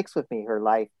still sticks with me, her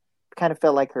life. Kind of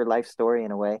felt like her life story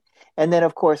in a way. And then,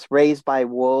 of course, Raised by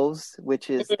Wolves, which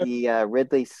is the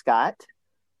Ridley Scott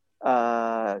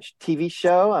TV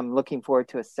show. I'm looking forward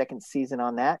to a second season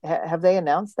on that. Have they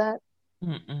announced that?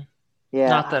 Mm-mm. Yeah.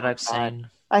 Not that I've seen.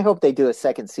 I hope they do a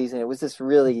second season. It was just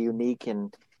really unique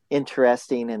and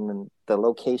interesting, and the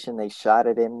location they shot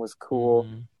it in was cool.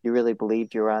 You really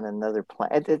believed you were on another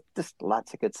planet. Just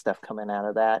lots of good stuff coming out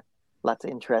of that. Lots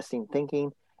of interesting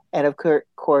thinking. And of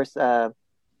course, The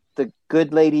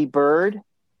Good Lady Bird,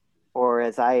 or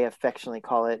as I affectionately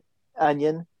call it,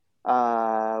 Onion,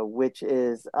 which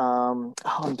is I'm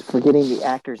forgetting the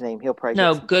actor's name. He'll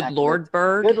probably Good Lord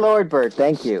Bird. Good Lord Bird.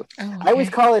 Thank you. Oh, okay. I always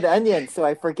call it Onion, so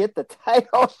I forget the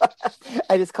title.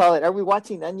 I just call it. Are we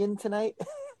watching Onion tonight?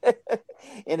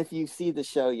 And if you see the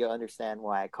show, you'll understand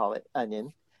why I call it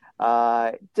Onion.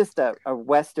 Just a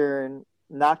Western,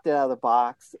 knocked it out of the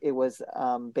box. It was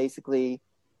basically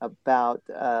about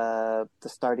the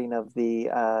starting of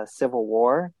the Civil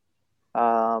War.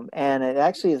 And it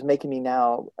actually is making me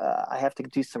now, I have to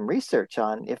do some research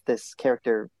on if this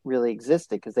character really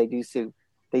existed, because they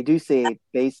do say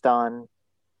based on.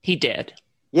 He did.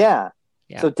 Yeah.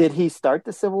 Yeah. So did he start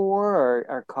the Civil War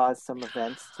or cause some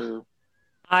events to?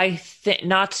 I think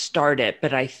not start it,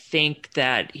 but I think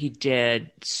that he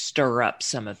did stir up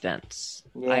some events.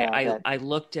 Yeah, I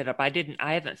looked it up. I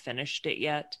haven't finished it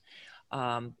yet.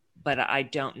 But I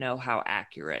don't know how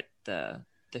accurate the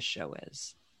show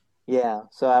is. Yeah,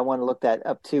 so I want to look that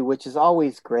up too, which is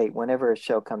always great whenever a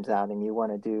show comes out and you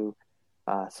want to do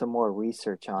some more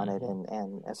research on it,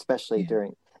 and especially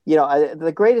during,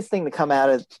 the greatest thing to come out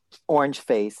of Orange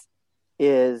Face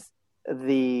is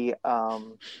the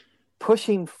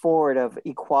pushing forward of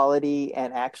equality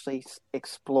and actually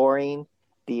exploring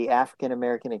the African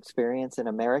American experience in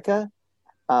America.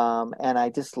 And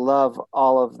I just love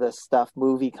all of the stuff,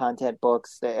 movie content,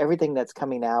 books, everything that's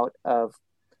coming out of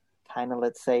kind of,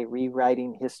 let's say,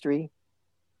 rewriting history,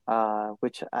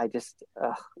 which I just,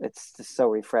 it's just so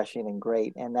refreshing and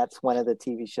great. And that's one of the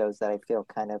TV shows that I feel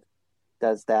kind of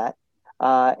does that.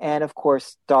 And of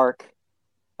course, Dark,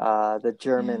 the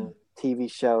German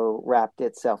TV show, wrapped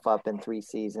itself up in 3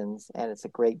 seasons, and it's a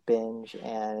great binge,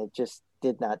 and it just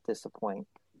did not disappoint.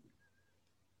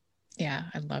 Yeah,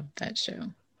 I loved that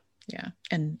show. Yeah.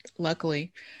 And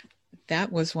luckily,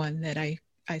 that was one that I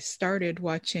started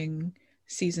watching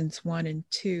seasons 1 and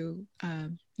 2, a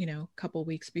couple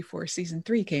weeks before season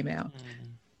 3 came out.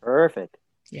 Perfect.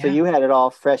 Yeah. So you had it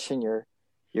all fresh in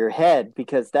your head,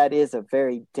 because that is a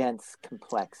very dense,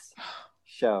 complex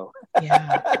show.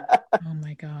 Yeah. Oh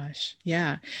my gosh.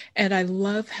 Yeah. And I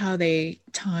love how they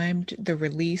timed the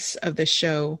release of the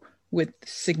show with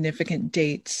significant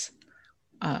dates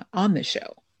on the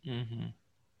show. Mm-hmm.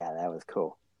 Yeah, that was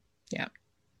cool. Yeah.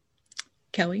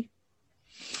 Kelly?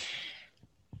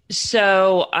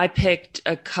 So I picked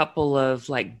a couple of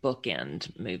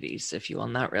bookend movies, if you will.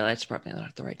 Not really, it's probably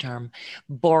not the right term.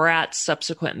 Borat's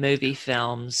subsequent movie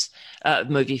film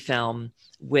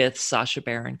with Sacha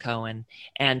Baron Cohen,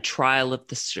 and Trial of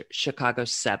the Chicago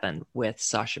 7 with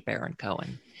Sacha Baron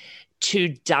Cohen. 2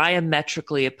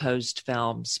 diametrically opposed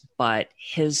films, but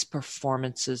his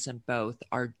performances in both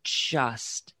are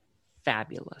just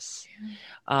fabulous.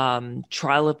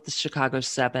 Trial of the Chicago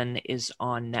 7 is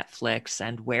on Netflix.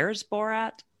 And where's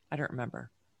Borat? I don't remember.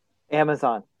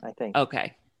 Amazon, I think.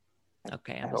 Okay,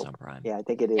 Amazon Prime. Yeah, I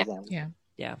think it is Amazon.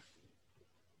 Yeah.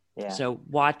 Yeah. So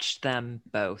watch them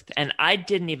both. And I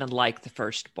didn't even like the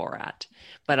first Borat,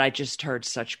 but I just heard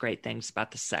such great things about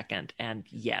the second. And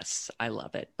yes, I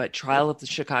love it. But Trial of the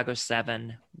Chicago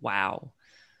 7, wow.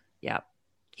 Yeah.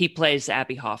 He plays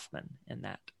Abby Hoffman in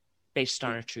that, based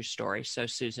on a true story. So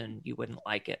Susan, you wouldn't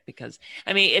like it because,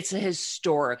 it's a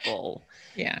historical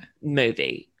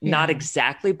movie. Yeah. Not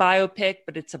exactly biopic,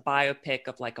 but it's a biopic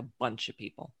of a bunch of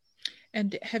people.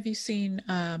 And have you seen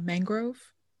Mangrove?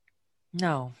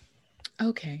 No.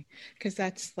 Okay. Because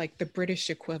that's the British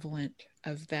equivalent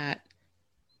of that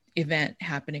event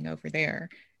happening over there.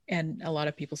 And a lot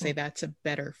of people say that's a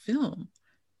better film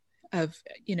and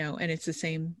it's the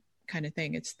same kind of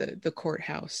thing. It's the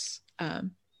courthouse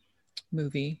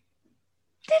movie.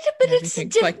 But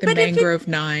it's like the Mangrove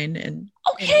 9 and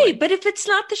okay, but if it's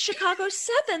not the Chicago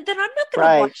 7, then I'm not going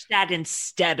to watch that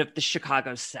instead of the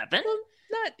Chicago 7.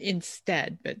 Not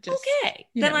instead, but just Okay.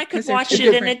 Then I could 'cause they're watch two it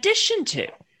in different- addition to.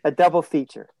 A double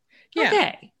feature. Yeah.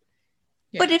 Okay.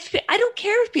 Yeah. But if I don't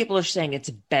care if people are saying it's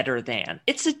better than,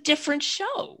 it's a different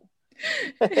show.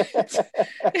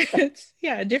 it's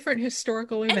a different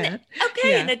historical event.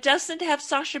 And it doesn't have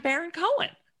Sacha Baron Cohen.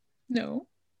 No.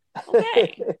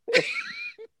 Okay.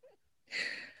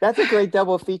 That's a great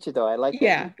double feature, though. I like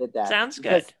that you did that. Sounds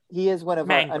good. He is one of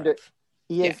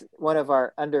one of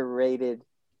our underrated,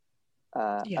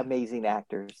 amazing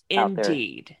actors out there.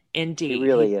 Indeed. He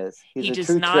really is. He's he a does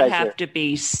true not treasure. have to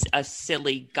be a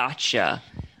silly gotcha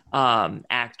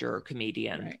actor or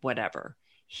comedian, whatever.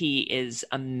 He is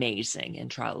amazing in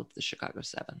Trial of the Chicago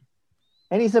 7.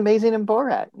 And he's amazing in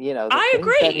Borat.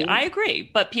 I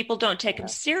agree. But people don't take him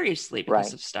seriously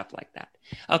because of stuff like that.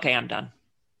 Okay, I'm done.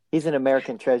 He's an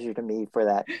American treasure to me for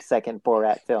that second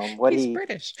Borat film. He's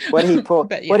British. What he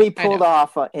pulled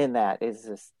off in that is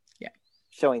just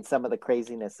showing some of the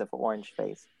craziness of Orange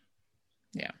Face.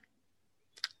 Yeah.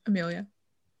 Amelia.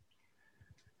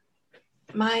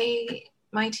 My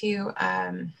two,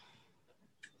 one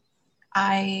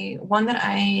that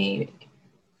I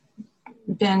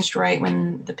binged right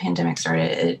when the pandemic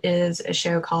started. It is a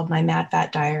show called My Mad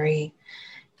Fat Diary.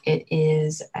 It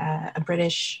is a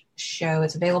British show.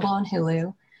 It's available on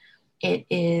Hulu. It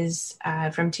is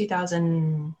from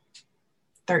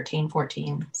 2013,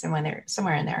 14,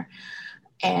 somewhere in there.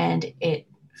 And it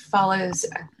follows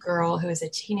a girl who is a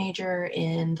teenager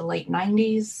in the late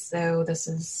 90s. So this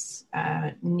is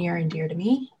near and dear to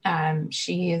me.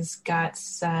 She has got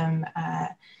some,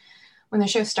 when the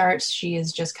show starts, she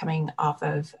is just coming off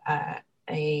of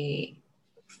a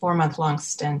 4-month-long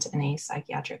stint in a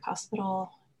psychiatric hospital.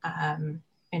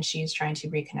 And she's trying to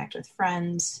reconnect with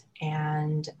friends.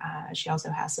 And she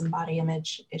also has some body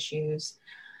image issues.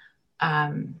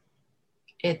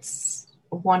 It's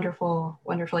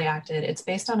wonderfully acted. It's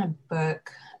based on a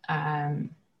book that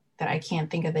I can't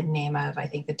think of the name of. I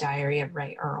think The Diary of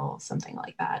Ray Earl, something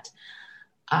like that.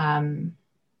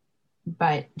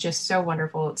 But just so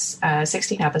wonderful. It's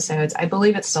 16 episodes. I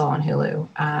believe it's still on Hulu.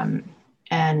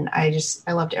 And I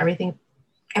loved everything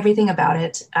about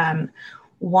it.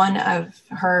 One of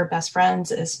her best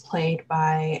friends is played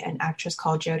by an actress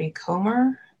called Jodie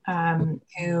Comer,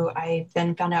 who I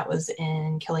then found out was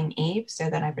in Killing Eve. So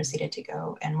then I proceeded to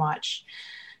go and watch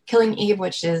Killing Eve,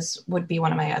 which would be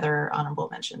one of my other honorable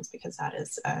mentions because that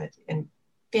is a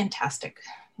fantastic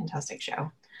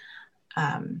show.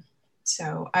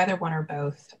 So either one or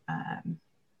both.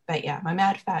 But yeah, My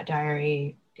Mad Fat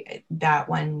Diary, that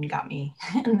one got me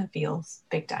in the feels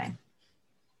big time.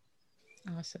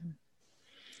 Awesome.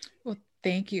 Well,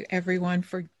 thank you everyone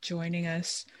for joining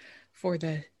us for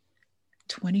the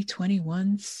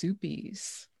 2021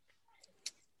 Soupies.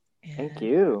 Thank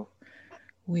you.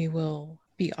 We will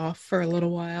be off for a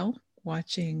little while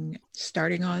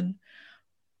starting on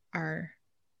our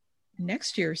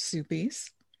next year's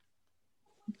Soupies.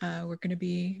 We're going to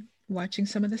be watching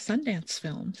some of the Sundance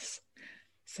films.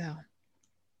 So,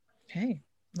 hey,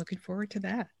 looking forward to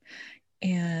that.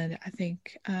 And I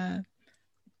think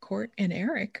Court and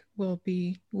Eric will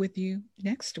be with you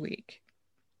next week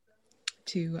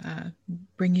to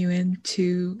bring you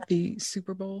into the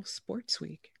Super Bowl Sports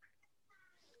Week.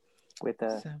 With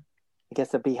I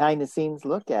guess a behind the scenes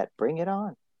look at Bring It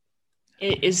On.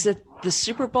 Is it the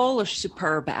Super Bowl or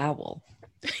Superb Owl?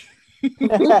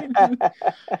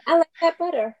 I like that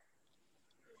better.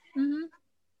 Mm-hmm.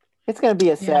 It's going to be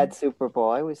a sad Super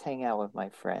Bowl. I always hang out with my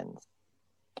friends.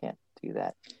 Can't do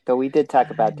that. Though we did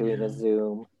talk about doing a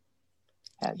Zoom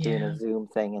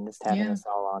thing and just having us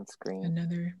all on screen.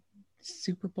 Another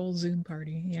Super Bowl Zoom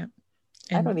party. Yep.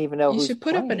 And I don't even know you who's should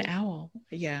put playing. up an owl.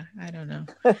 Yeah, I don't know.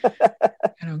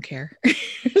 I don't care.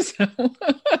 So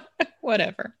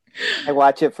whatever. I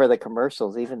watch it for the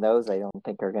commercials. Even those I don't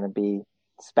think are going to be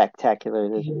spectacular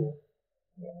this year.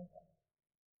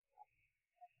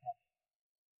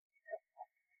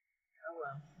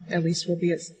 At least we'll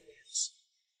be at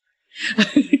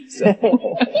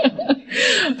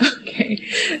okay.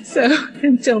 So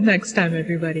until next time,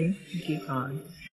 everybody, keep on.